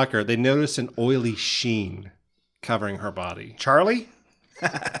to shock her. They noticed an oily sheen covering her body. Charlie?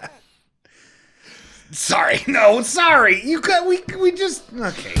 Sorry. No, sorry. You got, we just,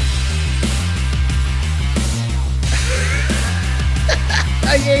 okay.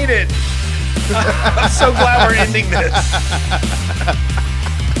 I hate it. I'm so glad we're ending this.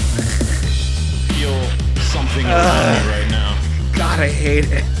 Feel something around me right now. God, I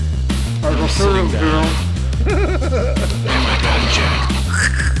hate it. I'm sitting down. Oh my God,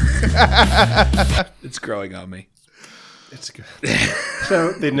 Jack. It's growing on me. It's good.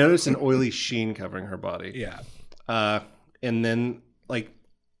 So they noticed an oily sheen covering her body. Yeah. And then like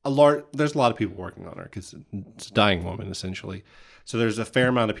there's a lot of people working on her because it's a dying woman essentially. So there's a fair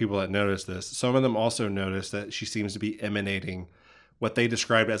amount of people that notice this. Some of them also notice that she seems to be emanating what they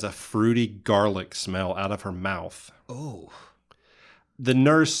described as a fruity garlic smell out of her mouth. Oh. The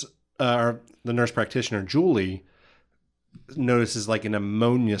nurse practitioner, Julie, notices like an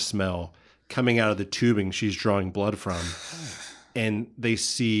ammonia smell coming out of the tubing she's drawing blood from. And they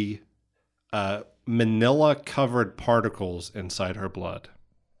see manila-covered particles inside her blood.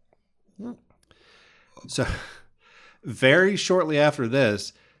 So very shortly after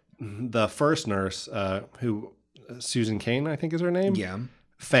this, the first nurse, who Susan Kane, I think is her name,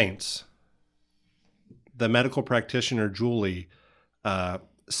 faints. The medical practitioner, Julie,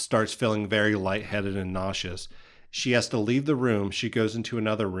 starts feeling very lightheaded and nauseous. She has to leave the room. She goes into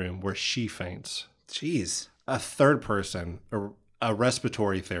another room where she faints. Jeez. A third person, a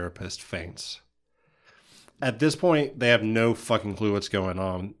respiratory therapist, faints. At this point, they have no fucking clue what's going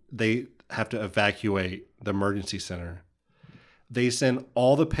on. They have to evacuate the emergency center. They send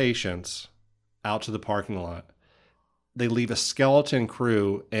all the patients out to the parking lot. They leave a skeleton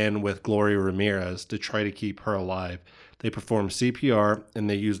crew in with Gloria Ramirez to try to keep her alive. They perform CPR and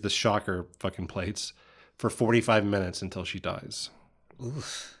they use the shocker fucking plates for 45 minutes until she dies.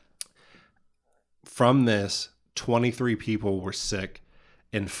 Oof. From this, 23 people were sick,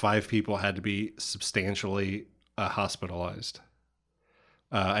 and 5 people had to be substantially hospitalized.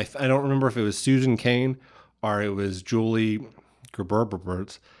 I don't remember if it was Susan Kane or it was Julie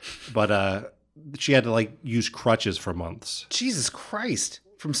Gerberberts, but she had to like use crutches for months. Jesus Christ.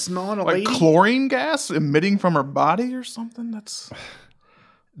 From smelling a like lady? Chlorine gas emitting from her body or something? That's...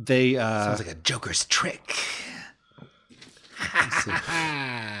 They sounds like a Joker's trick.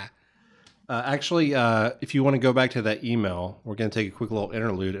 Actually, if you want to go back to that email, we're going to take a quick little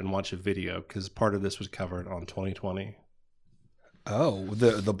interlude and watch a video because part of this was covered on 2020. Oh,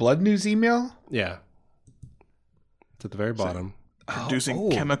 the blood news email? Yeah. It's at the very bottom.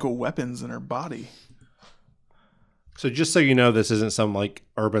 Producing chemical weapons in her body. So just so you know, this isn't some like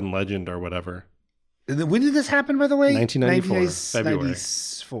urban legend or whatever. When did this happen, by the way? 1994, February.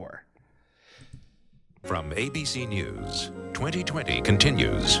 From ABC News, 2020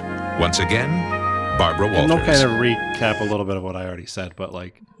 continues. Once again, Barbara Walters. And they'll kind of recap a little bit of what I already said, but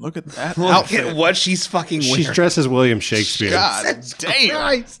like... Look at that Look at what she's fucking wearing. She's dressed as William Shakespeare. God damn.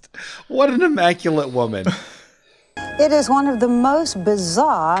 Christ. What an immaculate woman. It is one of the most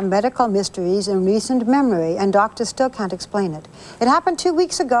bizarre medical mysteries in recent memory, and doctors still can't explain it. It happened 2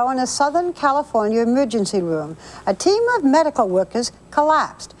 weeks ago in a Southern California emergency room. A team of medical workers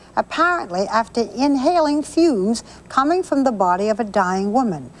collapsed, apparently after inhaling fumes coming from the body of a dying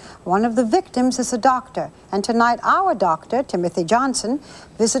woman. One of the victims is a doctor, and tonight our doctor, Timothy Johnson,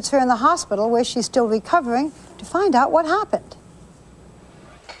 visits her in the hospital where she's still recovering to find out what happened.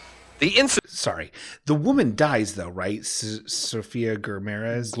 Sorry. The woman dies, though, right? Sofia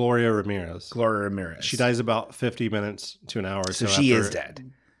Ramirez? Gloria Ramirez. Gloria Ramirez. She dies about 50 minutes to an hour. So she is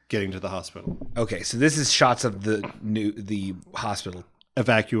dead. Getting to the hospital. Okay, so this is shots of the hospital.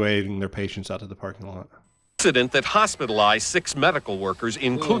 Evacuating their patients out to the parking lot. Incident that hospitalized 6 medical workers,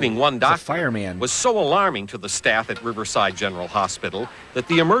 including one doctor, fireman, was so alarming to the staff at Riverside General Hospital that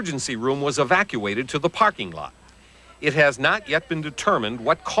the emergency room was evacuated to the parking lot. It has not yet been determined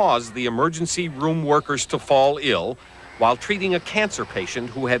what caused the emergency room workers to fall ill while treating a cancer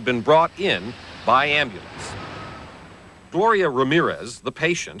patient who had been brought in by ambulance. Gloria Ramirez, the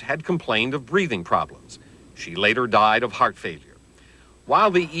patient, had complained of breathing problems. She later died of heart failure.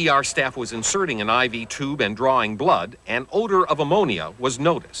 While the ER staff was inserting an IV tube and drawing blood, an odor of ammonia was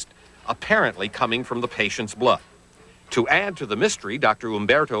noticed, apparently coming from the patient's blood. To add to the mystery, Dr.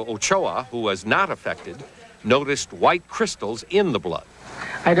 Humberto Ochoa, who was not affected, noticed white crystals in the blood.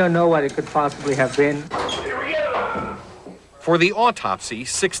 I don't know what it could possibly have been. For the autopsy,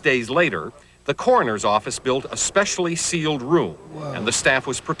 6 days later, the coroner's office built a specially sealed room, and the staff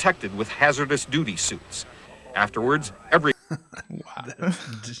was protected with hazardous duty suits. Afterwards, every...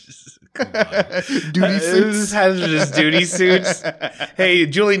 Duty suits. Hazardous duty suits. Hey,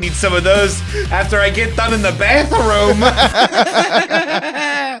 Julie needs some of those after I get done in the bathroom.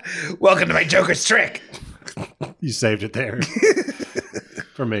 Welcome to my Joker's trick. You saved it there.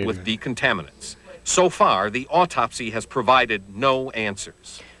 For me. With decontaminants. So far, the autopsy has provided no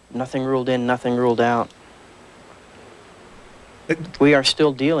answers. Nothing ruled in, nothing ruled out. We are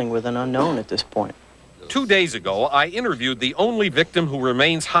still dealing with an unknown at this point. 2 days ago, I interviewed the only victim who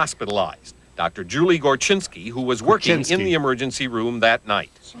remains hospitalized, Dr. Julie Gorczynski, who was working in the emergency room that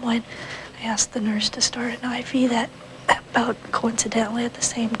night. When I asked the nurse to start an IV, that about coincidentally at the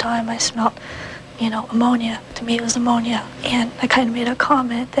same time I smelled, ammonia. To me it was ammonia. And I kind of made a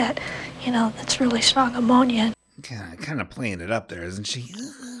comment that, that's really strong ammonia. Kind of playing it up there, isn't she?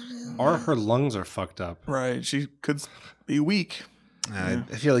 Or her lungs are fucked up. Right. She could be weak. I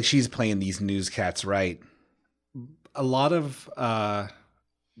feel like she's playing these newscats right. A lot of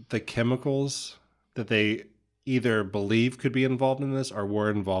the chemicals that they either believe could be involved in this or were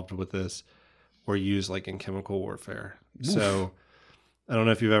involved with this were used like in chemical warfare. Oof. So I don't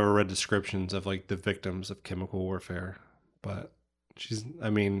know if you've ever read descriptions of like the victims of chemical warfare, but she's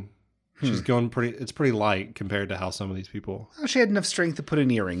going it's pretty light compared to how some of these people. Well, she had enough strength to put in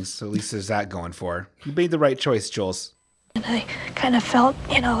earrings, so at least there's that going for her. You made the right choice, Jules. And I kind of felt,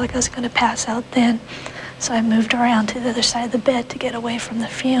 like I was going to pass out then. So I moved around to the other side of the bed to get away from the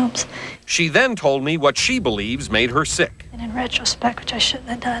fumes. She then told me what she believes made her sick. And in retrospect, which I shouldn't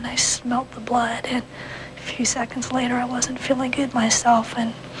have done, I smelled the blood. And a few seconds later, I wasn't feeling good myself.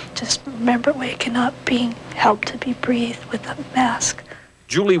 And just remember waking up, being helped to be breathed with a mask.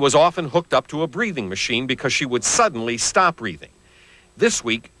 Julie was often hooked up to a breathing machine because she would suddenly stop breathing. This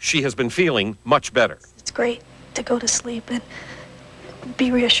week, she has been feeling much better. It's great to go to sleep and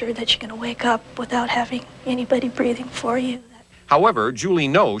be reassured that you're going to wake up without having anybody breathing for you. However, Julie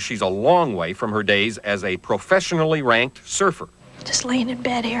knows she's a long way from her days as a professionally ranked surfer. Just laying in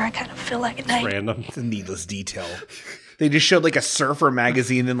bed here, I kind of feel like at night. Random. It's a needless detail. They just showed like a surfer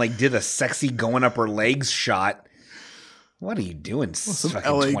magazine and like did a sexy going up her legs shot. What are you doing? Some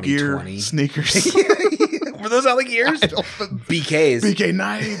LA Gear sneakers. Were those LA Gears? BKs. BK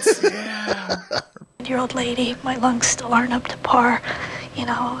Nights. Yeah. Year-old lady, my lungs still aren't up to par. You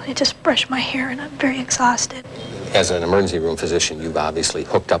know, I just brush my hair and I'm very exhausted. As an emergency room physician, you've obviously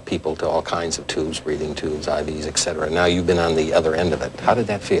hooked up people to all kinds of tubes, breathing tubes, IVs, etc. Now you've been on the other end of it. How did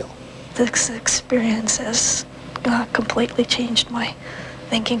that feel? This experience has completely changed my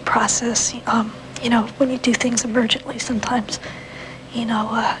thinking process. You know, when you do things emergently, sometimes, you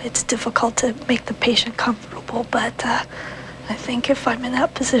know, it's difficult to make the patient comfortable, but I think if I'm in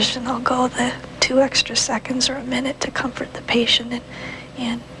that position, I'll go the 2 extra seconds or a minute to comfort the patient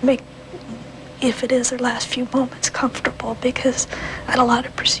and make, if it is their last few moments, comfortable, because I had a lot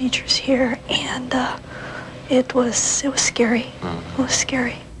of procedures here and it was scary. It was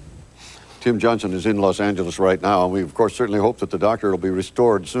scary. Tim Johnson is in Los Angeles right now, and we, of course, certainly hope that the doctor will be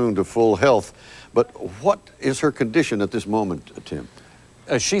restored soon to full health. But what is her condition at this moment, Tim?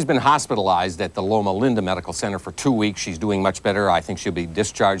 She's been hospitalized at the Loma Linda Medical Center for 2 weeks. She's doing much better. I think she'll be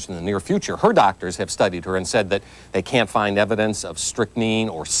discharged in the near future. Her doctors have studied her and said that they can't find evidence of strychnine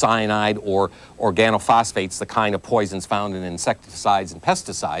or cyanide or organophosphates, the kind of poisons found in insecticides and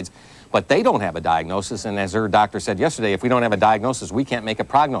pesticides. But they don't have a diagnosis, and as her doctor said yesterday, if we don't have a diagnosis, we can't make a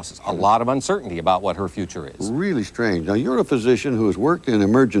prognosis. A lot of uncertainty about what her future is. Really strange. Now, you're a physician who has worked in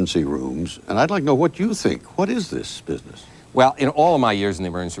emergency rooms, and I'd like to know what you think. What is this business? Well, in all of my years in the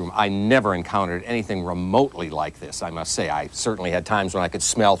emergency room, I never encountered anything remotely like this, I must say. I certainly had times when I could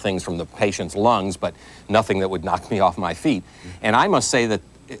smell things from the patient's lungs, but nothing that would knock me off my feet. And I must say that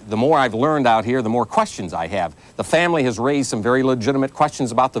the more I've learned out here, the more questions I have. The family has raised some very legitimate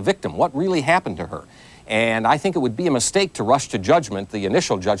questions about the victim. What really happened to her? And I think it would be a mistake to rush to judgment, the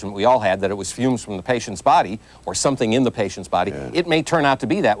initial judgment we all had, that it was fumes from the patient's body or something in the patient's body. Yeah. It may turn out to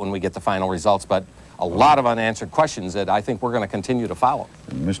be that when we get the final results, but a lot of unanswered questions that I think we're going to continue to follow.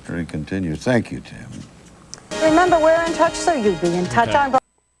 The mystery continues. Thank you, Tim. Remember, we're in touch, so you'd be in touch on.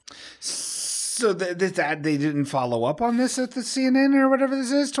 So they didn't follow up on this at the CNN or whatever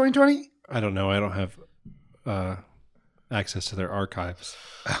this is, 2020? I don't know. I don't have access to their archives.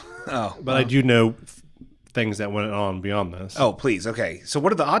 Oh, but I do know things that went on beyond this. Oh, please. Okay. So what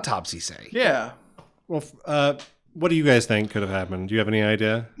did the autopsy say? Yeah. Well, what do you guys think could have happened? Do you have any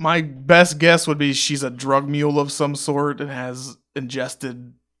idea? My best guess would be she's a drug mule of some sort and has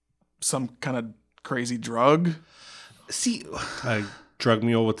ingested some kind of crazy drug. See, a drug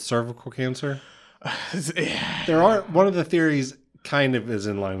mule with cervical cancer? One of the theories kind of is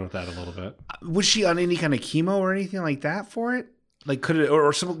in line with that a little bit. Was she on any kind of chemo or anything like that for it? Like, could it,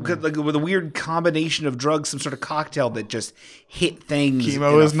 or some, like with a weird combination of drugs, some sort of cocktail that just hit things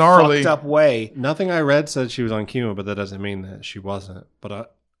chemo is gnarly, fucked up way. Nothing I read said she was on chemo, but that doesn't mean that she wasn't.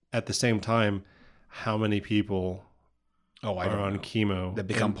 But at the same time, how many people are on chemo that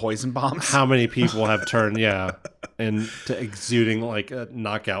become poison bombs? How many people have turned, into exuding like a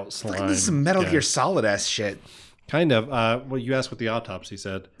knockout slime? Like this is some Metal Gear Solid ass shit. Kind of. Well, you asked what the autopsy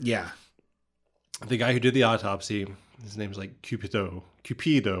said. Yeah. The guy who did the autopsy, his name's like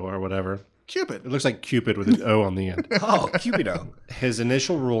Cupido or whatever. Cupid. It looks like Cupid with an O on the end. Oh, Cupido. His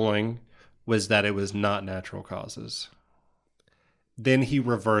initial ruling was that it was not natural causes. Then he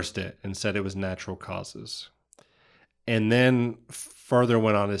reversed it and said it was natural causes. And then further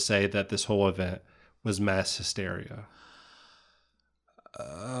went on to say that this whole event was mass hysteria.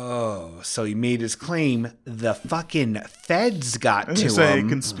 Oh, so he made his claim. The fucking feds got to him.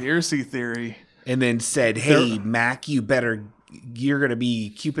 Conspiracy theory. And then said, hey, Mac, you're going to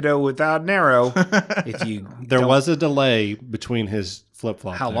be Cupido without an arrow. If you There was a delay between his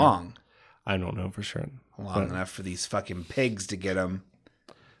flip-flop. How long? I don't know for sure. Long enough for these fucking pigs to get him.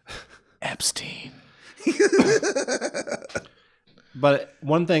 Epstein. But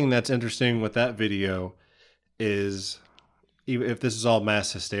one thing that's interesting with that video is, even if this is all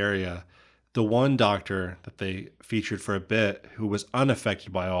mass hysteria, the one doctor that they featured for a bit who was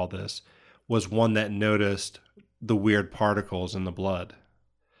unaffected by all this was one that noticed the weird particles in the blood.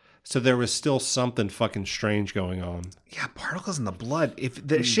 So there was still something fucking strange going on. Yeah, particles in the blood.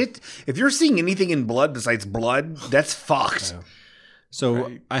 If you're seeing anything in blood besides blood, that's fucked. Yeah. So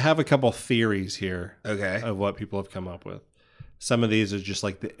right. I have a couple theories here of what people have come up with. Some of these are just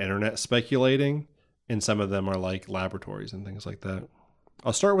like the internet speculating, and some of them are like laboratories and things like that.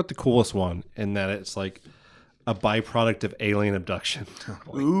 I'll start with the coolest one, in that it's like a byproduct of alien abduction.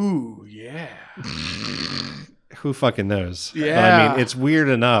 Ooh, yeah. who fucking knows? Yeah. But, I mean, it's weird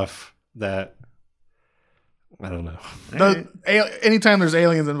enough that I don't know. Anytime there's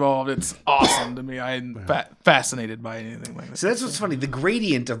aliens involved, it's awesome to me. I'm fascinated by anything like that. So that's what's funny. The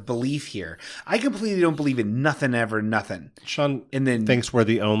gradient of belief here. I completely don't believe in nothing ever, nothing. Sean and then thinks we're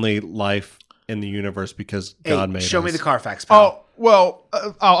the only life in the universe because God made us. Show me the Carfax, pal. Oh, well,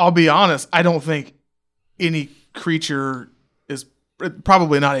 I'll be honest. I don't think any creature is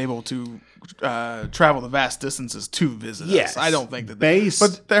probably not able to travel the vast distances to visit us. I don't think that.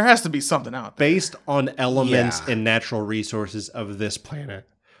 But there has to be something out there. Based on elements and natural resources of this planet.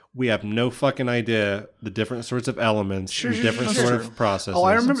 We have no fucking idea the different sorts of elements, different sort of processes. Oh,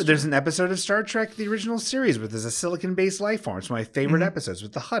 I remember there's an episode of Star Trek, the original series, where there's a silicon-based life form. It's one of my favorite episodes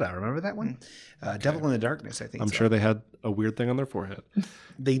with the Huda. Remember that one? Devil in the Darkness, I think. I'm sure they had a weird thing on their forehead.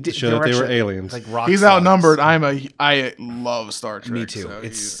 They did. To show that they were aliens. Like rock He's slugs. outnumbered. I love Star Trek. Me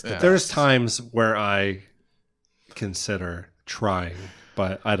too. So There's times where I consider trying,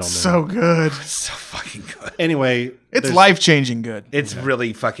 but I don't know. So good. So fucking good. Anyway, it's life-changing good. It's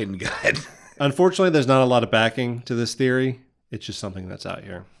really fucking good. Unfortunately, there's not a lot of backing to this theory. It's just something that's out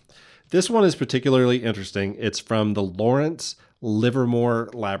here. This one is particularly interesting. It's from the Lawrence Livermore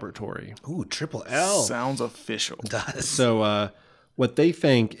Laboratory. Ooh, triple L. Sounds official. It does. So what they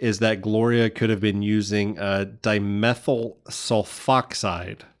think is that Gloria could have been using dimethyl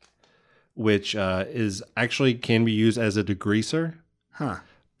sulfoxide, which is actually can be used as a degreaser. Huh.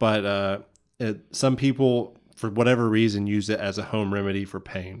 But some people, for whatever reason, use it as a home remedy for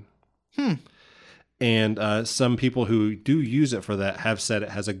pain. And some people who do use it for that have said it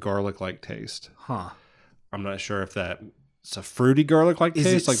has a garlic-like taste. Huh. I'm not sure if it's a fruity garlic-like taste.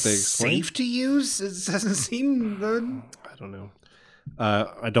 Is it like they explained. safe to use? It doesn't seem good. I don't know.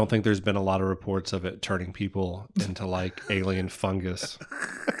 I don't think there's been a lot of reports of it turning people into like alien fungus.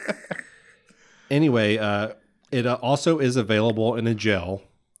 Anyway, it also is available in a gel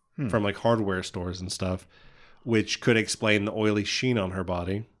from like hardware stores and stuff, which could explain the oily sheen on her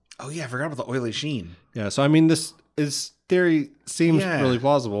body. Oh yeah, I forgot about the oily sheen. Yeah, so I mean, this theory seems really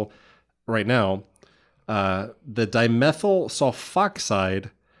plausible right now. The dimethyl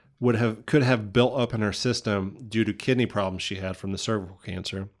sulfoxide could have built up in her system due to kidney problems she had from the cervical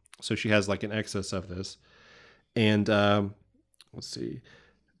cancer. So she has like an excess of this. And let's see.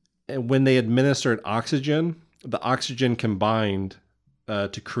 And when they administered oxygen, the oxygen combined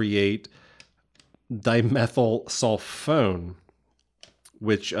to create dimethyl sulfone,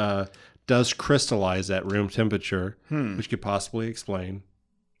 which does crystallize at room temperature, which could possibly explain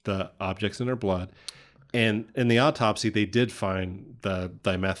the objects in her blood. And in the autopsy, they did find the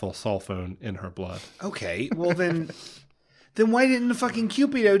dimethyl sulfone in her blood. Okay, well then why didn't the fucking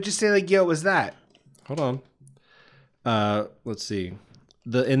Cupido just say like, "Yo, it was that"? Hold on. Let's see.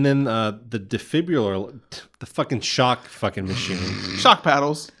 The defibrillator, the fucking shock fucking machine. Shock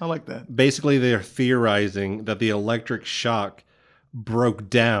paddles. I like that. Basically, they're theorizing that the electric shock broke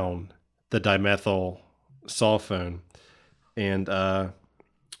down the dimethyl sulfone, and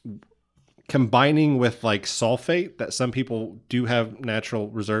combining with like sulfate that some people do have natural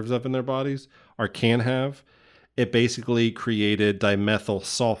reserves of in their bodies or can have, it basically created dimethyl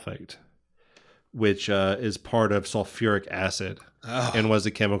sulfate, which is part of sulfuric acid and was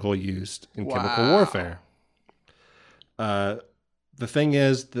a chemical used in chemical warfare. The thing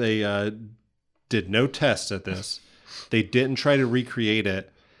is, they did no tests at this. They didn't try to recreate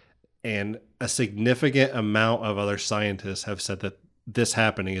it, and a significant amount of other scientists have said that this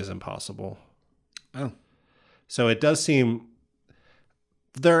happening is impossible. Oh. So it does seem,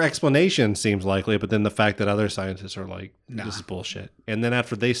 their explanation seems likely, but then the fact that other scientists are like, this is bullshit. And then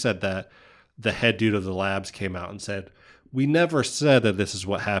after they said that, the head dude of the labs came out and said, we never said that this is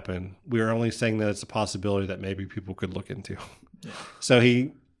what happened. We were only saying that it's a possibility that maybe people could look into. Yeah. So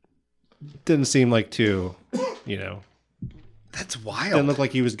he didn't seem like too, That's wild. Didn't look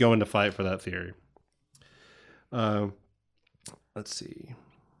like he was going to fight for that theory. Let's see.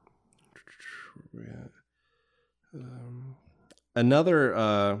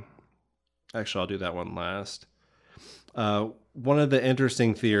 Another. Actually, I'll do that one last. One of the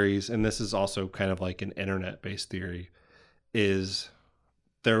interesting theories, and this is also kind of like an internet-based theory, is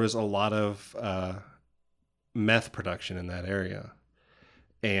there was a lot of meth production in that area,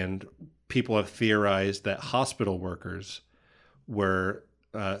 and people have theorized that hospital workers were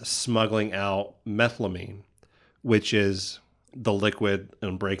smuggling out methylamine, which is the liquid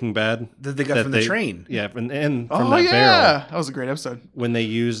in Breaking Bad that they got from the train. Yeah, and from that barrel. That was a great episode. When they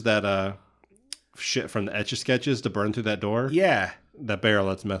used that shit from the Etch-a-Sketches to burn through that door. Yeah. That barrel,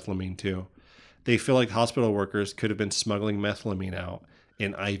 that's methylamine too. They feel like hospital workers could have been smuggling methylamine out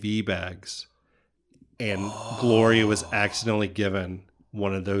in IV bags and Gloria was accidentally given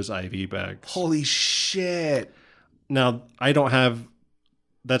one of those IV bags. Holy shit. Now, I don't have...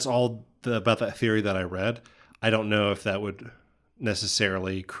 That's all about that theory that I read. I don't know if that would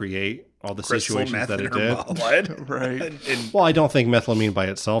necessarily create all the Crystal situations meth that in it her did. blood. Right. Well, I don't think methylamine by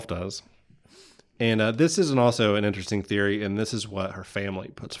itself does. And this is also an interesting theory, and this is what her family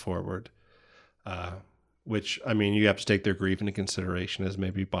puts forward. Which, I mean, you have to take their grief into consideration as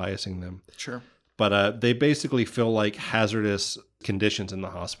maybe biasing them. Sure. But they basically feel like hazardous conditions in the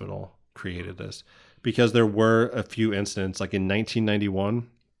hospital created this. Because there were a few incidents, like in 1991,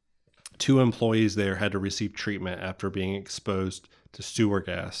 2 employees there had to receive treatment after being exposed to sewer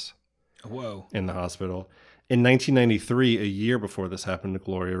gas. Whoa. In the hospital. In 1993, a year before this happened to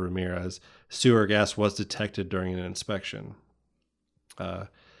Gloria Ramirez, sewer gas was detected during an inspection.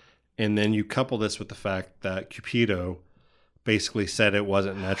 And then you couple this with the fact that Cupido basically said it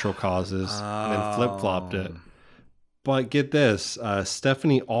wasn't natural causes and then flip-flopped it. But get this,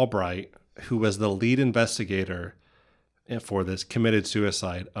 Stephanie Albright, who was the lead investigator for this, committed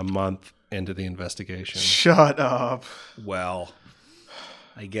suicide a month into the investigation. Shut up. Well,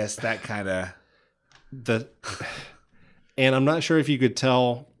 I guess that kind of... And I'm not sure if you could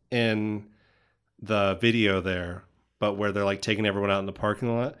tell in the video there, but where they're like taking everyone out in the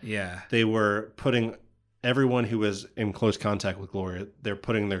parking lot. Yeah. They were putting everyone who was in close contact with Gloria, they're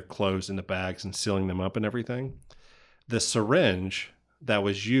putting their clothes into bags and sealing them up and everything. The syringe that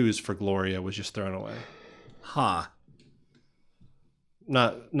was used for Gloria was just thrown away. Huh.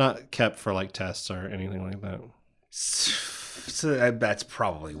 Not kept for like tests or anything like that. So that's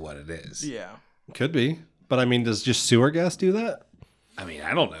probably what it is. Yeah. Could be. But I mean, does just sewer gas do that? I mean,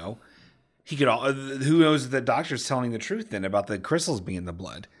 I don't know. He could all. Who knows if the doctor's telling the truth then about the crystals being in the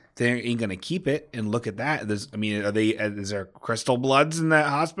blood? They ain't gonna keep it and look at that. Is there crystal bloods in that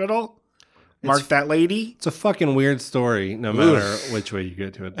hospital? Mark that lady. It's a fucking weird story, no matter which way you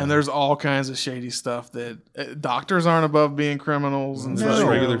get to it. And there's all kinds of shady stuff that doctors aren't above being criminals and just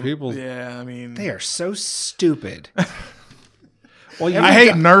regular people. Yeah, I mean, they are so stupid. Well, I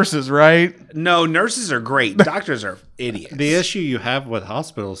hate nurses, right? No, nurses are great. Doctors are idiots. The issue you have with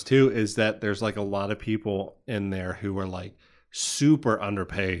hospitals too is that there's like a lot of people in there who are like super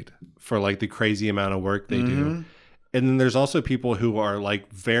underpaid for like the crazy amount of work they do. And then there's also people who are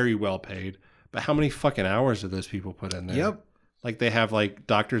like very well paid. But how many fucking hours do those people put in there? Yep. Like they have like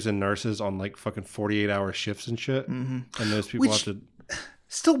doctors and nurses on like fucking 48-hour shifts and shit. And those people have to...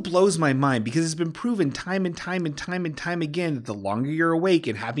 Still blows my mind because it's been proven time and time again that the longer you're awake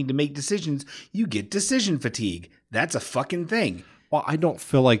and having to make decisions, you get decision fatigue. That's a fucking thing. Well, I don't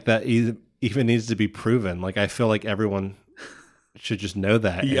feel like that even needs to be proven. Like I feel like everyone should just know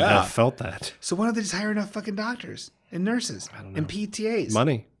that and have felt that. So why don't they just hire enough fucking doctors and nurses and PTAs?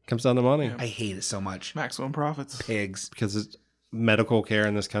 Money. Comes down to money. I hate it so much. Maximum profits. Pigs. Because medical care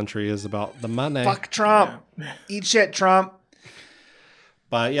in this country is about the money. Fuck Trump. Yeah. Eat shit, Trump.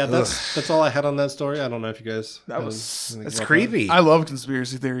 But yeah, that's all I had on that story. I don't know if you guys... That's creepy. I love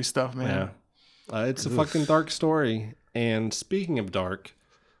conspiracy theory stuff, man. Yeah. It's a fucking dark story. And speaking of dark,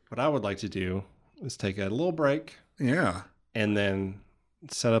 what I would like to do is take a little break. Yeah. And then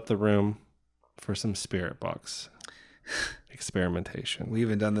set up the room for some spirit box experimentation. We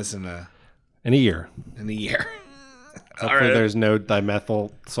haven't done this in a year. Hopefully there's no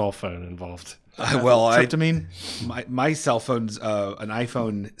dimethyl sulfone involved. Tryptamine? My cell phone's an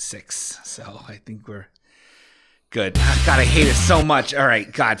iPhone 6, so I think we're good. God, I hate it so much. All right,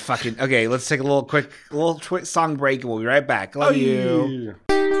 God, fucking okay. Let's take a little song break, and we'll be right back. Love you.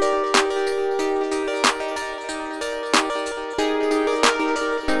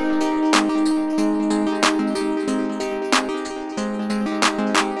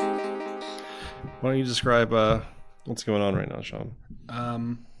 Why don't you describe what's going on right now, Sean?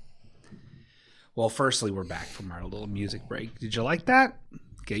 Well, firstly, we're back from our little music break. Did you like that?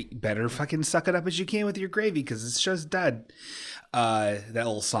 Okay, you better fucking suck it up as you can with your gravy because it's just dead. That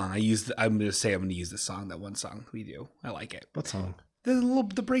little song I'm going to use this song, that one song we do. I like it. What song?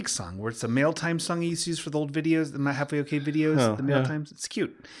 The break song where it's a mail time song I used to use for the old videos, the Halfway Okay videos, the mail times. It's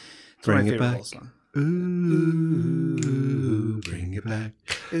cute. It's Bring my it favorite back. little song. Ooh, bring it back.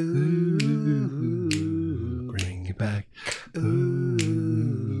 Ooh, bring it back. Ooh,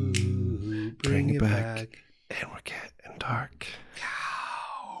 bring it back. And we're getting dark.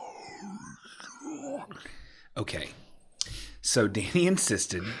 Okay. So Danny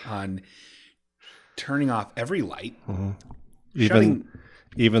insisted on turning off every light. Mm-hmm.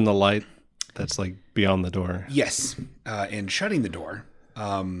 Even the light that's like beyond the door. Yes. And shutting the door.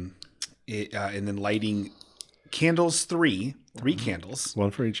 And then lighting candles, three candles.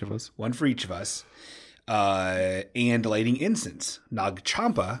 One for each of us. and lighting incense. Nag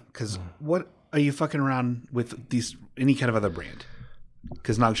Champa, because what are you fucking around with these any kind of other brand?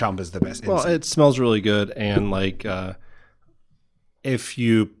 Because Nag Champa is the best incense. Well, it smells really good, and like if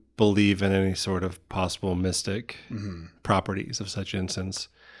you believe in any sort of possible mystic properties of such incense,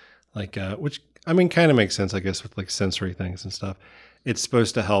 like which I mean kind of makes sense, I guess, with like sensory things and stuff. It's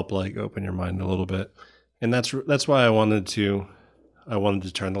supposed to help like open your mind a little bit, and that's why I wanted to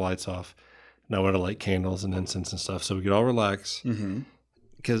turn the lights off, and I wanted to light candles and incense and stuff so we could all relax. And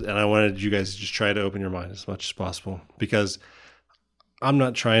I wanted you guys to just try to open your mind as much as possible, because I'm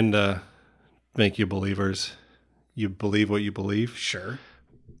not trying to make you believers. You believe what you believe. Sure.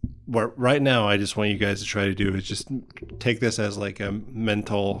 What right now I just want you guys to try to do is just take this as like a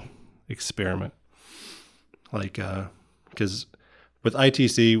mental experiment. Like, because with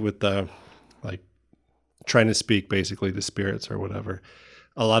ITC, with the like trying to speak basically to spirits or whatever,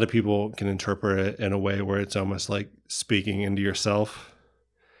 a lot of people can interpret it in a way where it's almost like speaking into yourself.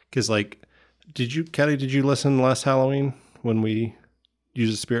 Because like, Caddy, did you listen last Halloween when we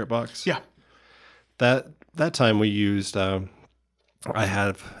used a spirit box? Yeah. That time we used, I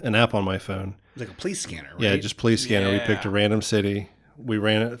have an app on my phone. Like a police scanner, right? Yeah, just police scanner. Yeah. We picked a random city. We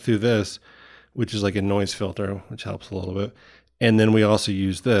ran it through this, which is like a noise filter, which helps a little bit. And then we also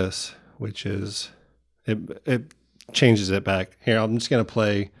use this, which is, it changes it back. Here, I'm just going to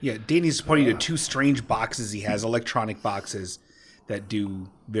play. Yeah, Danny's pointing to two strange boxes he has, electronic boxes that do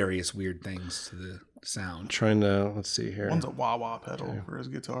various weird things to the sound. Trying to, let's see here. One's a wah-wah pedal for his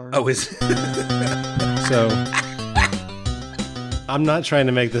guitar. Oh, is So, I'm not trying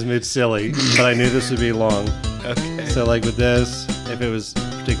to make this mood silly, but I knew this would be long. Okay. So like with this, if it was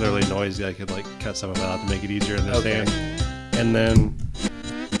particularly noisy, I could like cut some of it out to make it easier to understand. And then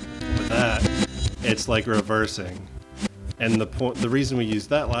with that, it's like reversing. And the reason we used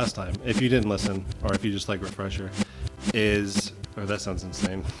that last time, if you didn't listen, or if you just like refresher, is, oh, that sounds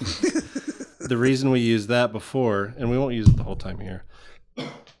insane. The reason we used that before, and we won't use it the whole time here,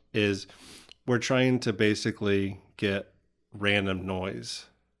 is we're trying to basically get random noise,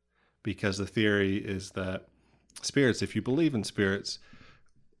 because the theory is that spirits, if you believe in spirits,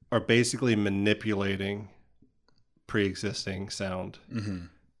 are basically manipulating pre-existing sound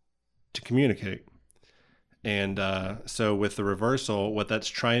to communicate. And so with the reversal, what that's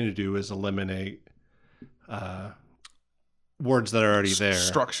trying to do is eliminate words that are already there.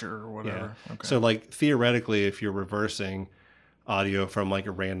 Structure or whatever. Yeah. Okay. So like theoretically, if you're reversing audio from like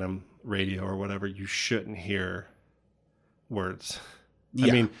a random radio or whatever, you shouldn't hear words. Yeah.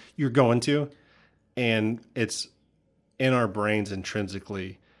 I mean, you're going to, and it's in our brains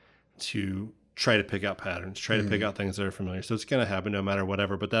intrinsically to try to pick out patterns, try to pick out things that are familiar. So it's going to happen no matter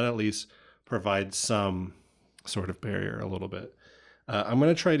whatever, but that at least provides some sort of barrier a little bit. I'm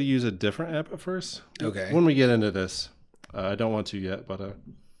going to try to use a different app at first. Okay. When we get into this, I don't want to yet, but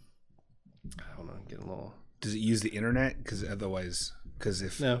hold on, get a little. Does it use the internet? Because otherwise,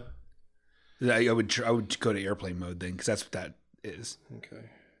 if no, I would go to airplane mode then, because that's what that is. Okay.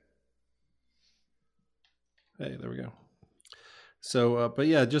 Hey, there we go. So, but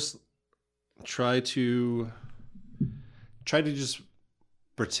yeah, just try to just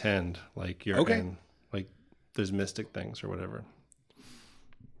pretend like you're in, like there's mystic things or whatever.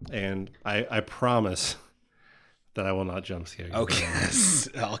 And I promise that I will not jump scare you. Okay.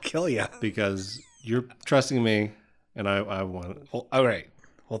 I'll kill you. Because you're trusting me, and I want. Well, all right.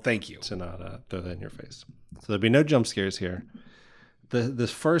 Well, thank you. To not throw that in your face. So there'll be no jump scares here.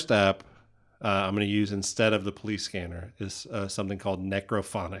 This first app I'm going to use instead of the police scanner is something called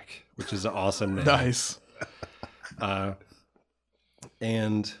Necrophonic, which is an awesome name. Nice.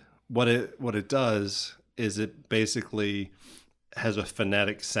 And what it does is it basically has a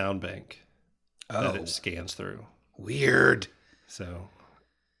phonetic sound bank that it scans through. Weird. So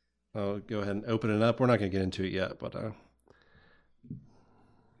I'll go ahead and open it up. We're not going to get into it yet, but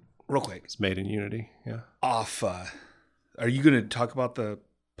real quick, it's made in Unity. Yeah. Are you going to talk about the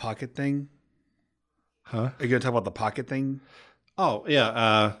pocket thing? Huh? Are you going to talk about the pocket thing? Oh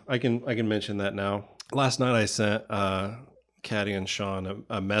yeah, I can mention that now. Last night I sent Caddy and Sean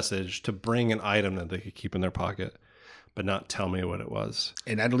a message to bring an item that they could keep in their pocket, but not tell me what it was.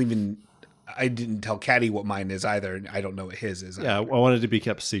 And I didn't tell Caddy what mine is either, and I don't know what his is. Yeah, I wanted it to be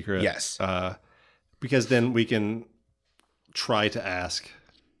kept secret. Yes. Because then we can try to ask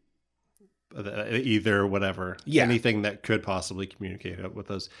either whatever, anything that could possibly communicate with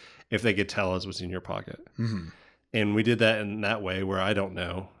us, if they could tell us what's in your pocket. Mm-hmm. And we did that in that way where I don't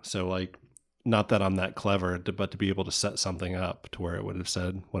know. So like, not that I'm that clever, but to be able to set something up to where it would have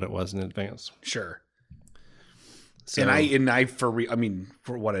said what it was in advance. Sure. So, and I for real, I mean,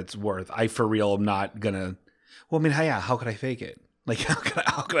 for what it's worth, I for real am not gonna. Well, I mean, how could I fake it? Like, how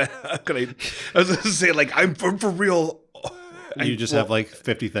could I? I was gonna say, like, I'm for real. You just have like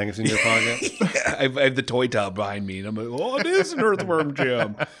 50 things in your pocket. Yeah, I have the toy tub behind me, and I'm like, oh, it is an earthworm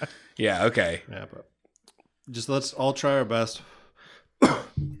gem. Yeah, okay. Yeah, but just let's all try our best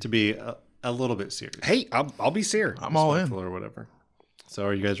to be a little bit serious. Hey, I'll be serious. I'm all in. Or whatever. So,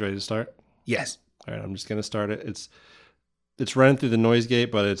 are you guys ready to start? Yes. All right, I'm just gonna start it. It's running through the noise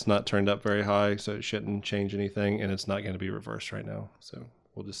gate, but it's not turned up very high, so it shouldn't change anything, and it's not going to be reversed right now. So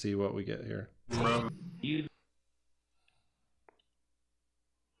we'll just see what we get here. If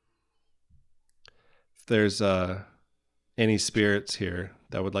there's any spirits here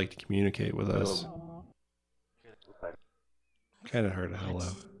that would like to communicate with us, kind of heard a hello.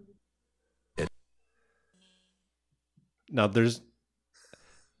 Now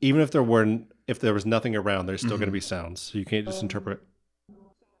even if there was nothing around, there's still going to be sounds. So you can't just interpret.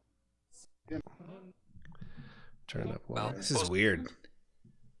 Turn it up. Wow, this is weird.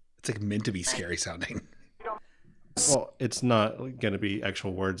 It's like meant to be scary sounding. Well, it's not going to be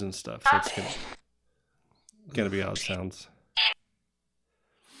actual words and stuff. So it's going to be how it sounds.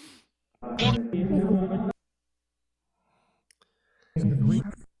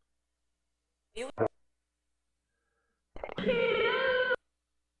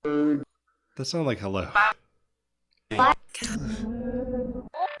 That sounds like hello.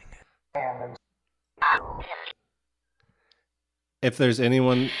 If there's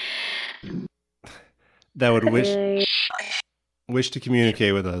anyone that would wish to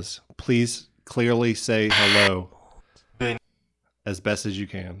communicate with us, please clearly say hello as best as you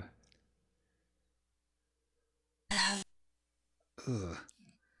can. Ugh.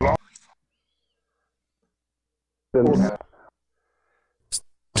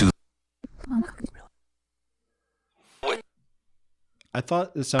 I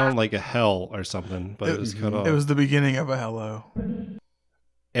thought it sounded like a hell or something, but it was cut off. It was the beginning of a hello.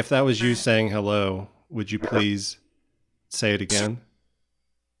 If that was you saying hello, would you please say it again?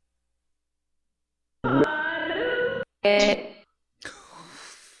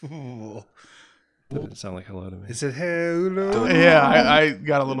 Didn't sound like hello to me. Is it hello? Yeah, I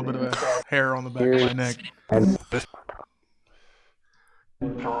got a little bit of a hair on the back of my neck.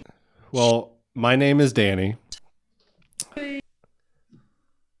 Well, my name is Danny.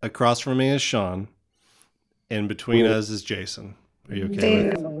 Across from me is Sean. And between us is Jason. Are you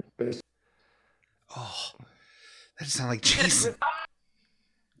okay with it? Oh, that sounds like Jason.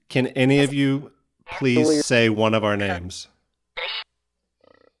 Can any of you please say one of our names?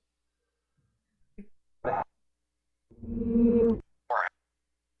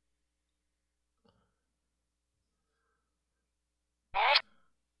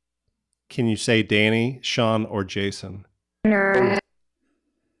 Can you say Danny, Sean, or Jason? Nerd.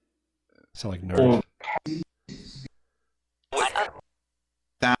 Sound like nerd. You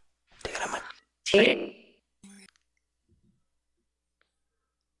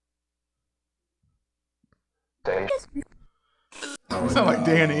sound like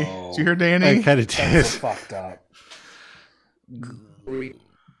Danny. Did you hear Danny? I kind of did. That's fucked up.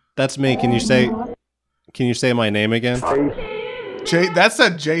 That's me. Can you say my name again? That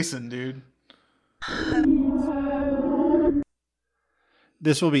said Jason, dude.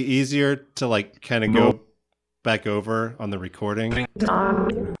 This will be easier to like kind of go back over on the recording.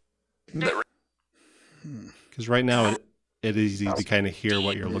 Because right now it is easy to kind of hear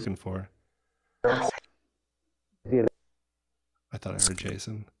what you're looking for. I thought I heard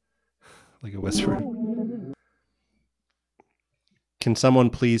Jason. Like a whisper. Can someone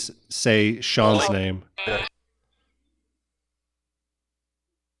please say Sean's name?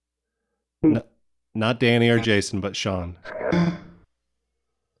 No, not Danny or Jason, but Sean.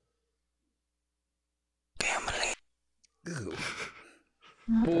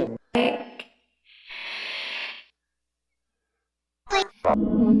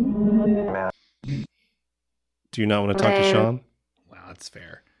 Do you not want to talk to Sean? Wow, that's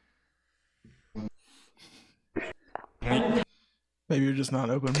fair. Maybe you're just not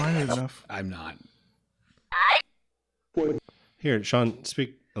open-minded enough. I'm not. Here, Sean,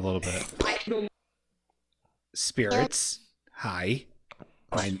 speak a little bit. Spirits, hi.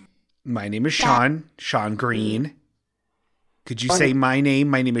 My name is Sean Green. Could you say my name?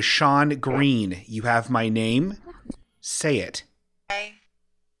 My name is Sean Green. You have my name? Say it.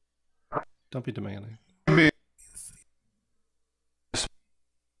 Don't be demanding.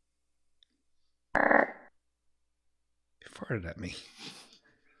 Farted at me.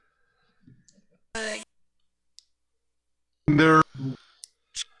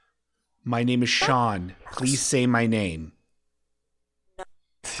 My name is Sean. Please say my name.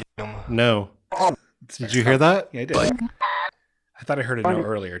 No. Did you hear that? Yeah, I did. I thought I heard a no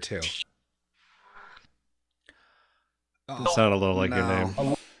earlier too. It sounded a little like your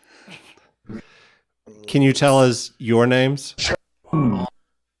name. Can you tell us your names?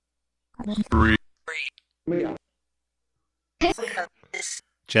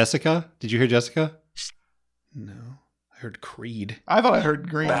 Jessica? Did you hear Jessica? No. I heard Creed. I thought I heard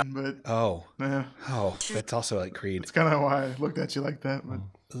Green, but Oh. yeah. Oh, that's also like Creed. That's kind of why I looked at you like that. But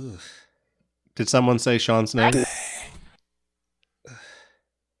Did someone say Sean's name?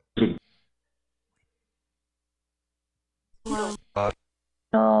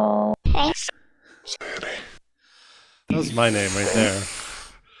 No. That was my name right there.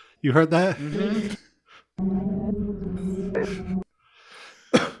 You heard that?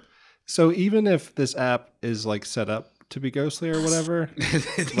 So even if this app is like set up to be ghostly or whatever,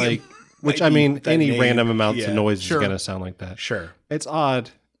 like, which I mean, any name. random amounts of noise Sure. is going to sound like that. Sure. It's odd,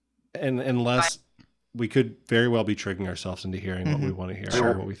 and unless we could very well be tricking ourselves into hearing what we want to hear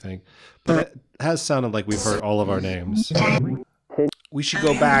or what we think. But it has sounded like we've heard all of our names. We should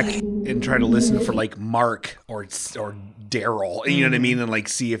go back and try to listen for like Mark or Daryl, you know what I mean, and like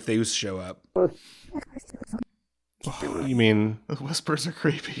see if those show up. You mean the whispers are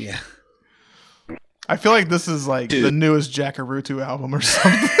creepy. Yeah. I feel like this is like the newest Jackarutu album or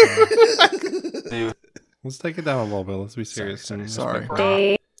something. Let's take it down a little bit. Let's be serious. Sorry,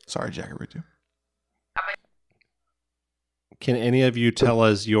 Jackarutu. Can any of you tell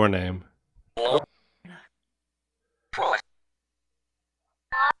us your name?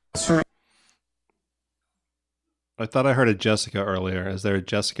 I thought I heard a Jessica earlier. Is there a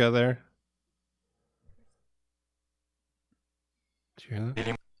Jessica there? Did you hear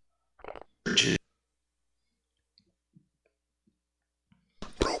that?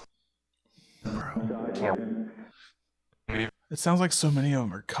 It sounds like so many of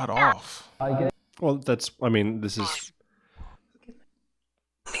them are cut off. Well, that's, I mean, this is...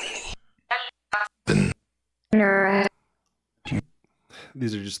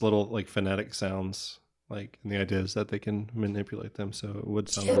 These are just little, like, phonetic sounds. Like, and the idea is that they can manipulate them, so it would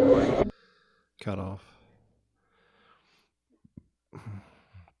sound like cut off.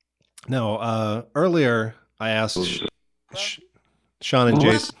 No, earlier I asked Sean and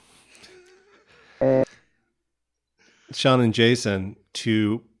Jason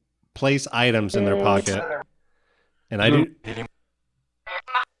to place items in their pocket, and I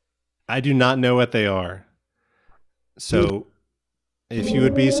do not know what they are. So, if you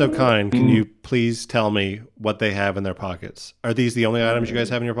would be so kind, can you please tell me what they have in their pockets? Are these the only items you guys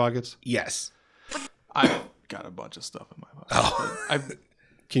have in your pockets? Yes. I've got a bunch of stuff in my pocket.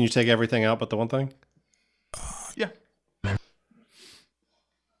 Can you take everything out but the one thing? Yeah.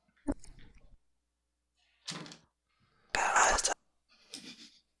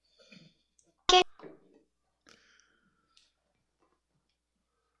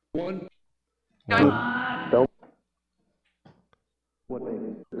 One.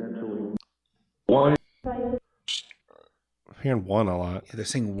 One. I'm hearing one a lot. Yeah, they're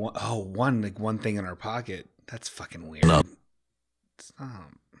saying one. Oh, one, like one thing in our pocket. That's fucking weird.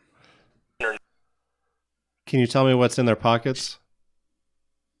 Stop. Can you tell me what's in their pockets?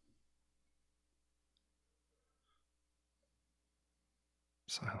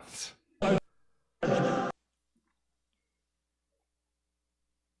 Silence.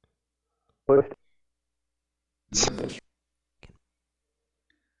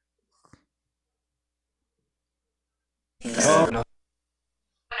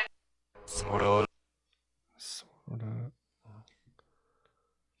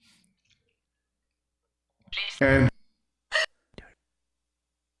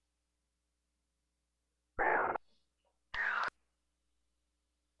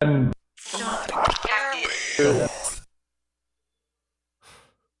 And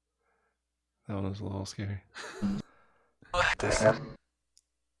That one was a little scary.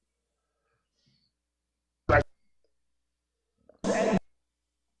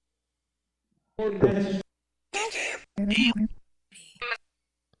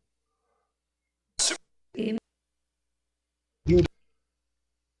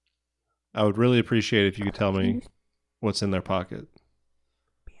 I would really appreciate if you could tell me what's in their pocket.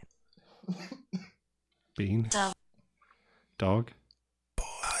 Bean? Dog?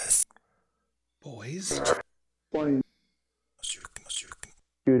 Boys?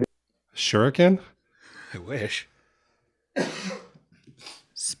 Shuriken? I wish.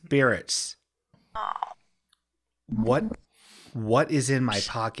 Spirits. What is in my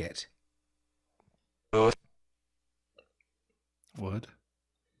pocket? Wood?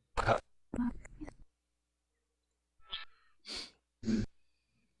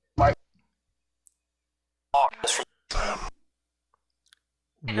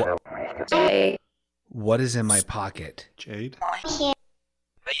 What is in my pocket? Jade.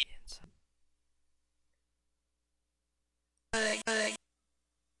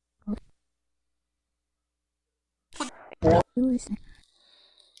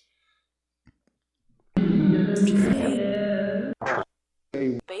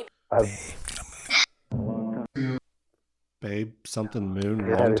 Babe, something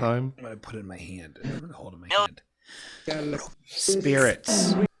moon, long time. I'm gonna put it in my hand. I'm gonna hold it in my hand.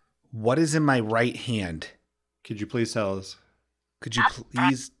 Spirits. What is in my right hand? Could you please tell us? Could you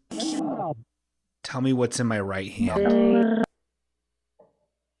please tell me what's in my right hand?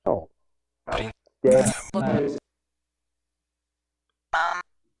 Oh.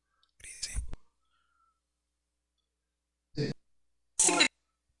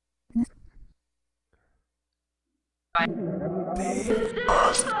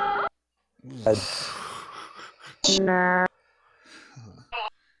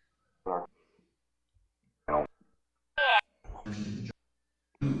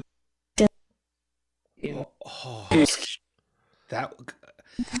 Oh, that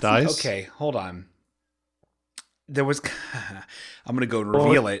dice. Okay, hold on. There was. I'm gonna go and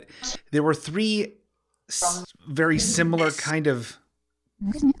reveal it. There were three very similar kind of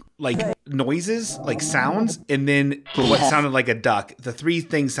like noises, like sounds, and then what sounded like a duck. The three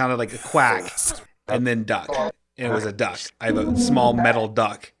things sounded like a quack, and then duck. And it was a duck. I have a small metal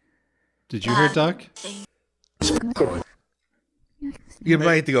duck. Did you hear duck? You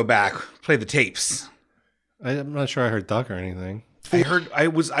might have to go back, play the tapes. I'm not sure I heard duck or anything. I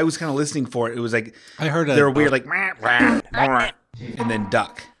was kind of listening for it. It was like I heard they were weird, like and then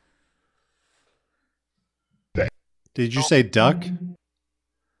duck. Did you say duck?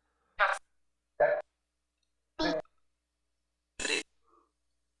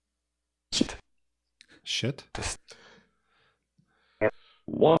 Shit.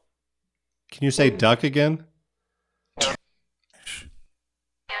 What? Can you say duck again?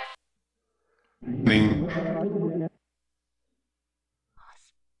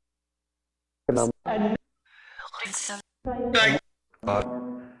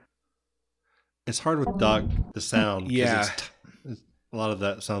 It's hard with duck, the sound. 'Cause Yeah. A lot of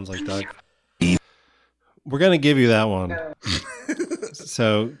that sounds like duck. We're going to give you that one.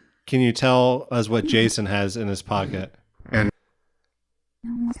 So, can you tell us what Jason has in his pocket?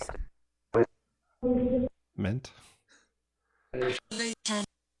 Mint?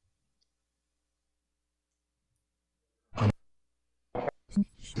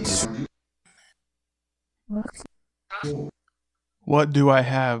 What do I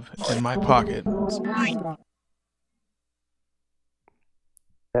have in my pocket?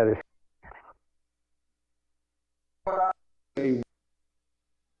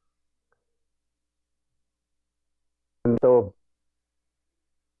 So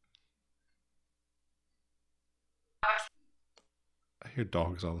I hear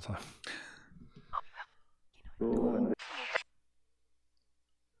dogs all the time.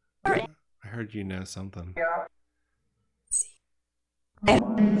 I heard you know something.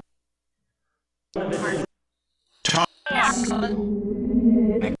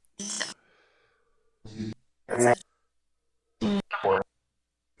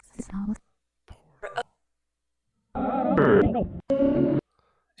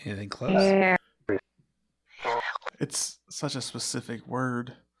 Anything close? It's such a specific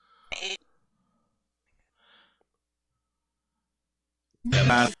word.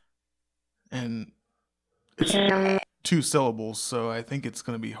 And it's 2 syllables, so I think it's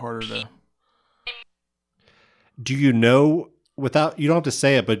going to be harder to... Do you know, without, you don't have to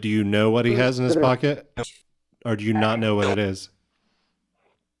say it, but do you know what he has in his pocket? Or do you not know what it is?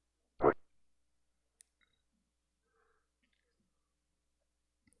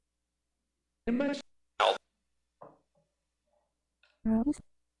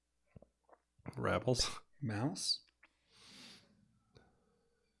 Rebels. Mouse?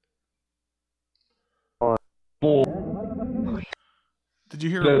 Did you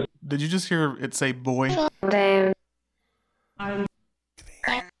hear? Did you just hear it say boy? There's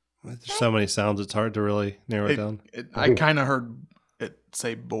so many sounds, it's hard to really narrow it down. I kind of heard it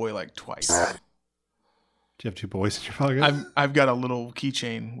say boy like twice. Do you have 2 boys in your pocket? I've got a little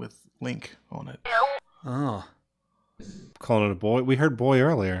keychain with Link on it. Oh. Calling it a boy? We heard boy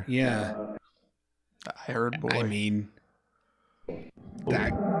earlier. Yeah. I heard boy. I mean,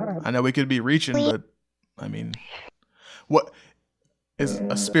 that. I know we could be reaching, but I mean, what is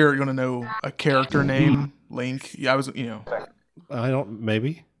a spirit going to know a character name? Link? Yeah, I was, I don't,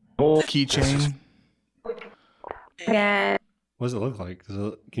 maybe. Keychain. What does it look like?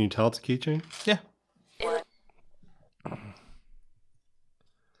 Can you tell it's a keychain? Yeah.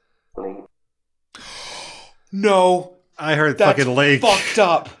 No. I heard That's fucking lake. fucked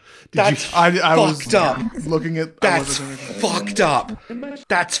up. That's fucked up. Looking at That's fucked up.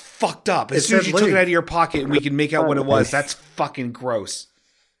 That's fucked up. As soon as you took it out of your pocket and we can make out what it was, that's fucking gross.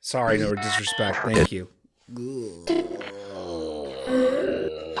 Sorry, no disrespect. Thank you.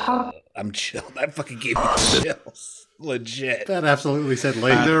 I'm chill. That fucking gave me chills. Legit. That absolutely said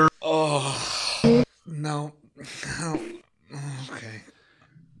lake. Oh. No. Okay.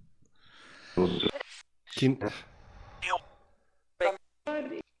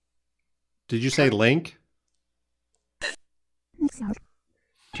 Did you say link?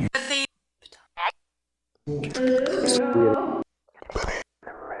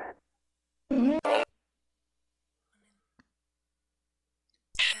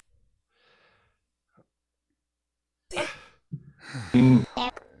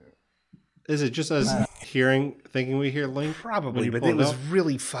 Is it just us thinking we hear link? Probably, but it was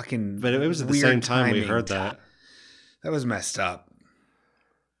really fucking. But it was at the weird same time we timing. heard that. That was messed up.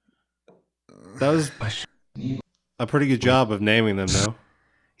 That was a pretty good job of naming them, though.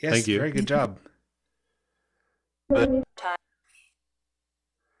 Yes, Thank you. Very good job.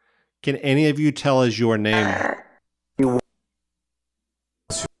 Can any of you tell us your name?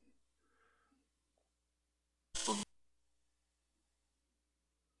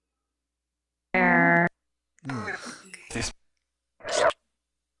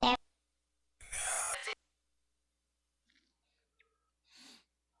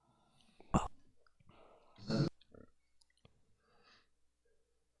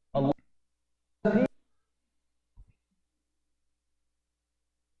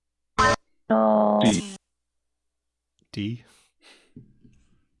 D.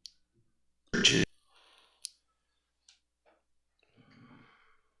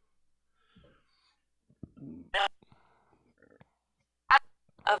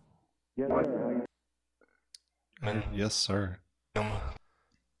 Yes, sir.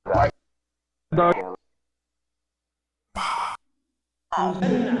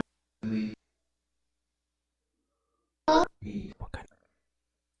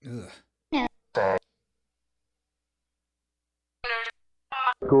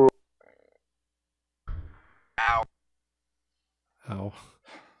 Ow.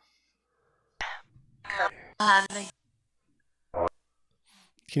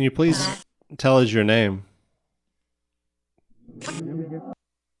 Can you please tell us your name?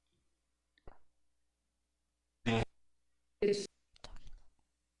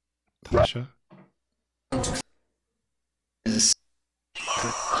 Tasha?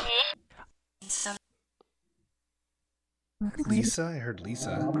 Lisa? I heard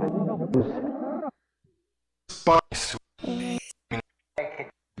Lisa.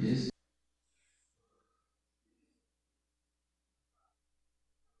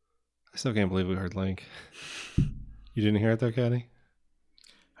 I still can't believe we heard Link. You didn't hear it though, Caddy?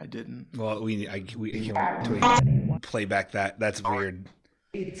 I didn't. Well, we can't play back that. That's weird.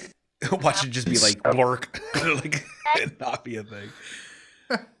 Watch it just be like blork, like and not be a thing.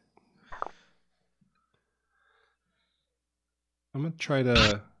 I'm gonna try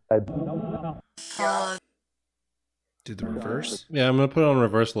to do the reverse. Yeah, I'm gonna put it on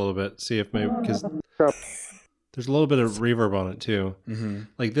reverse a little bit. See if maybe because there's a little bit of reverb on it too. Mm-hmm.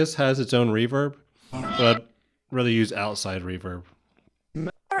 Like this has its own reverb, but I'd rather use outside reverb.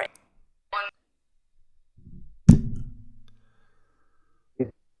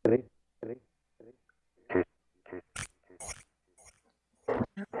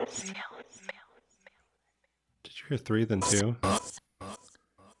 Did you hear 3 then 2?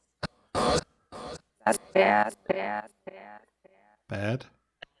 That's bad. Bad?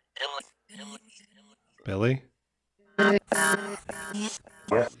 Billy?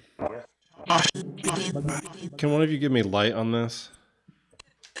 Can one of you give me light on this?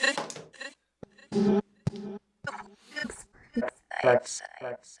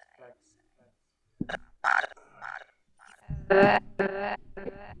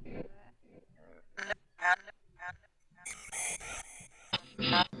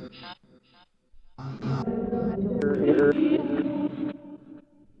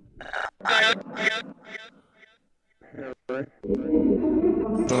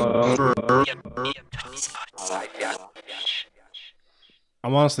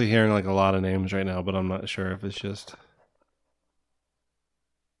 I'm honestly hearing like a lot of names right now, but I'm not sure if it's just.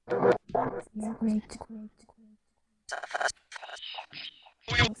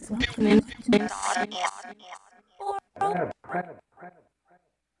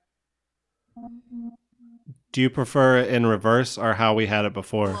 Do you prefer it in reverse or how we had it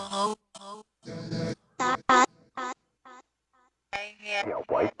before?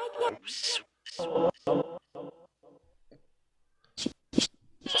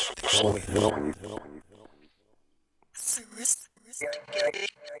 It's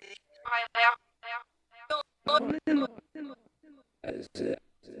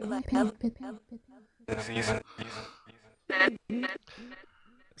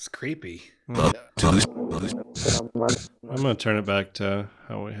creepy. I'm gonna turn it back to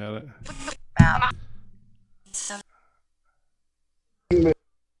how we had it. A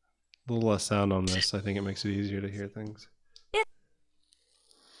little less sound on this. I think it makes it easier to hear things.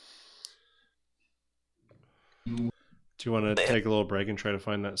 Do you want to take a little break and try to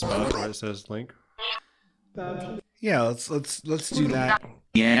find that spot where it says link? Yeah, let's do that.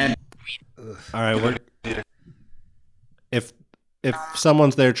 Yeah. All right. If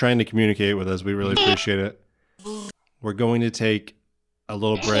someone's there trying to communicate with us, we really appreciate it. We're going to take a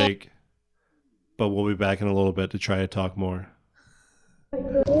little break, but we'll be back in a little bit to try to talk more.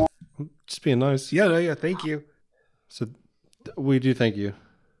 Just being nice. Yeah. Thank you. So we do thank you.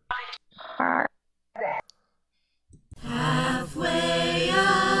 Halfway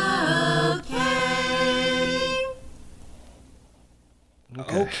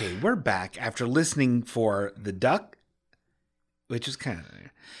Okay, we're back after listening for the duck, which is kind of,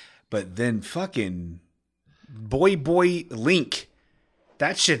 but then fucking boy Link,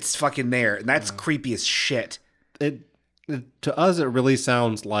 that shit's fucking there, and that's creepy as shit. It to us, it really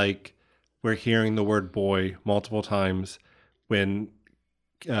sounds like we're hearing the word boy multiple times when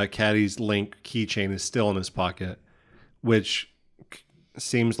Caddy's Link keychain is still in his pocket, which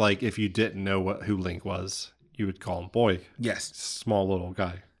seems like if you didn't know who Link was, you would call him boy. Yes. Small little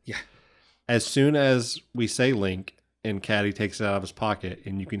guy. Yeah. As soon as we say Link and Caddy takes it out of his pocket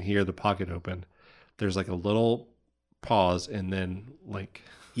and you can hear the pocket open, there's like a little pause and then Link.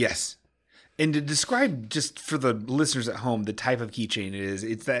 Yes. And to describe, just for the listeners at home, the type of keychain it is,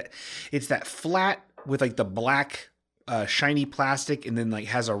 it's that flat with like the black shiny plastic and then like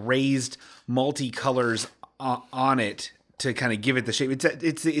has a raised multicolors on it to kind of give it the shape.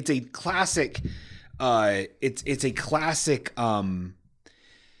 It's a classic it's a classic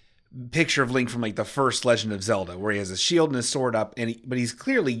picture of Link from like the first Legend of Zelda, where he has a shield and a sword up, but he's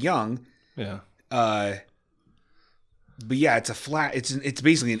clearly young. Yeah. But yeah, it's a flat. It's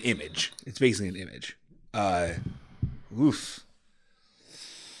basically an image. It's basically an image. Oof.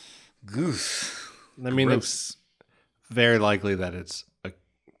 Goof. I mean, Gross. it's very likely that it's a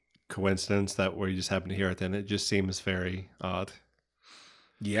coincidence that where you just happen to hear it. Then it just seems very odd.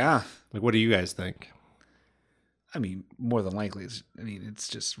 Yeah. Like, what do you guys think? I mean, more than likely, it's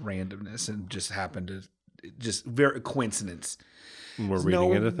just randomness and just happened to, just very coincidence. We're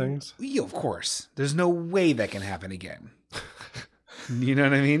reading into things? Yeah, of course. There's no way that can happen again. You know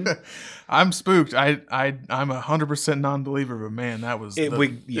what I mean? I'm spooked. I'm 100% non-believer, but man, that was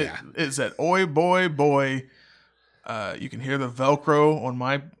it said "Oi boy boy." You can hear the Velcro on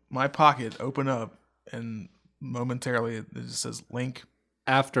my pocket open up, and momentarily it just says Link.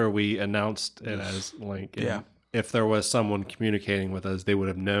 After we announced it as Link, yeah. If there was someone communicating with us, they would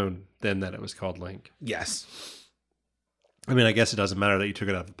have known then that it was called Link. Yes. I mean, I guess it doesn't matter that you took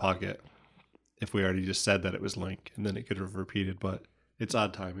it out of the pocket if we already just said that it was Link, and then it could have repeated, but it's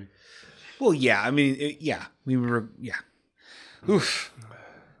odd timing. Well, yeah. I mean, we were, yeah. Oof.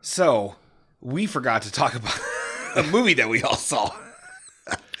 So, we forgot to talk about a movie that we all saw.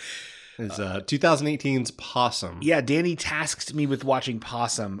 It's 2018's Possum. Yeah, Danny tasked me with watching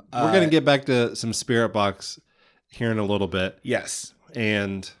Possum. We're going to get back to some Spirit Box here in a little bit. Yes.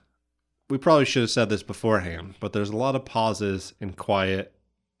 And we probably should have said this beforehand, but there's a lot of pauses and quiet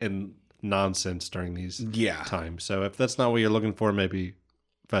and nonsense during these times. So if that's not what you're looking for, maybe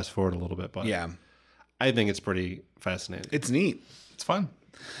fast forward a little bit. But yeah, I think it's pretty fascinating. It's neat. It's fun.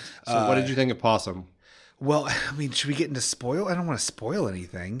 So what did you think of Possum? Well, I mean, should we get into spoil? I don't want to spoil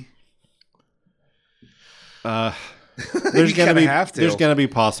anything. There's gonna be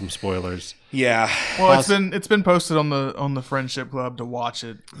Possum spoilers. Yeah. Well, it's been posted on the Friendship Club to watch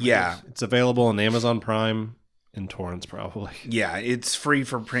it. Yeah. It's available on Amazon Prime and torrents probably. Yeah, it's free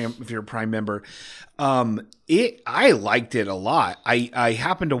for if you're a Prime member. I liked it a lot. I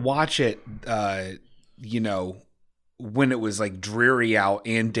happened to watch it when it was like dreary out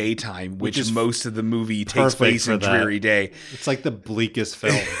and daytime, which is most of the movie takes place in dreary day. It's like the bleakest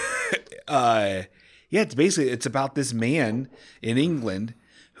film. Yeah, it's about this man in England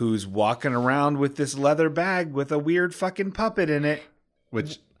who's walking around with this leather bag with a weird fucking puppet in it,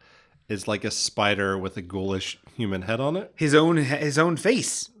 which is like a spider with a ghoulish human head on it. His own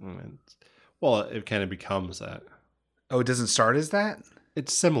face. Well, it kind of becomes that. Oh, it doesn't start as that?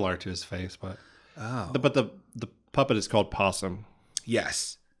 It's similar to his face, but the puppet is called Possum.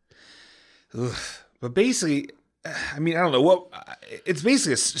 Yes. Ugh. But basically, I mean, I don't know what. It's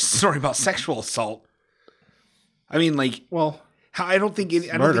basically a story about sexual assault. I mean, like, well, I don't think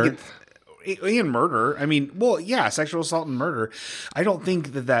murder. And murder. I mean, well, yeah, sexual assault and murder. I don't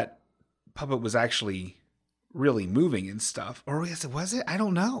think that puppet was actually really moving and stuff. Or was it? I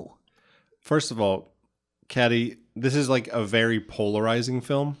don't know. First of all, Caddy, this is like a very polarizing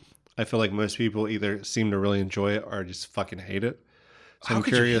film. I feel like most people either seem to really enjoy it or just fucking hate it. So I'm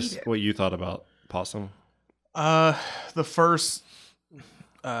curious what you thought about Possum. The first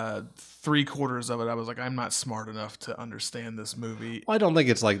 3/4 of it, I was like, I'm not smart enough to understand this movie. Well, I don't think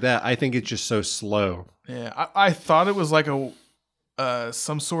it's like that. I think it's just so slow. Yeah, I thought it was like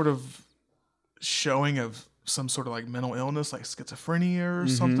some sort of showing of some sort of like mental illness, like schizophrenia or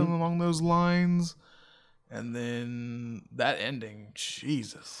something along those lines. And then that ending,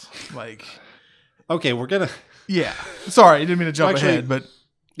 Jesus, like. Okay, we're gonna. Yeah, sorry, I didn't mean to jump ahead, but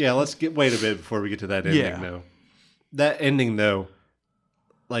yeah, let's wait a bit before we get to that ending. Though, that ending though,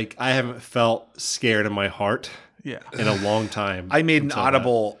 like I haven't felt scared in my heart. Yeah. In a long time. I made an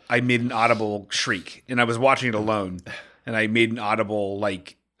audible shriek, and I was watching it alone, and I made an audible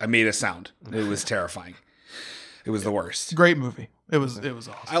I made a sound. It was terrifying. It was the worst. Great movie. It was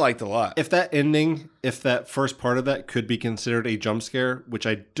awesome. I liked it a lot. If that first part of that could be considered a jump scare, which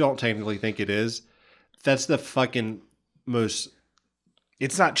I don't technically think it is, that's the fucking most.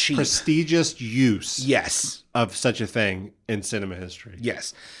 It's not cheap. Prestigious use. Yes. Of such a thing in cinema history.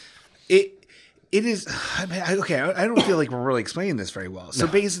 Yes. It is. I mean, okay, I don't feel like we're really explaining this very well. So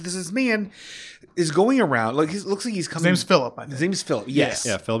basically, this man is going around. Like, looks like he's coming. His name's Philip, I think. His name's Philip. Yes.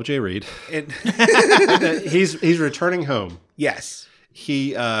 Yeah, Philip J. Reed. And he's returning home. Yes.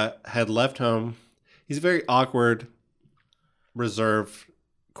 He had left home. He's a very awkward, reserved,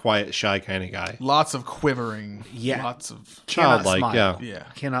 quiet, shy kind of guy. Lots of quivering. Yeah. Lots of childlike. Yeah.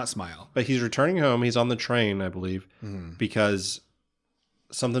 Cannot smile. But he's returning home. He's on the train, I believe, because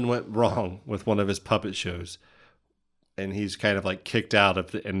something went wrong with one of his puppet shows, and he's kind of like kicked out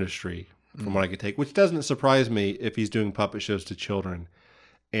of the industry, from what I could take. Which doesn't surprise me if he's doing puppet shows to children,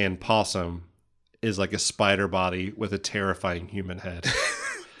 and Possum is like a spider body with a terrifying human head.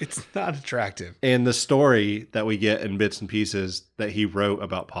 It's not attractive. And the story that we get in bits and pieces that he wrote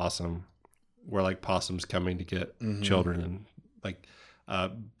about Possum, where like Possum's coming to get children, and like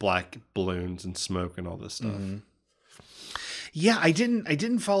black balloons and smoke and all this stuff. Yeah, I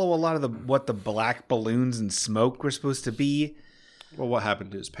didn't follow a lot of what the black balloons and smoke were supposed to be. Well, what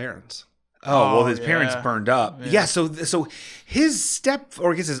happened to his parents? Oh, well, his parents burned up. Yeah, so his I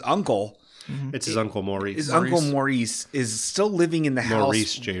guess his uncle. It's his uncle Maurice. His uncle Maurice is still living in the house.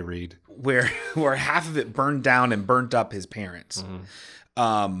 Maurice J. Reed. Where half of it burned down and burnt up his parents.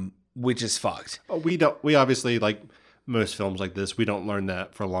 Which is fucked. We obviously, like most films like this, we don't learn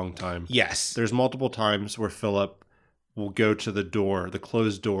that for a long time. Yes. There's multiple times where Philip will go to the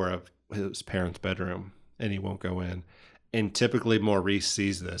closed door of his parents' bedroom, and he won't go in. And typically Maurice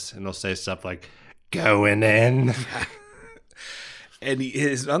sees this, and he'll say stuff like, "Going in." And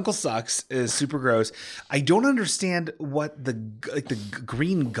his uncle sucks, is super gross. I don't understand what the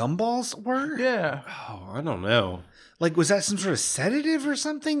green gumballs were. Yeah. Oh, I don't know. Like, was that some sort of sedative or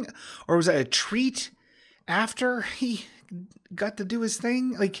something? Or was that a treat after he got to do his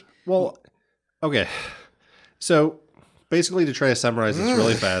thing? Like, well, okay. So basically, to try to summarize this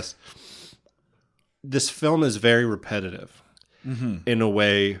really fast, this film is very repetitive in a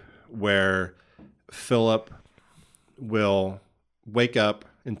way where Philip will wake up,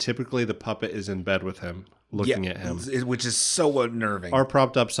 and typically the puppet is in bed with him, looking at him. Which is so unnerving. Or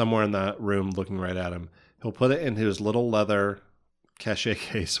propped up somewhere in that room, looking right at him. He'll put it in his little leather cachet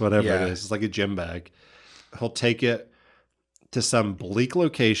case, whatever it is. It's like a gym bag. He'll take it to some bleak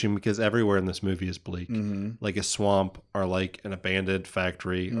location, because everywhere in this movie is bleak. Like a swamp, or like an abandoned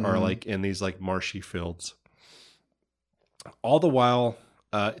factory, or like in these like marshy fields. All the while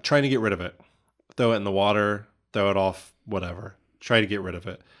trying to get rid of it. Throw it in the water, throw it off, whatever. Try to get rid of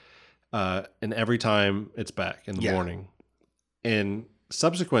it. And every time it's back in the morning. And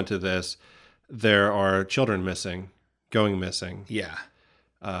subsequent to this, there are children going missing. Yeah.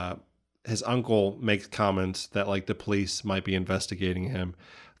 His uncle makes comments that like the police might be investigating him.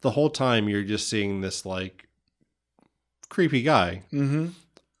 The whole time you're just seeing this like creepy guy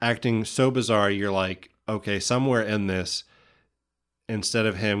acting so bizarre. You're like, okay, somewhere in this, instead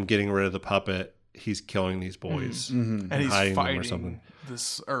of him getting rid of the puppet, he's killing these boys and he's fighting or something.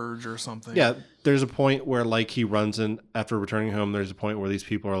 This urge or something. Yeah, there's a point where like he runs in after returning home. There's a point where these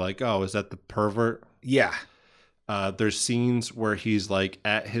people are like, "Oh, is that the pervert?" Yeah. There's scenes where he's like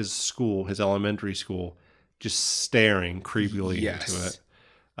at his school, his elementary school, just staring creepily into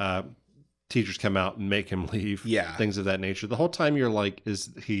it. teachers come out and make him leave. Yeah. Things of that nature. The whole time you're like, is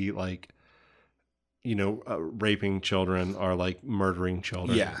he like, raping children or like murdering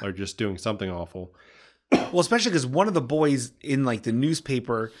children or just doing something awful? Well, especially because one of the boys in like the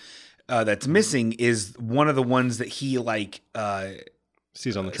newspaper that's missing is one of the ones that he like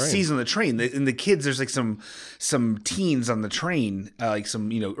sees on the train. And the kids, there's like some teens on the train, like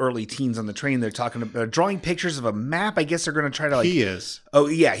some early teens on the train. They're drawing pictures of a map. I guess they're going to try to like. He is. Oh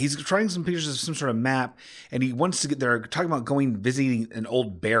yeah, he's drawing some pictures of some sort of map, and he wants to get. They're talking about visiting an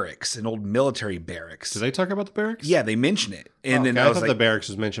old barracks, an old military barracks. Did they talk about the barracks? Yeah, they mention it, and then I thought the barracks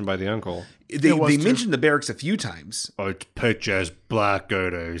was mentioned by the uncle. They mentioned the barracks a few times. Oh, it's pictures, black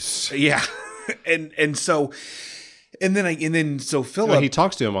odors. Yeah, and so. And then Philip, he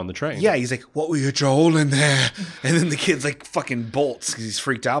talks to him on the train. Yeah, he's like, "What were you trolling there?" And then the kid's like fucking bolts because he's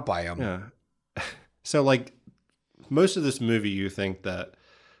freaked out by him. Yeah. So like most of this movie, you think that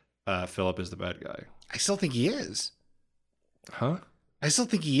Philip is the bad guy. I still think he is. Huh? I still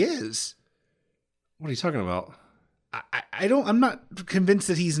think he is. What are you talking about? I'm not convinced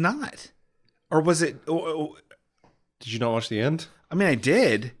that he's not. Or was it? Did you not watch the end? I mean, I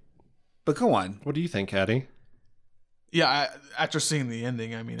did. But go on. What do you think, Hattie? Yeah, after seeing the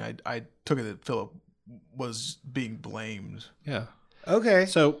ending, I mean, I took it that Philip was being blamed. Yeah. Okay.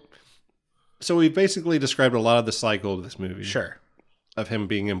 So we basically described a lot of the cycle of this movie. Sure. Of him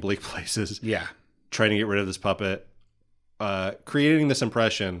being in bleak places. Yeah. Trying to get rid of this puppet. Creating this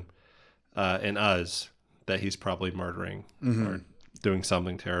impression in us that he's probably murdering or doing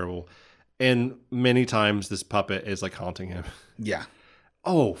something terrible. And many times this puppet is like haunting him. Yeah.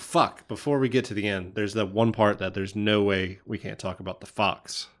 Oh, fuck. Before we get to the end, there's that one part that there's no way we can't talk about the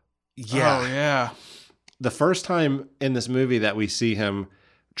fox. Yeah. Oh, yeah. The first time in this movie that we see him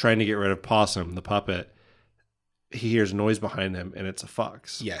trying to get rid of Possum, the puppet, he hears noise behind him, and it's a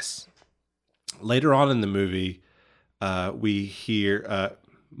fox. Yes. Later on in the movie, we hear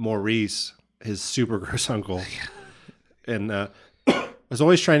Maurice, his super gross uncle, and I was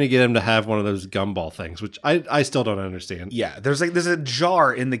always trying to get him to have one of those gumball things, which I still don't understand. Yeah, there's a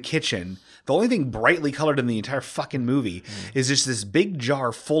jar in the kitchen. The only thing brightly colored in the entire fucking movie is just this big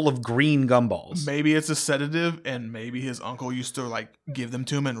jar full of green gumballs. Maybe it's a sedative, and maybe his uncle used to like give them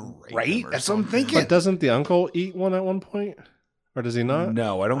to him and rape them or That's something. what I'm thinking. But doesn't the uncle eat one at one point? Or does he not?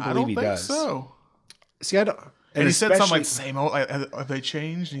 No, I don't believe he think does. So. See, I don't. And he said something like, same old, have they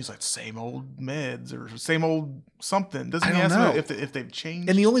changed? And he's like, same old meds or same old something. Doesn't he ask him if they've changed?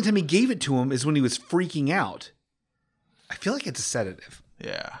 And the only time he gave it to him is when he was freaking out. I feel like it's a sedative.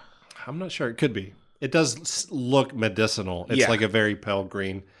 Yeah. I'm not sure. It could be. It does look medicinal. It's like a very pale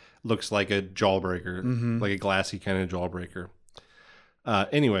green. Looks like a jawbreaker, like a glassy kind of jawbreaker.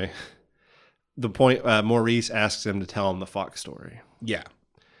 Anyway, the point, Maurice asks him to tell him the fox story. Yeah.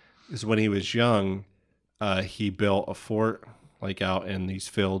 Because when he was young, he built a fort like out in these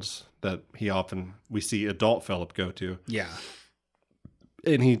fields that we see adult Philip go to. Yeah.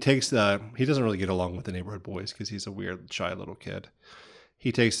 And he takes he doesn't really get along with the neighborhood boys because he's a weird, shy little kid.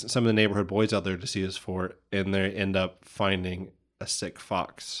 He takes some of the neighborhood boys out there to see his fort, and they end up finding a sick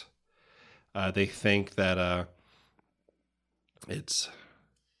fox. They think that it's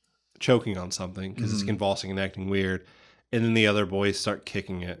choking on something because it's convulsing and acting weird. And then the other boys start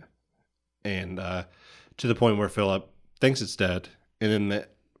kicking it. And to the point where Philip thinks it's dead. And then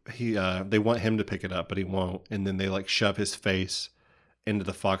they want him to pick it up, but he won't. And then they like shove his face into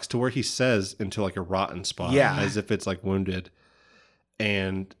the fox to where he says into like a rotten spot. Yeah. As if it's like wounded.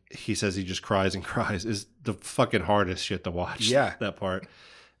 And he says he just cries and cries. Is the fucking hardest shit to watch. Yeah. That part.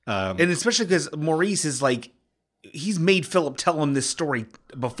 And especially because Maurice is like, he's made Philip tell him this story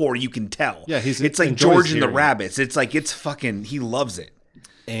before you can tell. Yeah, it's like George and the Rabbits. It's like, it's fucking, he loves it.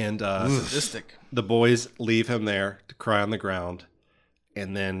 And sadistic. The boys leave him there to cry on the ground.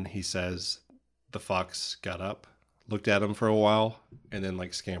 And then he says the fox got up, looked at him for a while, and then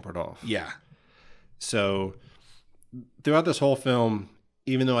like scampered off. Yeah. So throughout this whole film,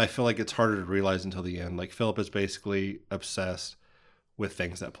 even though I feel like it's harder to realize until the end, like Philip is basically obsessed with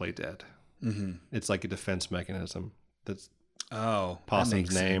things that play dead. Mm-hmm. It's like a defense mechanism. That's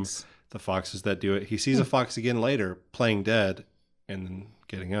Possum's name. Sense. The foxes that do it. He sees a fox again later playing dead and then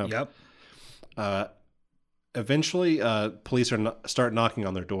getting up. Yep. Eventually, police start knocking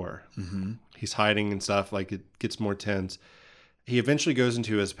on their door. Mm-hmm. He's hiding and stuff. Like it gets more tense. He eventually goes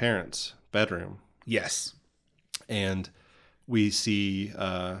into his parents' bedroom. Yes. And we see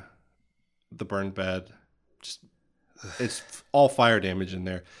the burned bed. It's all fire damage in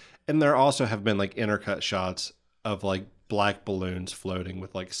there. And there also have been like intercut shots of like black balloons floating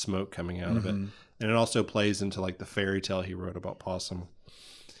with like smoke coming out of it. And it also plays into like the fairy tale he wrote about Possum.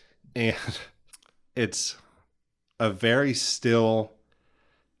 And it's a very still,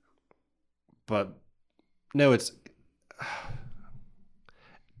 but no,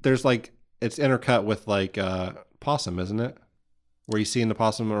 there's like, it's intercut with like possum, isn't it? Where you seeing the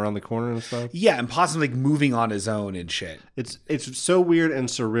possum around the corner and stuff? Yeah, and possum like moving on his own and shit. It's so weird and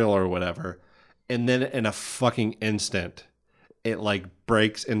surreal or whatever. And then in a fucking instant, it like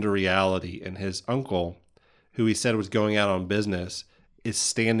breaks into reality, and his uncle, who he said was going out on business, is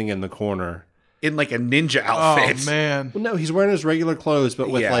standing in the corner in like a ninja outfit. Oh man! Well, no, he's wearing his regular clothes, but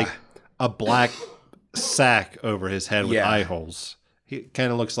with like a black sack over his head with eye holes. He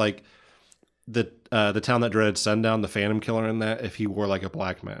kind of looks like the Town That Dreaded Sundown, the Phantom Killer in that, if he wore like a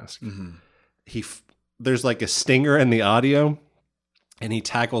black mask. Mm-hmm. There's like a stinger in the audio, and he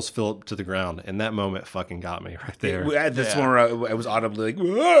tackles Philip to the ground, and that moment fucking got me right there. That's when I was audibly like,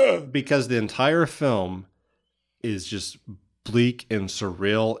 whoa! Because the entire film is just bleak and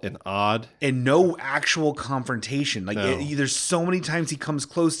surreal and odd, and no actual confrontation. Like there's so many times he comes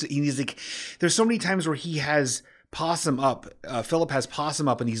close to, and he's like, there's so many times where he has Possum up. Philip has Possum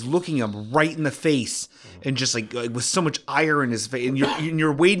up, and he's looking him right in the face, and just like with so much ire in his face, and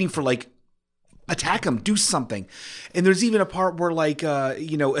you're waiting for like, attack him, do something. And there's even a part where like I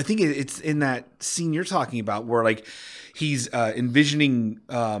think it's in that scene you're talking about where like he's envisioning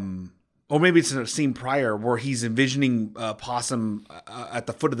or maybe it's in a scene prior where he's envisioning Possum at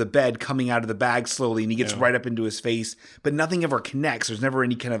the foot of the bed coming out of the bag slowly, and he gets right up into his face, but nothing ever connects. There's never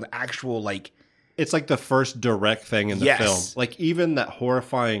any kind of actual like, it's like the first direct thing in the film. Like even that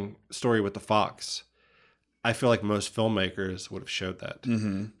horrifying story with the fox, I feel like most filmmakers would have showed that.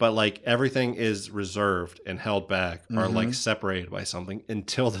 Mm-hmm. But like everything is reserved and held back or like separated by something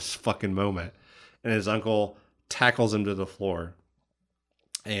until this fucking moment. And his uncle tackles him to the floor.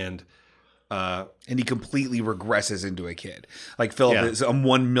 And he completely regresses into a kid. Like Philip is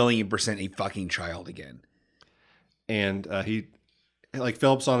 1,000,000% a fucking child again. And like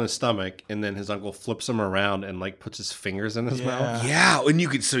Philip's on his stomach, and then his uncle flips him around and like puts his fingers in his mouth. Yeah, and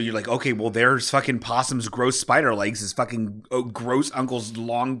you're like, okay, well, there's fucking Possum's gross spider legs, his fucking gross uncle's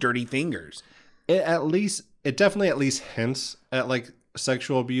long, dirty fingers. It definitely at least hints at like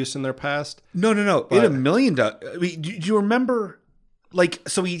sexual abuse in their past. No. But, in $1,000,000. I mean, do you remember? Like,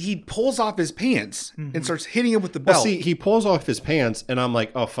 so he pulls off his pants and starts hitting him with the belt. Well, see, he pulls off his pants, and I'm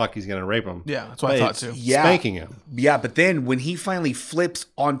like, oh, fuck, he's going to rape him. Yeah, that's what I thought, too. Spanking him. Yeah, but then when he finally flips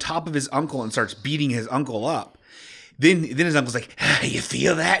on top of his uncle and starts beating his uncle up, then his uncle's like, you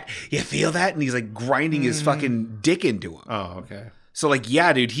feel that? You feel that? And he's like grinding his fucking dick into him. Oh, okay. So, like,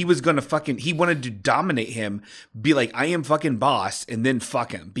 yeah, dude, he was going to he wanted to dominate him, be like, I am fucking boss, and then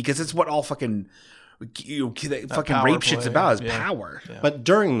fuck him. Because that's what all fucking... fucking rape shit's about is power. Yeah. But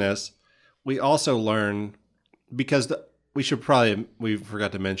during this, we also learn, because we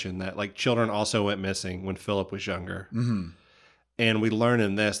forgot to mention that like children also went missing when Philip was younger. Mm-hmm. And we learn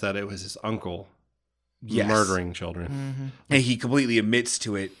in this that it was his uncle murdering children. Mm-hmm. And he completely admits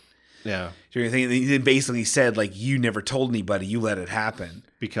to it. Yeah. He basically said like, you never told anybody, you let it happen.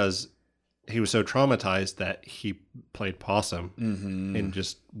 Because he was so traumatized that he played possum and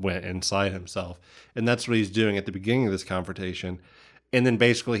just went inside himself. And that's what he's doing at the beginning of this confrontation. And then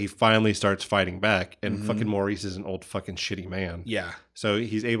basically he finally starts fighting back, and fucking Maurice is an old fucking shitty man. Yeah. So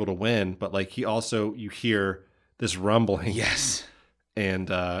he's able to win, but like he also, you hear this rumbling. Yes. And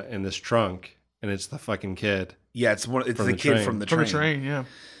in this trunk, and it's the fucking kid. Yeah, it's the kid from the train. From the train, yeah.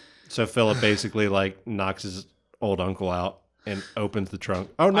 So Philip basically like knocks his old uncle out and opens the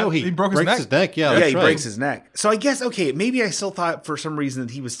trunk. Oh no, he broke breaks his neck. Yeah, he breaks his neck. So I guess maybe I still thought for some reason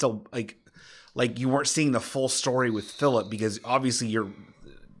that he was still like you weren't seeing the full story with Philip, because obviously your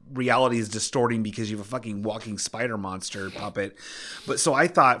reality is distorting because you have a fucking walking spider monster puppet. But so I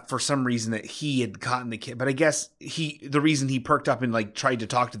thought for some reason that he had gotten the kid, but I guess the reason he perked up and like tried to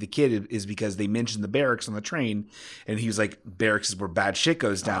talk to the kid is because they mentioned the barracks on the train, and he was like, barracks is where bad shit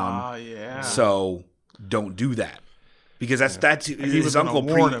goes down. Oh yeah. So don't do that. Because that's his uncle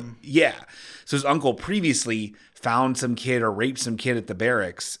warned him. Yeah. So his uncle previously found some kid or raped some kid at the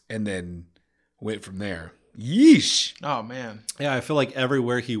barracks and then went from there. Yeesh. Oh, man. Yeah, I feel like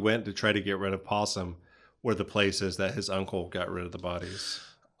everywhere he went to try to get rid of Possum were the places that his uncle got rid of the bodies.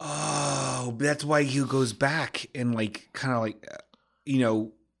 Oh, that's why he goes back and like kind of like,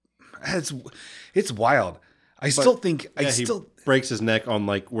 it's wild. He breaks his neck on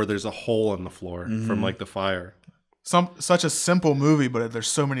like where there's a hole in the floor from like the fire. Such a simple movie, but there's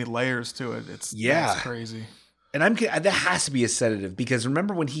so many layers to it. It's crazy. And that has to be a sedative, because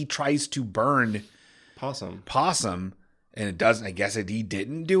remember when he tries to burn Possum, And it doesn't. I guess he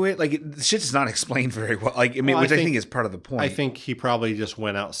didn't do it. Like the shit's not explained very well. Like I mean, which I think is part of the point. I think he probably just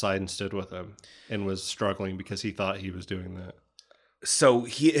went outside and stood with him and was struggling because he thought he was doing that. So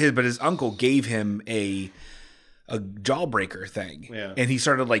but his uncle gave him a jawbreaker thing, and he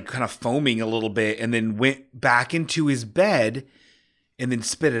started like kind of foaming a little bit, and then went back into his bed, and then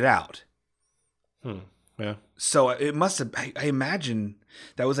spit it out. Yeah. So it must have. I imagine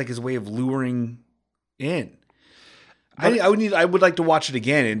that was like his way of luring in. I would like to watch it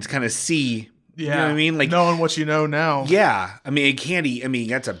again and kind of see. Yeah, you know what I mean, like knowing what you know now. Yeah, I mean,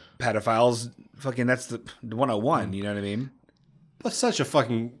 that's a pedophile's fucking. That's the 101. You know what I mean? That's such a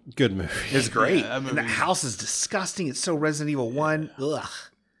fucking good movie. It's great. Yeah, and the house is disgusting. It's so Resident Evil 1. Ugh.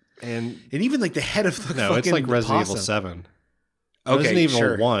 And even like the head of the fucking it's like Resident Evil possum. 7. Okay, Resident Evil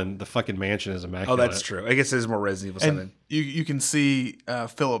sure. 1, the fucking mansion is immaculate. Oh, that's true. I guess there's more Resident Evil 7. And you can see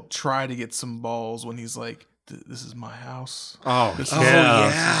Philip try to get some balls when he's like, "This is my house. Oh, this yeah.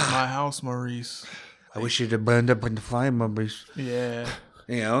 This is my house, Maurice." I wish you'd have burned up in the flame, Maurice. Yeah,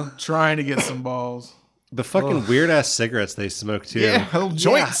 you know, trying to get some balls. The fucking weird ass cigarettes they smoke too. Yeah, little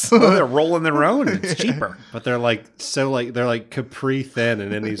joints. Yeah. Oh, they're rolling their own. It's cheaper. But they're like they're like Capri thin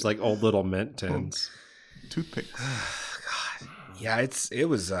and in these like old little mint tins. Toothpicks. God. Yeah, it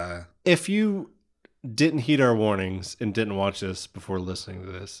was if you didn't heed our warnings and didn't watch this before listening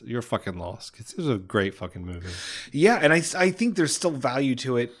to this, you're fucking lost. 'Cause it was a great fucking movie. Yeah, and I think there's still value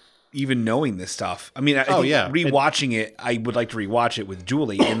to it even knowing this stuff. I mean, I think rewatching it, I would like to rewatch it with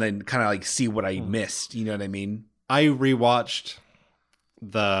Julie and then kind of like see what I missed. You know what I mean? I rewatched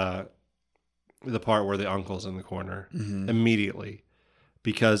the part where the uncle's in the corner immediately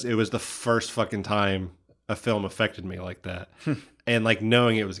because it was the first fucking time a film affected me like that. And like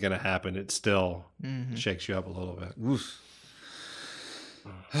knowing it was going to happen, it still shakes you up a little bit. Oof.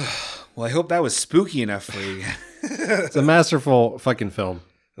 Well, I hope that was spooky enough for you. It's a masterful fucking film.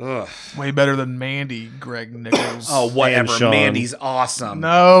 Ugh. Way better than Mandy, Greg Nichols. Oh, whatever. And Sean. Mandy's awesome.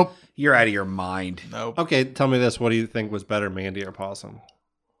 Nope. You're out of your mind. Nope. Okay, tell me this. What do you think was better, Mandy or Possum?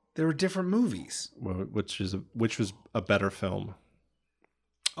 They were different movies. Which was a better film?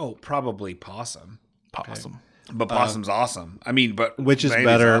 Oh, probably Possum. Possum. Okay. But Possum's awesome. I mean, but which is Mandy's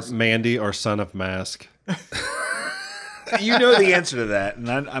better, awesome. Mandy or Son of Mask? You know the answer to that, and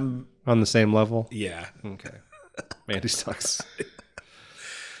I'm on the same level. Yeah. Okay. Mandy sucks.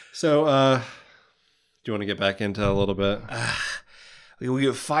 So, do you want to get back into a little bit? We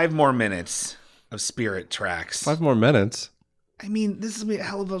have 5 more minutes of Spirit tracks. 5 more minutes? I mean, this is a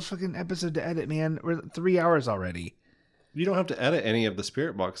hell of a fucking episode to edit, man. We're at 3 hours already. You don't have to edit any of the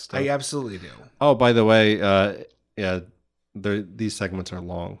Spirit Box stuff. I absolutely do. Oh, by the way, these segments are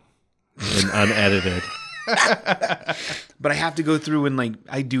long and unedited. But I have to go through and like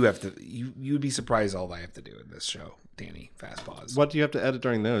I do have to. You would be surprised all I have to do in this show, Danny. Fastpaws. What do you have to edit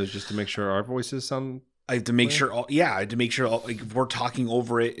during those, just to make sure our voices sound? I have to make sure. I have to make sure. Like if we're talking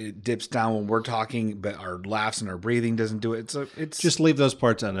over it, it dips down when we're talking, but our laughs and our breathing doesn't do it. So it's just leave those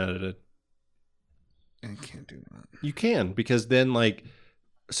parts unedited. I can't do that. You can, because then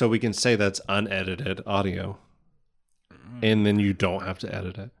so we can say that's unedited audio, and then you don't have to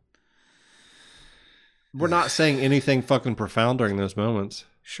edit it. We're not saying anything fucking profound during those moments.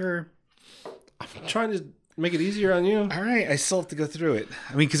 Sure. I'm trying to make it easier on you. All right, I still have to go through it.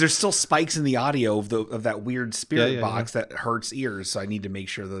 I mean, because there's still spikes in the audio of that weird Spirit box that hurts ears, so I need to make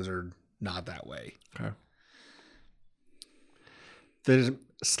sure those are not that way. Okay. There's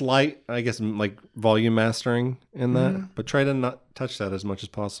slight, I guess, like volume mastering in that, but try to not touch that as much as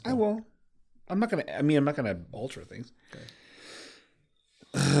possible. I will. I'm not gonna alter things.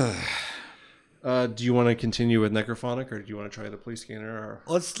 Okay. Do you want to continue with Necrophonic, or do you want to try the police scanner? Or?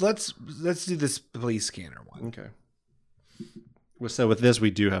 Let's do this police scanner one. Okay. Well, so with this, we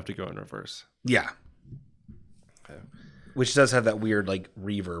do have to go in reverse. Yeah. Okay. Which does have that weird like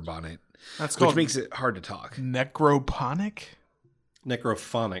reverb on it. That's called which makes it hard to talk. Necrophonic.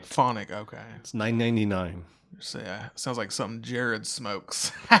 Phonic. Okay. It's $9.99. Sounds like something Jared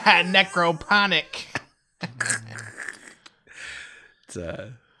smokes. Necrophonic.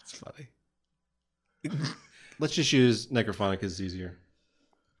 It's funny. Let's just use Necrophonic because it's easier.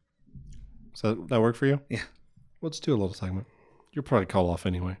 So that work for you? Yeah. Let's do a little segment. You'll probably call off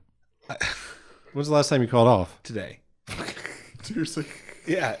anyway. When's the last time you called off? Today. Seriously?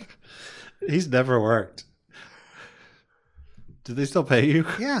 Yeah. He's never worked. Do they still pay you?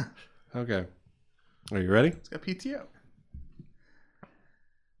 Yeah. Okay. Are you ready? It's got PTO.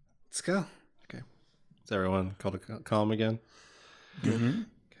 Let's go. Okay. Is everyone calm again? Good. Mm-hmm.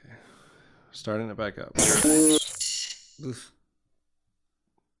 Okay. Starting it back up. Oof.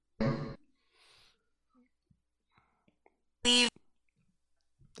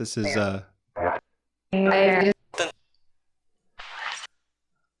 This is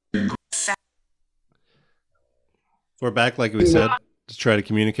we're back, like we said, to try to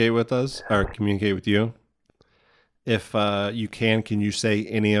communicate with us or communicate with you. If you can you say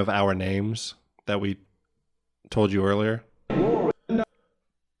any of our names that we told you earlier?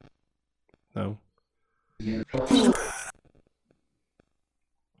 No.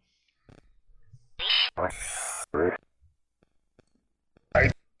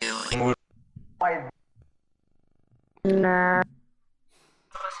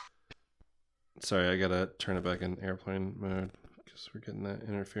 Sorry, I gotta turn it back in airplane mode because we're getting that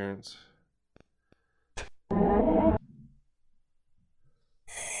interference.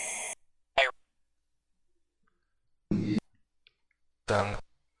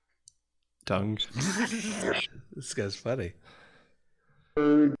 Dung. This guy's funny.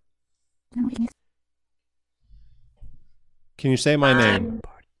 Can you say my name?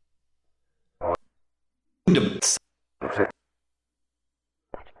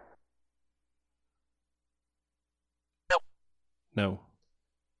 No.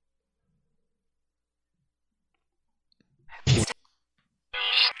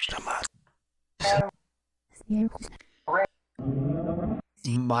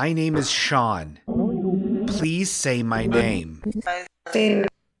 My name is Sean. Please say my name. I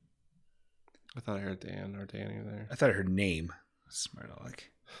thought I heard Dan or Danny there. I thought I heard name. Smart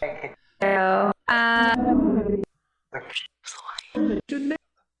aleck.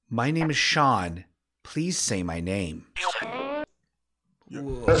 My name is Sean. Please say my name.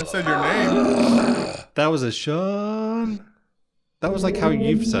 I said your name. That was a Sean. That was like how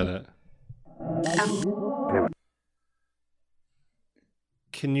you've said it.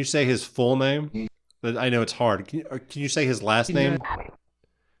 Can you say his full name? I know it's hard. Can you say his last name?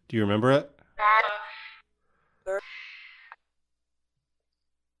 Do you remember it?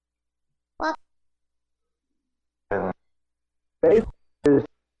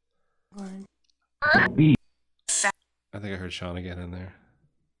 I think I heard Sean again in there.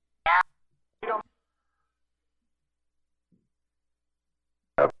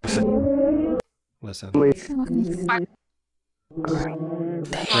 Listen. Green.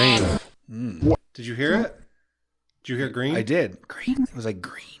 Did you hear it? Did you hear green? I did. Green. It was like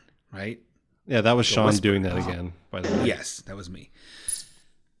green, right? Yeah, that was Sean doing that again, by the way. Yes, that was me.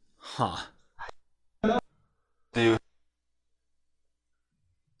 Huh.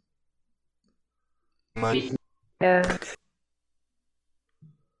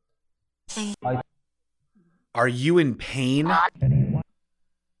 Are you in pain? That's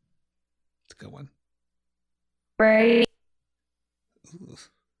a good one. Right.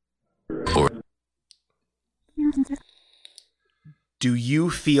 Do you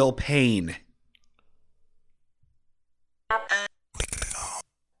feel pain?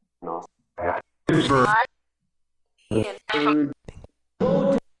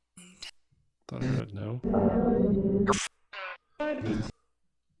 Thought I heard no.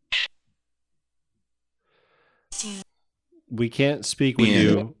 We can't speak with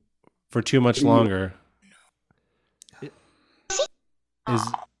you for too much longer.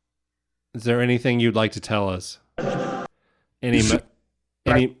 Is there anything you'd like to tell us? Any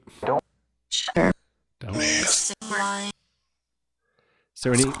don't. Is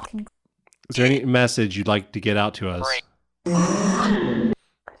there any message you'd like to get out to us?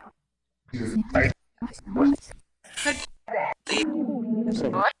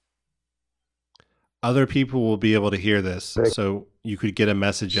 Other people will be able to hear this, so you could get a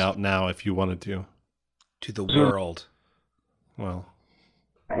message out now if you wanted to. To the world. Well.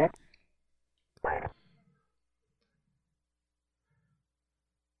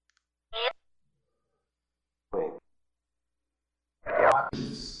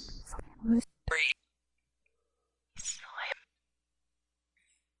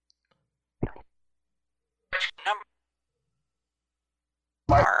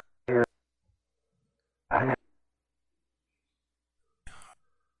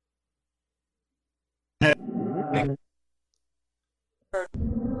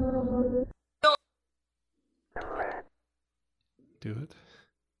 Do it.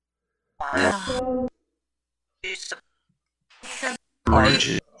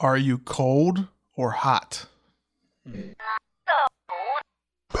 Are you cold or hot?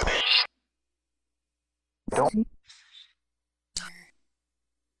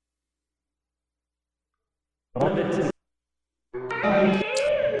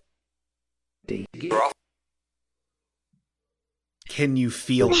 Can you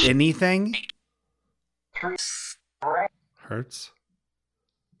feel anything? Hurts.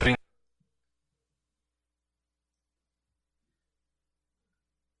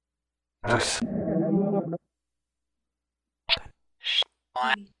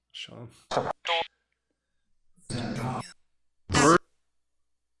 Sean.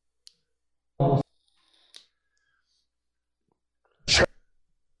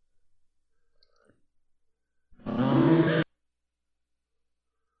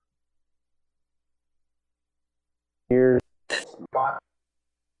 Here. I'm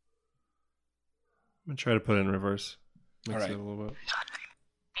gonna try to put it in reverse. Mix All right. it a little bit.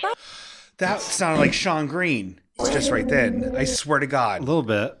 That sounded like Sean Green just right then. I swear to God. A little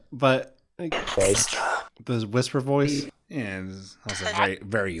bit, but the whisper voice. Yeah, it's also very,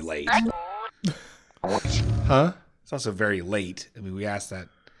 very late. Huh? It's also very late. I mean, we asked that.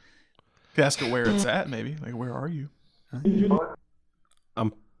 You ask it where it's at, maybe. Like, where are you?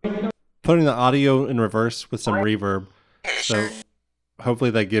 I'm putting the audio in reverse with some reverb, so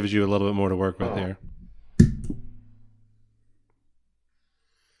hopefully that gives you a little bit more to work with here.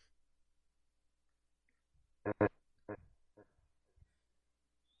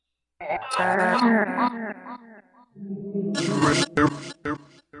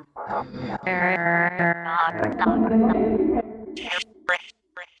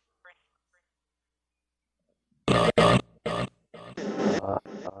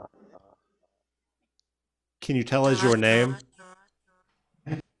 Can you tell us your name?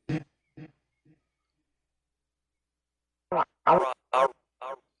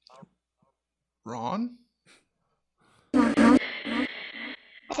 Ron?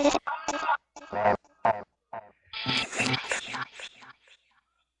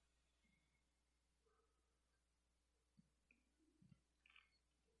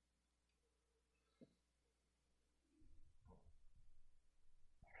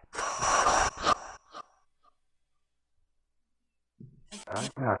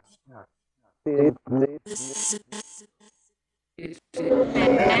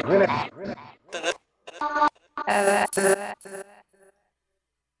 I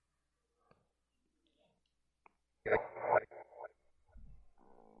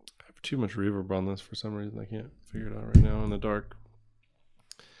have too much reverb on this for some reason. I can't figure it out right now in the dark.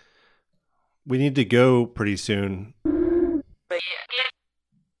 We need to go pretty soon.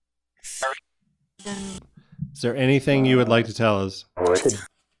 Is there anything you would like to tell us?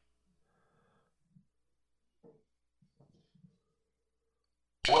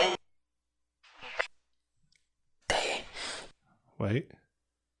 Wait.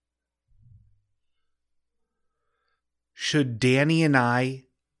 Should Danny and I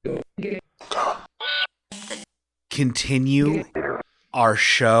continue our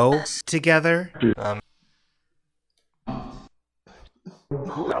show together?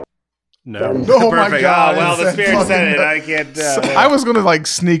 No. Oh my Perfect. God! Oh, well, the It spirit said it. fucking- I can't. I was gonna like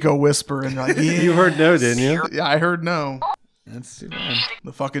sneak a whisper and like, yeah. You heard no, didn't you? Yeah, I heard no. That's too bad.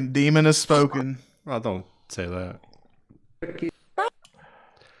 The fucking demon has spoken. Well, don't say that.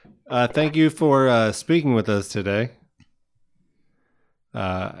 Thank you for speaking with us today.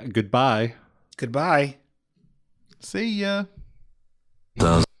 Goodbye. Goodbye. See ya.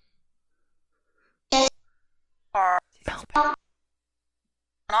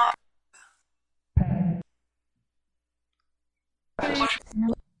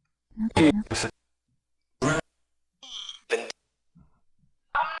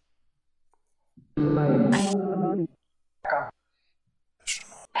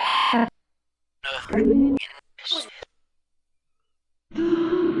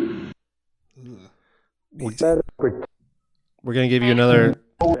 We're going to give you another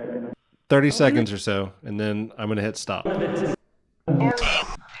 30 seconds or so, and then I'm going to hit stop.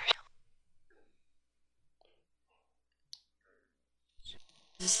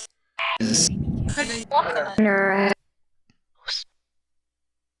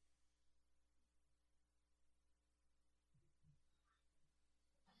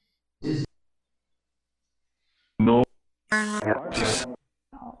 No.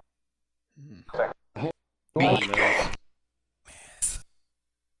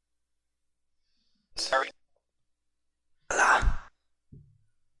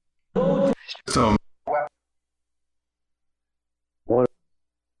 So. All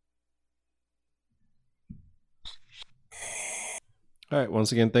right.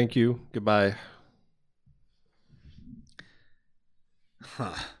 Once again, thank you. Goodbye.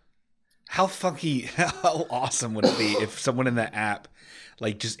 Huh. How awesome would it be if someone in the app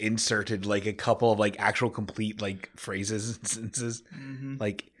like just inserted like a couple of like actual complete like phrases and sentences? Mm-hmm.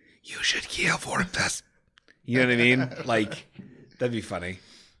 Like, you should kill for this. You know what I mean? Like, that'd be funny.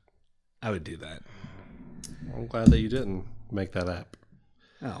 I would do that. I'm glad that you didn't make that app.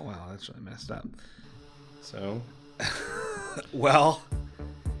 Oh, wow. That's really messed up. So, well,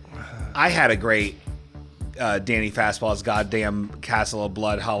 I had a great Danny Fastpaws goddamn Castle of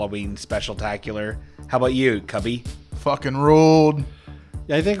Blood Halloween special-tacular. How about you, Cubby? Fucking ruled.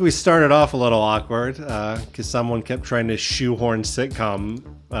 Yeah, I think we started off a little awkward because someone kept trying to shoehorn sitcom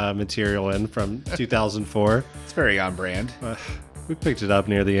material in from 2004. It's very on brand. We picked it up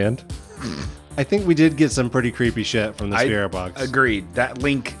near the end. I think we did get some pretty creepy shit from the Spirit Box. Agreed. That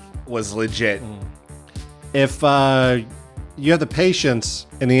link was legit. If you have the patience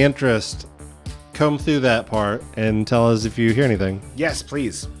and the interest, comb through that part and tell us if you hear anything. Yes,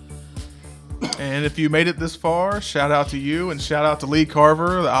 please. And if you made it this far, shout out to you and shout out to Lee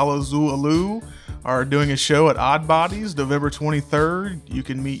Carver, the Alazoo Alu, are doing a show at Odd Bodies November 23rd. You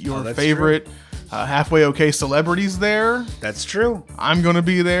can meet your favorite halfway okay celebrities there. That's true. I'm going to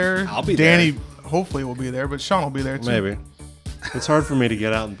be there. I'll be Danny there. hopefully will be there, but Sean will be there too. Maybe. It's hard for me to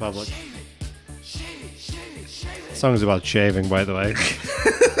get out in public. The song's about shaving, by the way.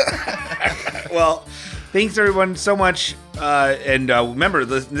 Well, thanks everyone so much. And remember,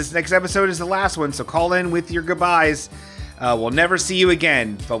 this next episode is the last one, so call in with your goodbyes. We'll never see you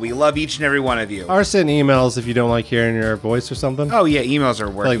again, but we love each and every one of you. Or send emails if you don't like hearing your voice or something. Oh, yeah, emails are I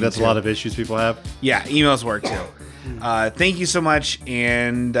working. feel like that's too. a lot of issues people have. Yeah, emails work too. Thank you so much,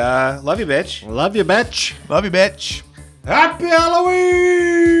 and love you, bitch. Love you, bitch. Love you, bitch. Happy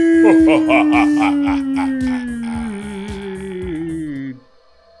Halloween!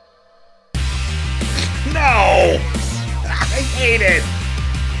 No! I hate it!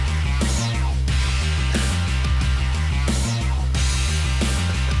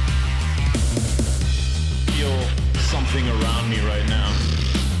 Feel something around me right now.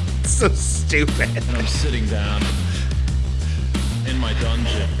 So stupid. And I'm sitting down in my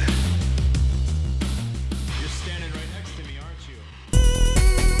dungeon.